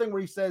his whole thing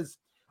where he says,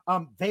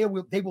 they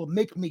will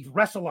make me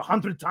wrestle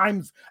 100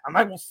 times and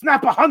I will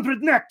snap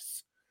 100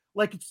 necks.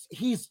 Like,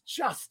 he's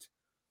just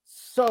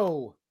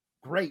so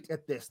great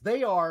at this.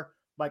 They are,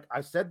 like,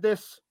 I've said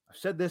this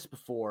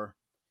before.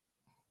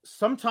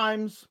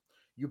 Sometimes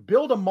you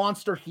build a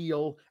monster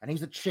heel and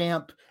he's a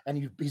champ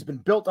and he's been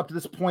built up to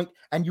this point,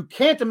 and you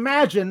can't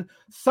imagine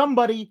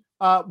somebody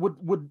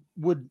would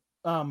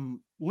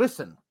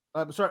listen.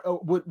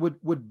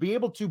 Would be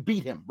able to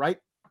beat him, right?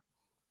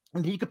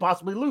 And he could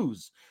possibly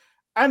lose.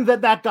 And then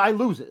that guy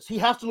loses. He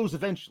has to lose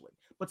eventually.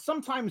 But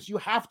sometimes you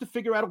have to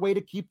figure out a way to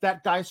keep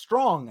that guy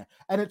strong,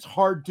 and it's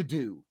hard to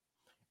do.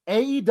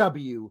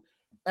 AEW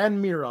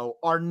and Miro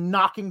are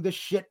knocking the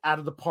shit out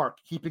of the park,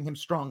 keeping him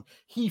strong.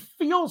 He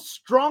feels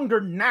stronger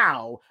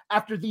now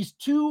after these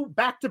 2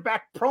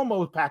 back-to-back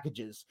promo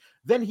packages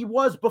than he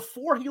was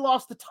before he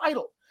lost the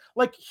title.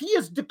 Like, he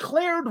has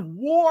declared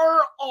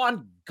war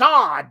on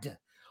God.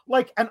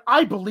 Like, and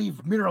I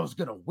believe Miro's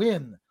gonna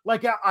win.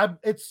 Like,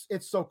 it's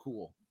so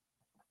cool.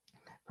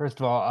 First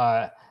of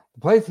all,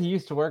 the place he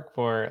used to work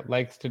for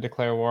likes to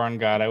declare war on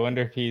God. I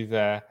wonder if he's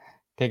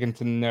taking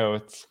some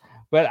notes.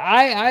 But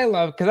I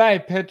love, because I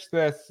pitched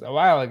this a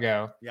while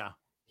ago. Yeah.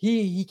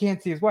 He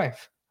can't see his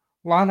wife.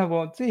 Lana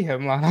won't see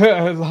him.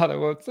 Lana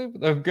won't sleep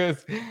with him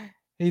because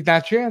he's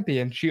not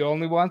champion. She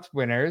only wants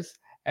winners,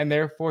 and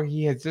therefore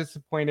he has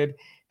disappointed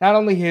not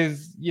only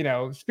his,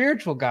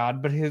 spiritual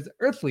God, but his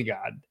earthly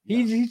God. Yeah.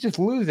 He's just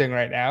losing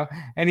right now,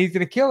 and he's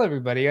gonna kill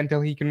everybody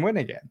until he can win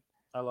again.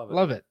 I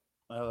love it.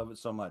 I love it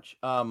so much.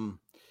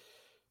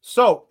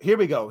 So here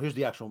we go. Here's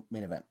the actual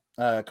main event.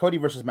 Cody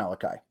versus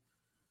Malachi.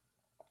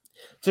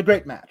 It's a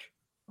great match.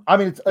 I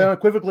mean, it's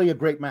unequivocally a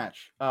great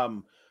match.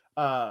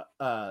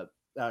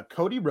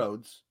 Cody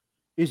Rhodes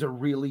is a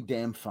really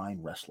damn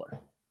fine wrestler.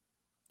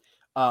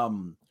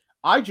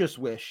 I just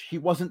wish he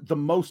wasn't the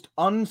most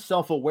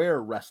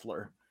unself-aware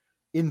wrestler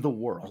in the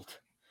world.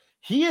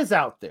 He is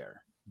out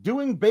there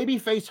doing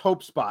babyface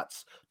hope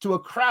spots to a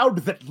crowd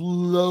that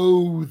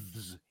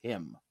loathes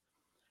him.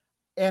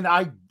 And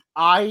I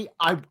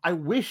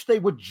wish they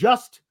would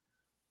just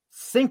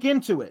sink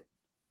into it,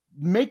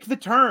 make the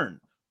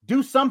turn,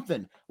 do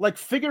something, like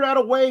figure out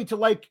a way to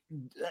like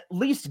at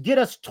least get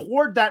us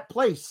toward that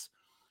place.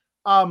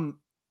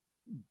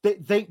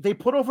 They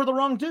put over the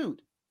wrong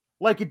dude.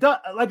 They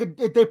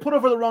put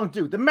over the wrong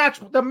dude. The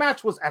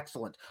match was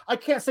excellent. I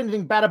can't say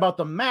anything bad about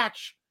the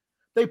match.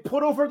 They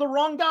put over the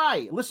wrong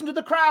guy. Listen to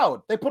the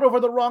crowd. They put over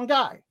the wrong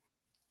guy.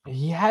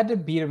 He had to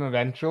beat him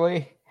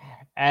eventually.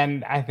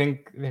 And I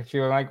think they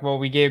feel like, well,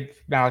 we gave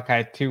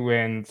Malachi 2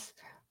 wins.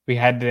 We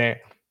had to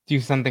do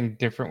something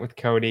different with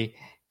Cody.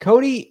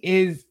 Cody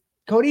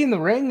in the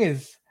ring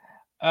is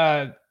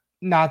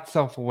not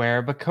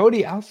self-aware, but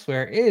Cody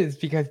elsewhere is,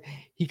 because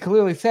he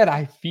clearly said,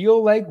 I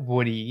feel like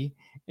Woody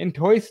in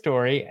Toy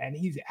Story, and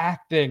he's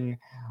acting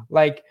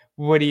like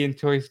Woody in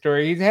Toy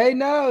Story. He's, hey,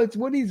 no, it's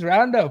Woody's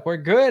Roundup. We're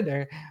good.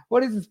 Or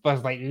what is this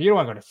buzz like? You don't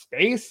want to go to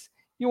space.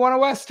 You want a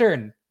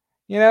Western.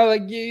 You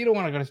don't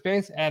want to go to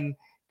space. And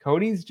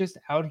Cody's just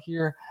out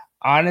here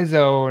on his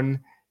own,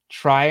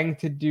 trying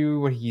to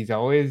do what he's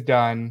always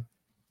done.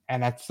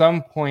 And at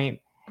some point,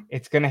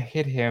 it's going to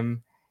hit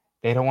him.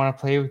 They don't want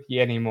to play with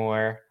you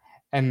anymore.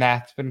 And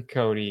that's when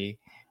Cody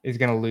is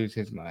going to lose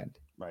his mind.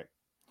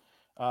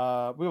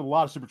 We have a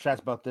lot of super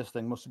chats about this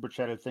thing. Most super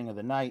chatted thing of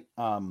the night.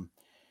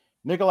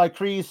 Nikolai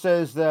Kreese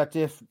says that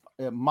if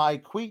my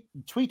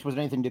tweet was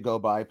anything to go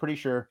by, pretty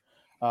sure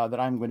that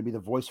I'm going to be the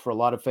voice for a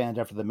lot of fans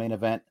after the main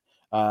event.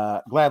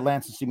 Glad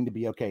Lance is seeming to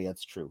be okay.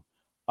 That's true.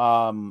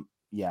 Oscar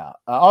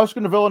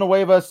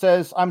Villanueva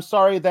says, I'm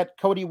sorry that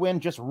Cody win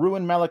just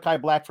ruined Malachi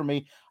Black for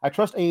me. I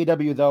trust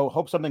AEW, though.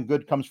 Hope something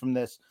good comes from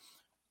this.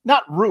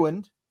 Not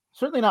ruined.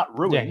 Certainly not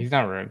ruined. Yeah, he's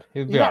not ruined.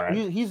 He'll be all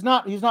right. He's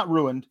not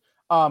ruined.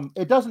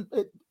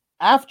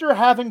 After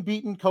having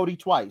beaten Cody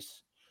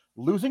twice,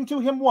 losing to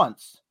him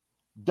once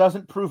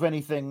doesn't prove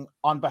anything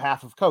on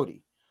behalf of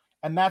Cody.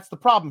 And that's the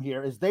problem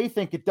here, is they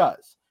think it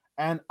does.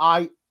 And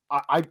I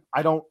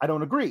don't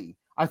agree.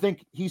 I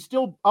think he's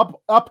still up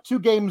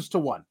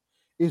 2-1.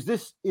 Is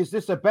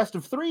this a best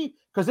of 3?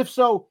 Because if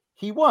so,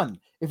 he won.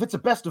 If it's a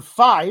best of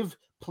 5,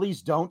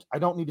 please don't. I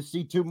don't need to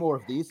see 2 more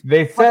of these.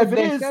 They said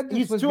he's up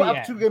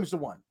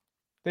 2-1.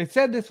 They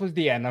said this was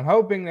the end. I'm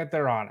hoping that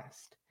they're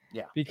honest.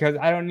 Yeah. Because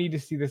I don't need to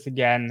see this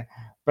again,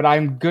 but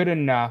I'm good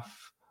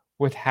enough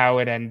with how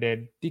it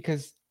ended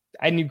because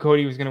I knew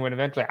Cody was going to win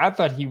eventually. I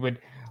thought he would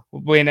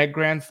win at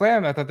Grand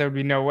Slam. I thought there would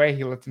be no way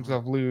he lets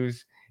himself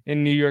lose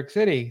in New York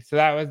City. So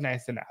that was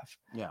nice enough.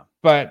 Yeah.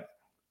 But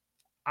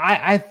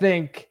I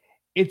think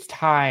it's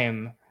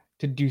time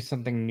to do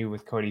something new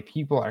with Cody.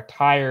 People are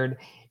tired.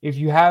 If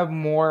you have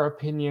more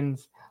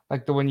opinions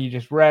like the one you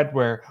just read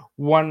where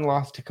one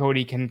loss to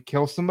Cody can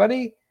kill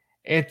somebody,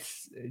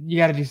 you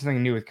got to do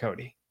something new with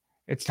Cody.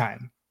 It's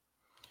time.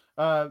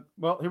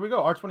 Well, here we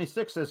go.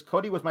 R26 says,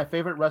 Cody was my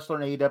favorite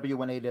wrestler in AEW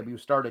when AEW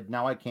started.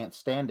 Now I can't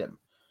stand him.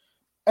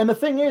 And the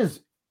thing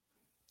is,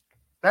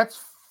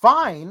 that's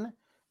fine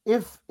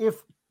if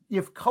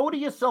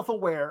Cody is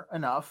self-aware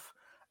enough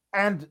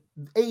and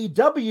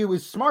AEW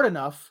is smart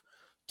enough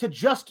to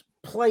just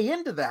play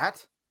into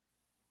that.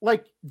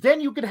 Like, then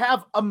you could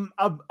have an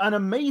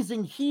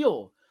amazing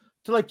heel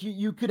to like,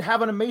 you could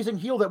have an amazing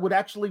heel that would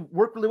actually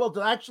work really well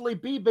to actually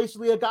be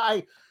basically a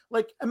guy.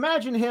 Like,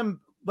 imagine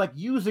him like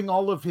using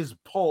all of his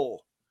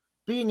pull,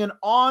 being an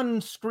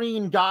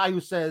on-screen guy who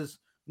says,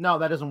 no,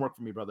 that doesn't work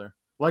for me, brother.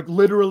 Like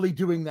literally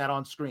doing that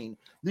on screen.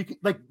 You could,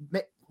 like,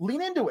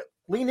 lean into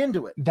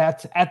it.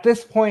 That's at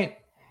this point,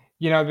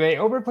 they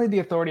overplayed the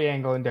authority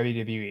angle in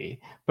WWE,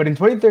 but in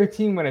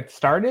 2013, when it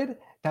started,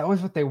 that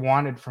was what they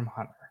wanted from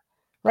Hunter.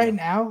 Right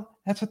now,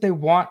 that's what they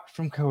want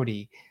from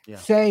Cody. Yeah.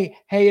 Say,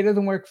 hey, it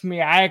doesn't work for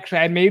me.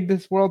 I made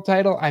this world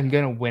title. I'm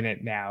going to win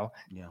it now.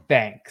 Yeah.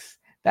 Thanks.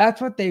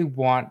 That's what they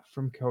want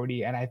from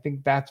Cody. And I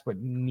think that's what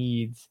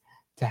needs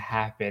to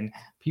happen.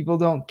 People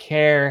don't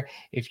care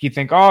if you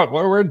think, oh,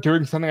 we're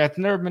doing something that's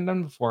never been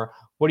done before.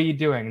 What are you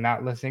doing?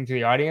 Not listening to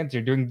the audience?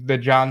 You're doing the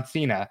John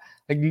Cena.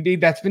 Like, indeed,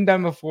 that's been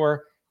done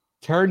before.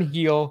 Turn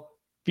heel.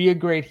 Be a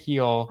great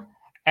heel.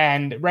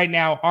 And right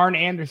now, Arn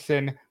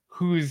Anderson,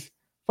 who's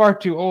far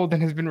too old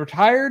and has been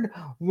retired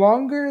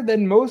longer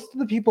than most of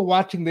the people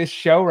watching this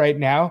show right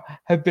now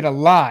have been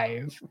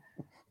alive,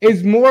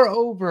 is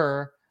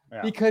moreover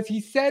because he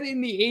said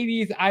in the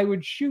 80s, I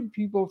would shoot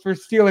people for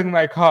stealing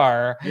my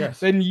car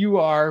than you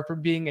are for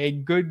being a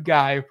good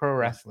guy pro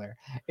wrestler.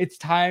 It's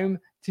time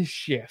to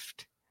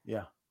shift.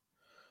 Yeah.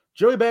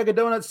 Joey Bag of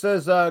Donuts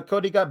says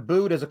Cody got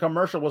booed as a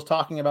commercial was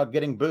talking about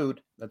getting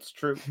booed. That's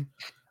true.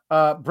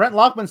 Brent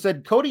Lockman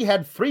said Cody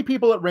had 3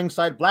 people at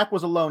ringside. Black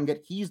was alone,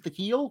 yet he's the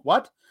heel.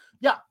 What?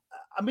 Yeah.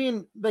 I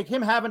mean, like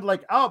him having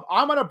like, oh,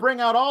 I'm going to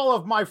bring out all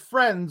of my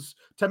friends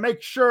to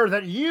make sure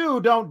that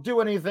you don't do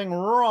anything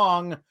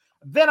wrong.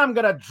 Then I'm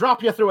going to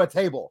drop you through a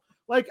table.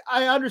 Like,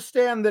 I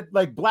understand that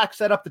like Black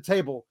set up the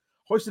table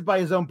hoisted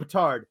by his own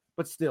petard,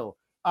 but still,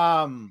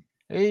 but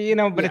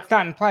it's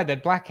not implied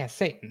that Black has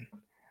Satan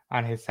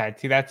on his side.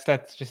 See, that's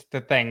just the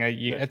thing.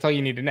 That's all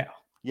you need to know.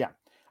 Yeah.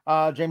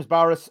 James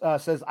Bowers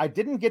says, I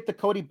didn't get the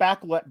Cody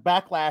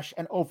backlash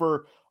and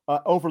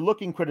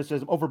overbooking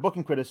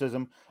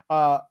criticism.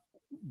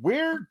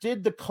 Where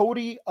did the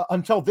Cody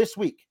until this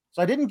week?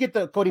 So I didn't get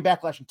the Cody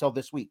backlash until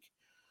this week.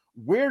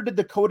 Where did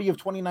the Cody of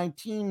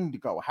 2019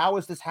 go? How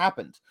has this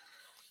happened?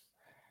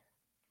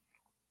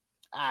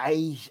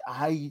 I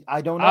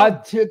don't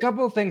know. A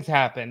couple of things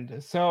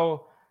happened.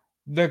 So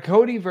the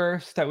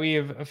Codyverse that we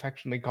have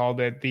affectionately called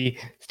it, the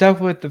stuff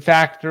with the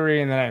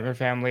factory and the Nightmare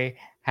family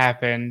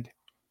happened.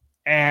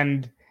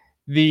 And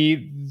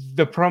the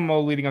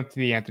promo leading up to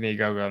the Anthony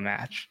Ogogo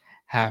match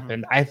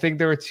happened. I think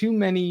there were too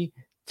many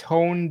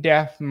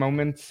tone-deaf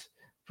moments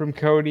from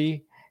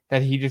Cody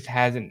that he just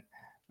hasn't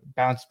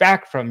bounced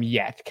back from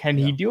yet. Can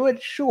he do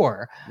it?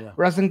 Sure. Yeah.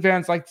 Wrestling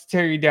fans like to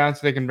tear you down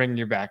so they can bring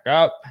you back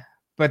up,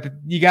 but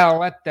you got to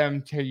let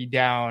them tear you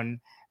down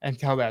and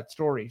tell that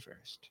story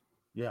first.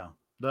 Yeah.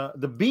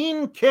 The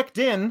bean kicked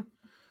in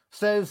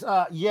says,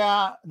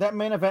 that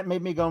main event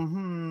made me go,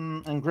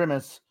 and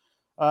grimace.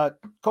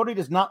 Cody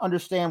does not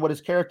understand what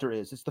his character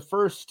is. It's the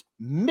first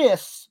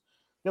miss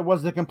that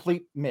was the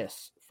complete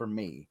miss for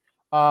me.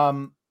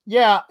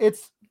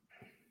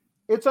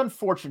 It's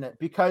unfortunate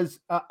because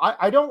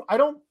I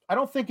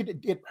don't think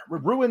it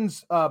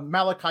ruins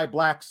Malachi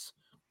Black's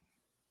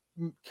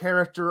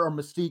character or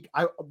mystique,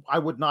 I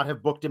would not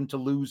have booked him to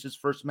lose his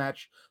first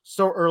match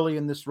so early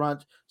in this run.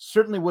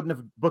 Certainly wouldn't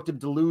have booked him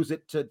to lose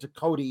it to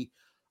Cody.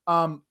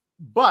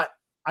 But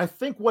I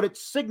think what it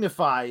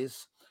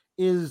signifies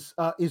is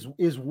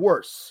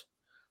worse.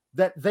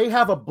 That they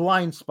have a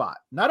blind spot.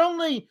 Not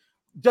only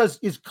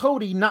is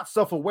Cody not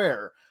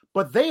self-aware,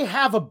 but they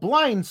have a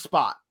blind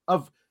spot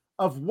of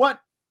what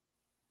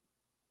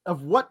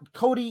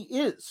Cody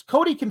is.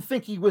 Cody can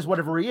think he was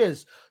whatever he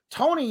is.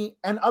 Tony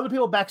and other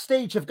people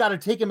backstage have got to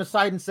take him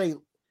aside and say,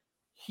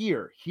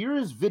 here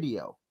is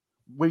video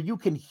where you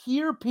can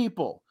hear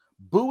people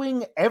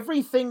booing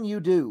everything you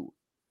do.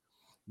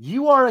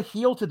 You are a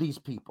heel to these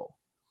people.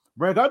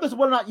 Regardless of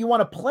whether or not you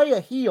want to play a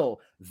heel,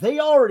 they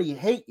already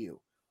hate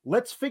you.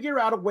 Let's figure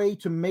out a way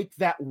to make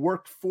that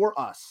work for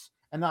us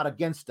and not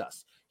against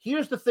us.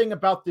 Here's the thing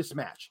about this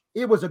match.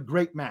 It was a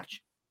great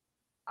match.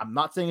 I'm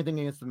not saying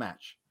anything against the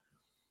match.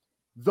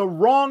 The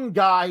wrong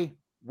guy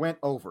went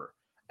over.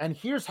 And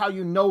here's how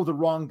you know the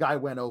wrong guy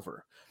went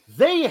over.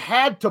 They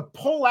had to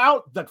pull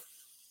out the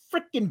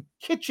freaking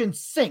kitchen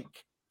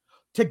sink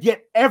to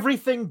get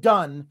everything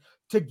done.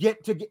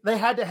 They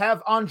had to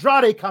have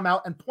Andrade come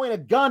out and point a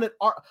gun at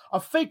a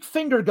fake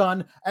finger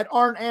gun at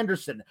Arn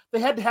Anderson. They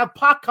had to have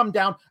Pac come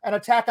down and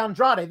attack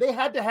Andrade. They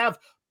had to have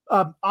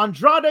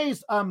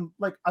Andrade's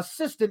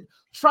assistant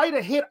try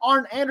to hit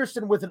Arn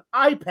Anderson with an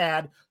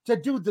iPad to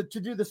do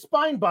the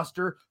spine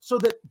buster, so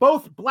that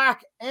both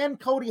Black and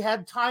Cody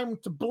had time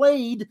to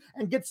blade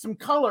and get some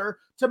color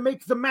to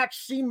make the match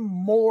seem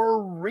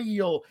more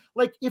real.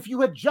 Like, if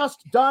you had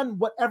just done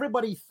what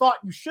everybody thought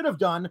you should have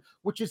done,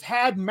 which is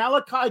had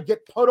Malachi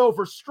get put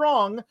over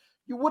strong,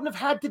 you wouldn't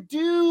have had to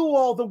do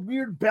all the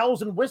weird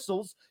bells and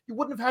whistles. You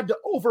wouldn't have had to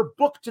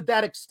overbook to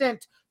that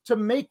extent to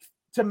make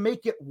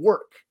it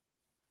work.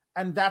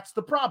 And that's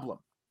the problem.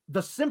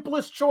 The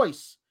simplest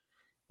choice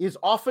is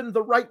often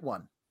the right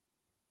one.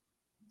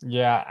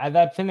 Yeah, and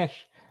that finish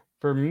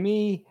for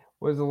me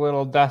was a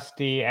little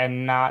dusty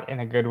and not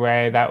in a good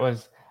way. That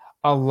was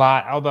a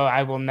lot, although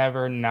I will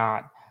never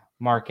not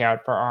mark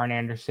out for Arn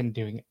Anderson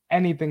doing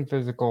anything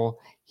physical.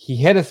 He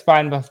hit a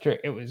spine buster.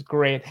 It was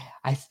great.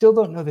 I still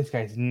don't know this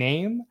guy's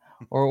name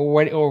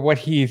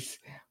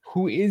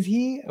who is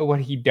he or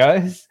what he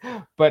does,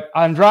 but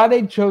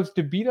Andrade chose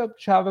to beat up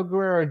Chavo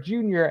Guerrero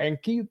Jr.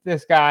 and keep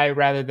this guy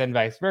rather than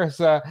vice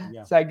versa.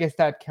 Yeah. So I guess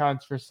that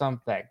counts for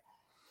something.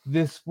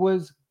 This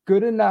was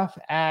good enough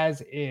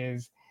as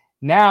is.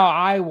 Now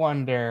I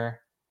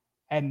wonder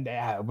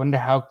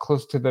how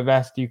close to the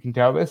vest you can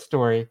tell this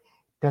story.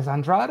 Does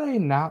Andrade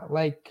not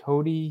like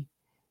Cody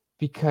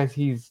because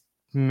he's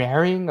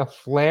marrying a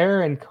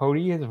Flair and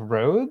Cody is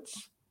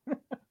Rhodes?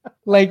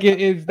 Like,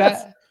 is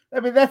that...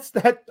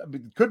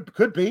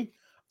 could be.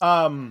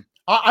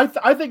 I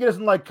think it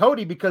isn't like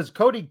Cody because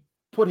Cody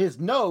put his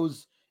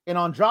nose in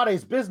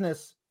Andrade's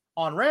business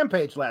on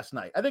Rampage last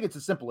night. I think it's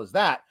as simple as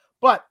that.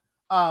 But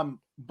I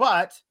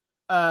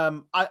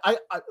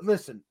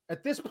listen,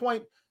 at this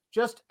point,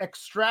 just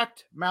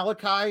extract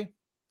Malachi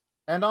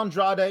and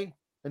Andrade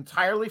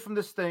entirely from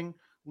this thing.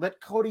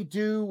 Let Cody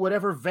do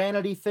whatever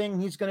vanity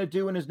thing he's going to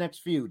do in his next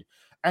feud,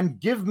 and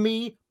give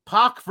me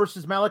Pac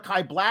versus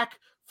Malachi Black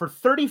for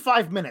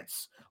 35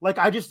 minutes. Like,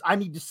 I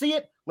need to see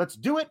it. Let's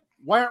do it.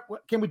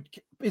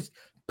 Is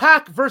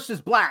Pac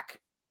versus Black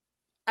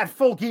at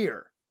Full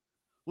Gear?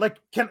 Like,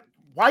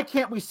 why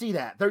can't we see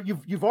that?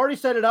 You've already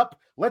set it up.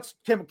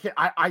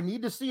 I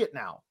need to see it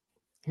now.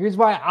 Here's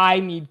why I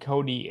need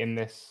Cody in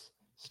this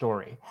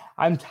story.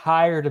 I'm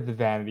tired of the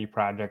vanity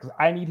projects.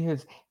 I need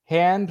his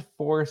hand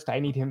forced. I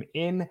need him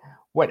in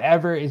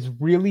whatever is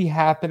really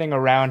happening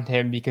around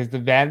him, because the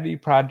vanity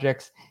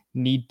projects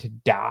need to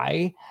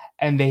die,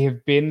 and they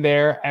have been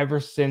there ever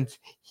since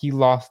he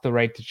lost the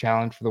right to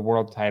challenge for the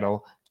world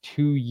title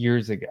 2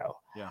 years ago.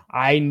 Yeah.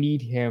 I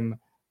need him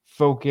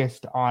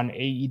focused on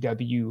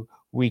AEW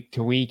week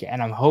to week,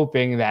 and I'm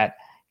hoping that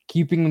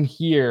keeping him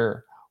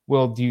here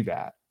will do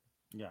that.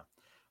 Yeah.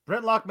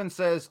 Brent Lockman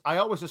says, I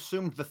always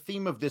assumed the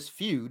theme of this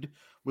feud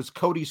was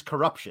Cody's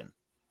corruption.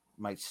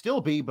 Might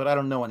still be, but I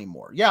don't know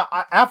anymore. Yeah,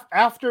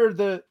 after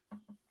the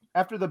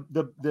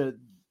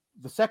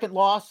second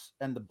loss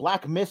and the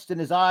black mist in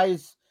his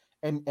eyes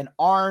and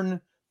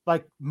Arn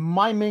like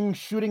miming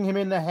shooting him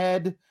in the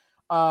head,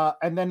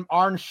 and then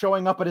Arn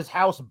showing up at his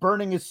house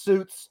burning his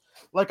suits.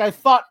 Like, I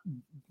thought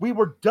we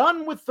were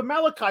done with the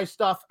Malachi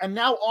stuff and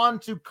now on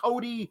to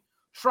Cody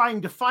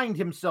trying to find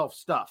himself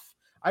stuff.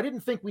 I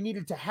didn't think we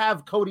needed to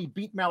have Cody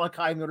beat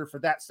Malachi in order for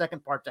that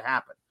second part to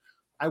happen.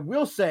 I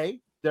will say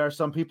there are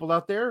some people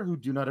out there who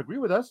do not agree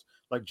with us,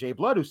 like Jay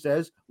Blood, who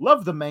says,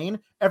 love the main.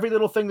 Every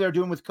little thing they're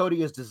doing with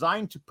Cody is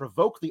designed to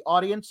provoke the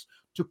audience,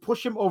 to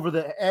push him over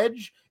the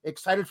edge,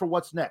 excited for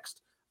what's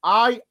next.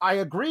 I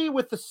agree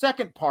with the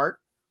second part.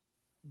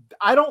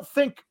 I'm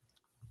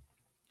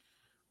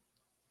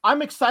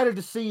excited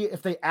to see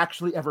if they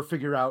actually ever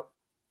figure out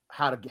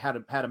how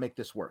to make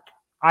this work.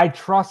 I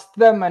trust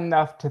them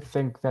enough to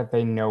think that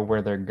they know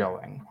where they're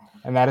going.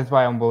 And that is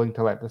why I'm willing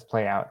to let this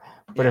play out.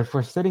 But if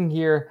we're sitting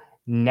here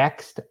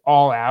next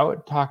All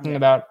Out talking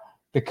about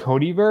the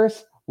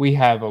Codyverse, we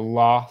have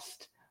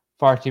lost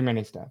far too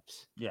many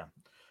steps. Yeah.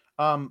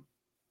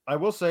 I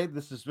will say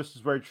this is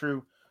very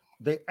true.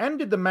 They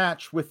ended the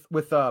match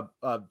with a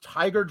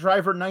Tiger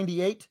Driver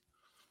 98.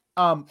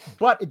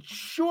 But it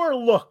sure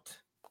looked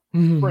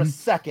for a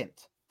second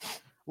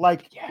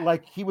like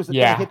he was going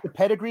to hit the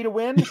pedigree to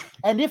win.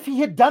 And if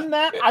he had done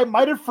that, I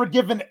might have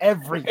forgiven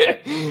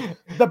everything.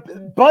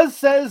 The Buzz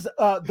says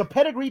the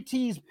pedigree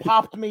tease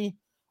popped me.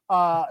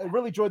 I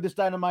really enjoyed this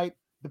Dynamite.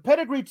 The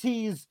pedigree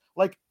tease,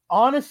 like,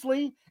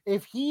 honestly,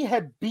 if he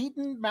had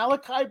beaten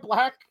Malachi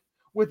Black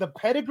with a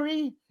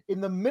pedigree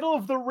in the middle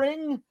of the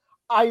ring,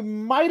 I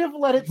might have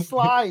let it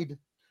slide.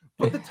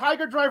 But the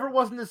Tiger Driver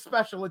wasn't as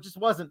special. It just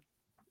wasn't.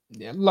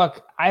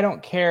 Look, I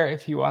don't care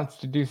if he wants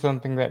to do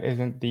something that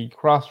isn't the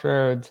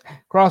Crossroads.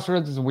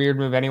 Crossroads is a weird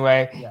move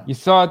anyway. Yeah. You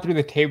saw it through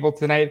the table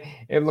tonight.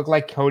 It looked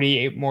like Cody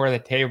ate more of the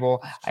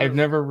table. I've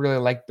never really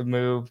liked the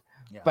move.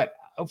 Yeah. But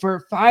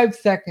for 5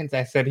 seconds,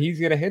 I said he's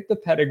going to hit the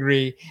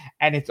pedigree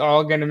and it's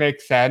all going to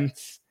make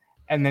sense.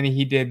 And then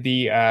he did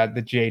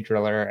the J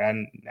Driller,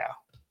 and no.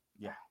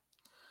 Yeah.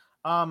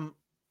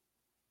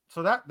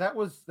 So that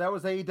was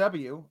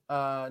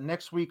AEW.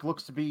 Next week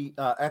looks to be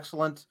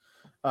excellent.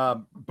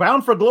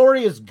 Bound for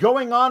Glory is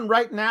going on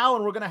right now,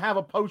 and we're going to have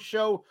a post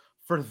show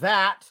for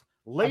that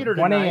later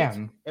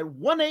tonight at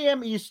 1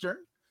 a.m. Eastern,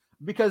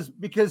 because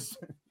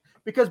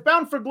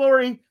Bound for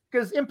Glory,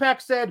 because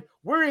Impact said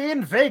we're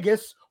in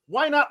Vegas.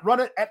 Why not run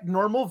it at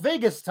normal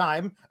Vegas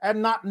time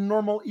and not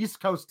normal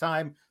East Coast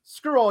time?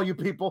 Screw all you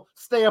people.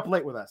 Stay up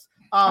late with us.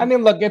 I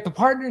mean, look, if the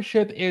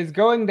partnership is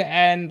going to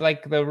end,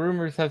 like the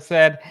rumors have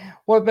said,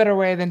 what better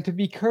way than to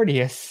be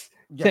courteous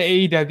to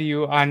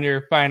AEW on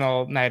your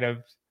final night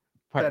of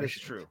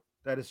partnership?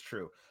 That is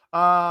true.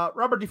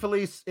 Robert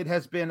DeFelice, it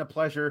has been a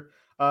pleasure.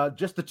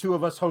 Just the two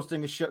of us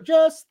hosting a show.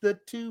 Just the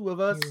two of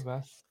us.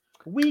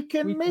 We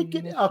can make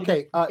it.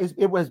 Okay.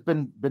 It has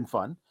been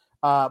fun.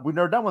 We've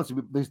never done one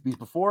of these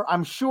before.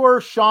 I'm sure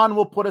Sean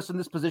will put us in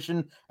this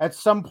position at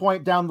some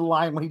point down the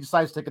line when he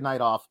decides to take a night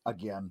off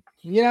again.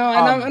 You know,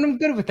 and I'm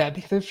good with that,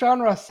 because if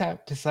Sean Ross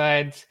Sapp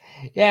decides,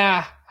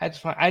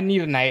 I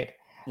need a night,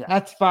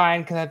 that's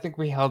fine, because I think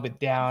we held it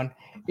down.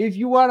 If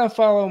you want to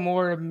follow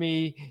more of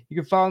me, you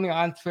can follow me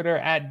on Twitter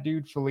at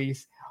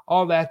DudeFelice.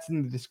 All that's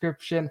in the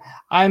description.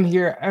 I'm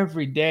here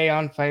every day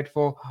on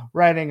Fightful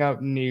writing up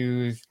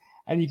news.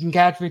 And you can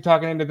catch me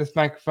talking into this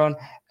microphone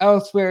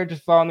elsewhere.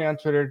 Just follow me on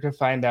Twitter to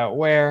find out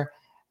where.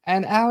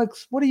 And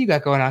Alex, what do you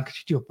got going on? Because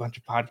you do a bunch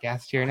of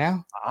podcasts here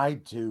now. I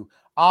do.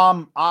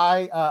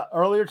 I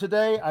earlier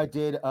today I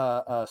did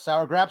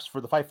Sour Graps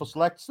for the Fightful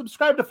Select.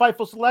 Subscribe to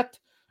Fightful Select.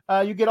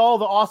 You get all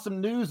the awesome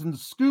news and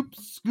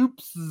scoops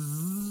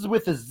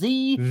with a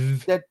Z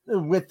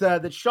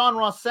that Sean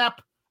Ross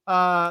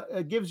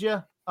Sapp gives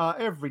you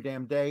every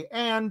damn day.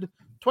 And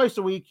twice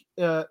a week,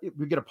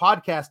 we get a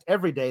podcast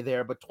every day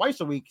there, but twice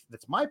a week,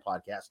 that's my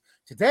podcast.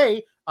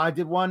 Today, I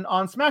did one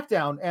on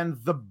SmackDown, and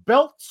the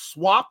belt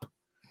swap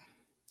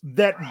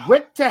that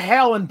went to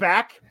hell and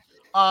back.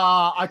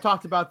 I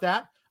talked about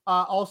that.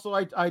 Also,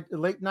 I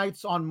late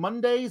nights on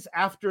Mondays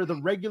after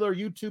the regular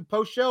YouTube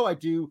post show, I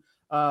do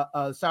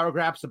Sour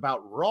Graps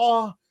about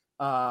Raw.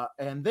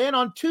 And then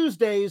on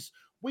Tuesdays,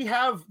 we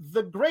have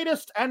the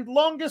greatest and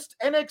longest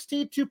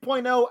NXT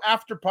 2.0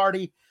 after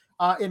party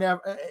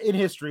in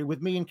history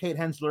with me and Kate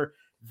Hensler.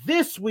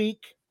 This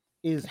week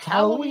is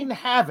Halloween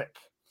Havoc,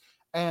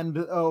 and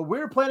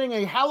we're planning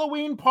a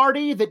Halloween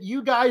party that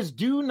you guys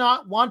do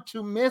not want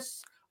to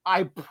miss.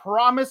 I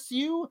promise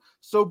you.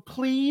 So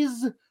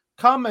please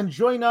come and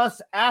join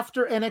us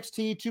after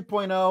NXT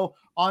 2.0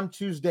 on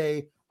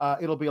Tuesday.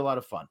 It'll be a lot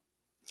of fun.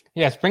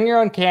 Yes, bring your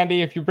own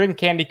candy. If you bring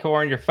candy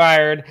corn, you're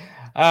fired.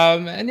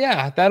 And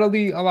that'll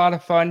be a lot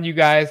of fun. You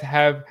guys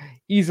have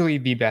easily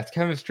the best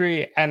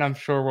chemistry, and I'm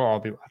sure we'll all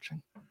be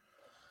watching.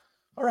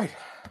 All right.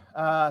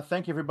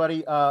 Thank you,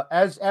 everybody.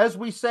 As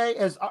we say,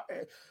 as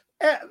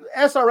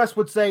SRS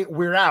would say,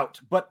 we're out.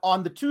 But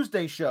on the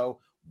Tuesday show,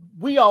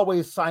 we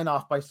always sign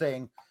off by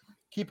saying,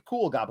 keep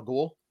cool,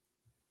 Gabagool.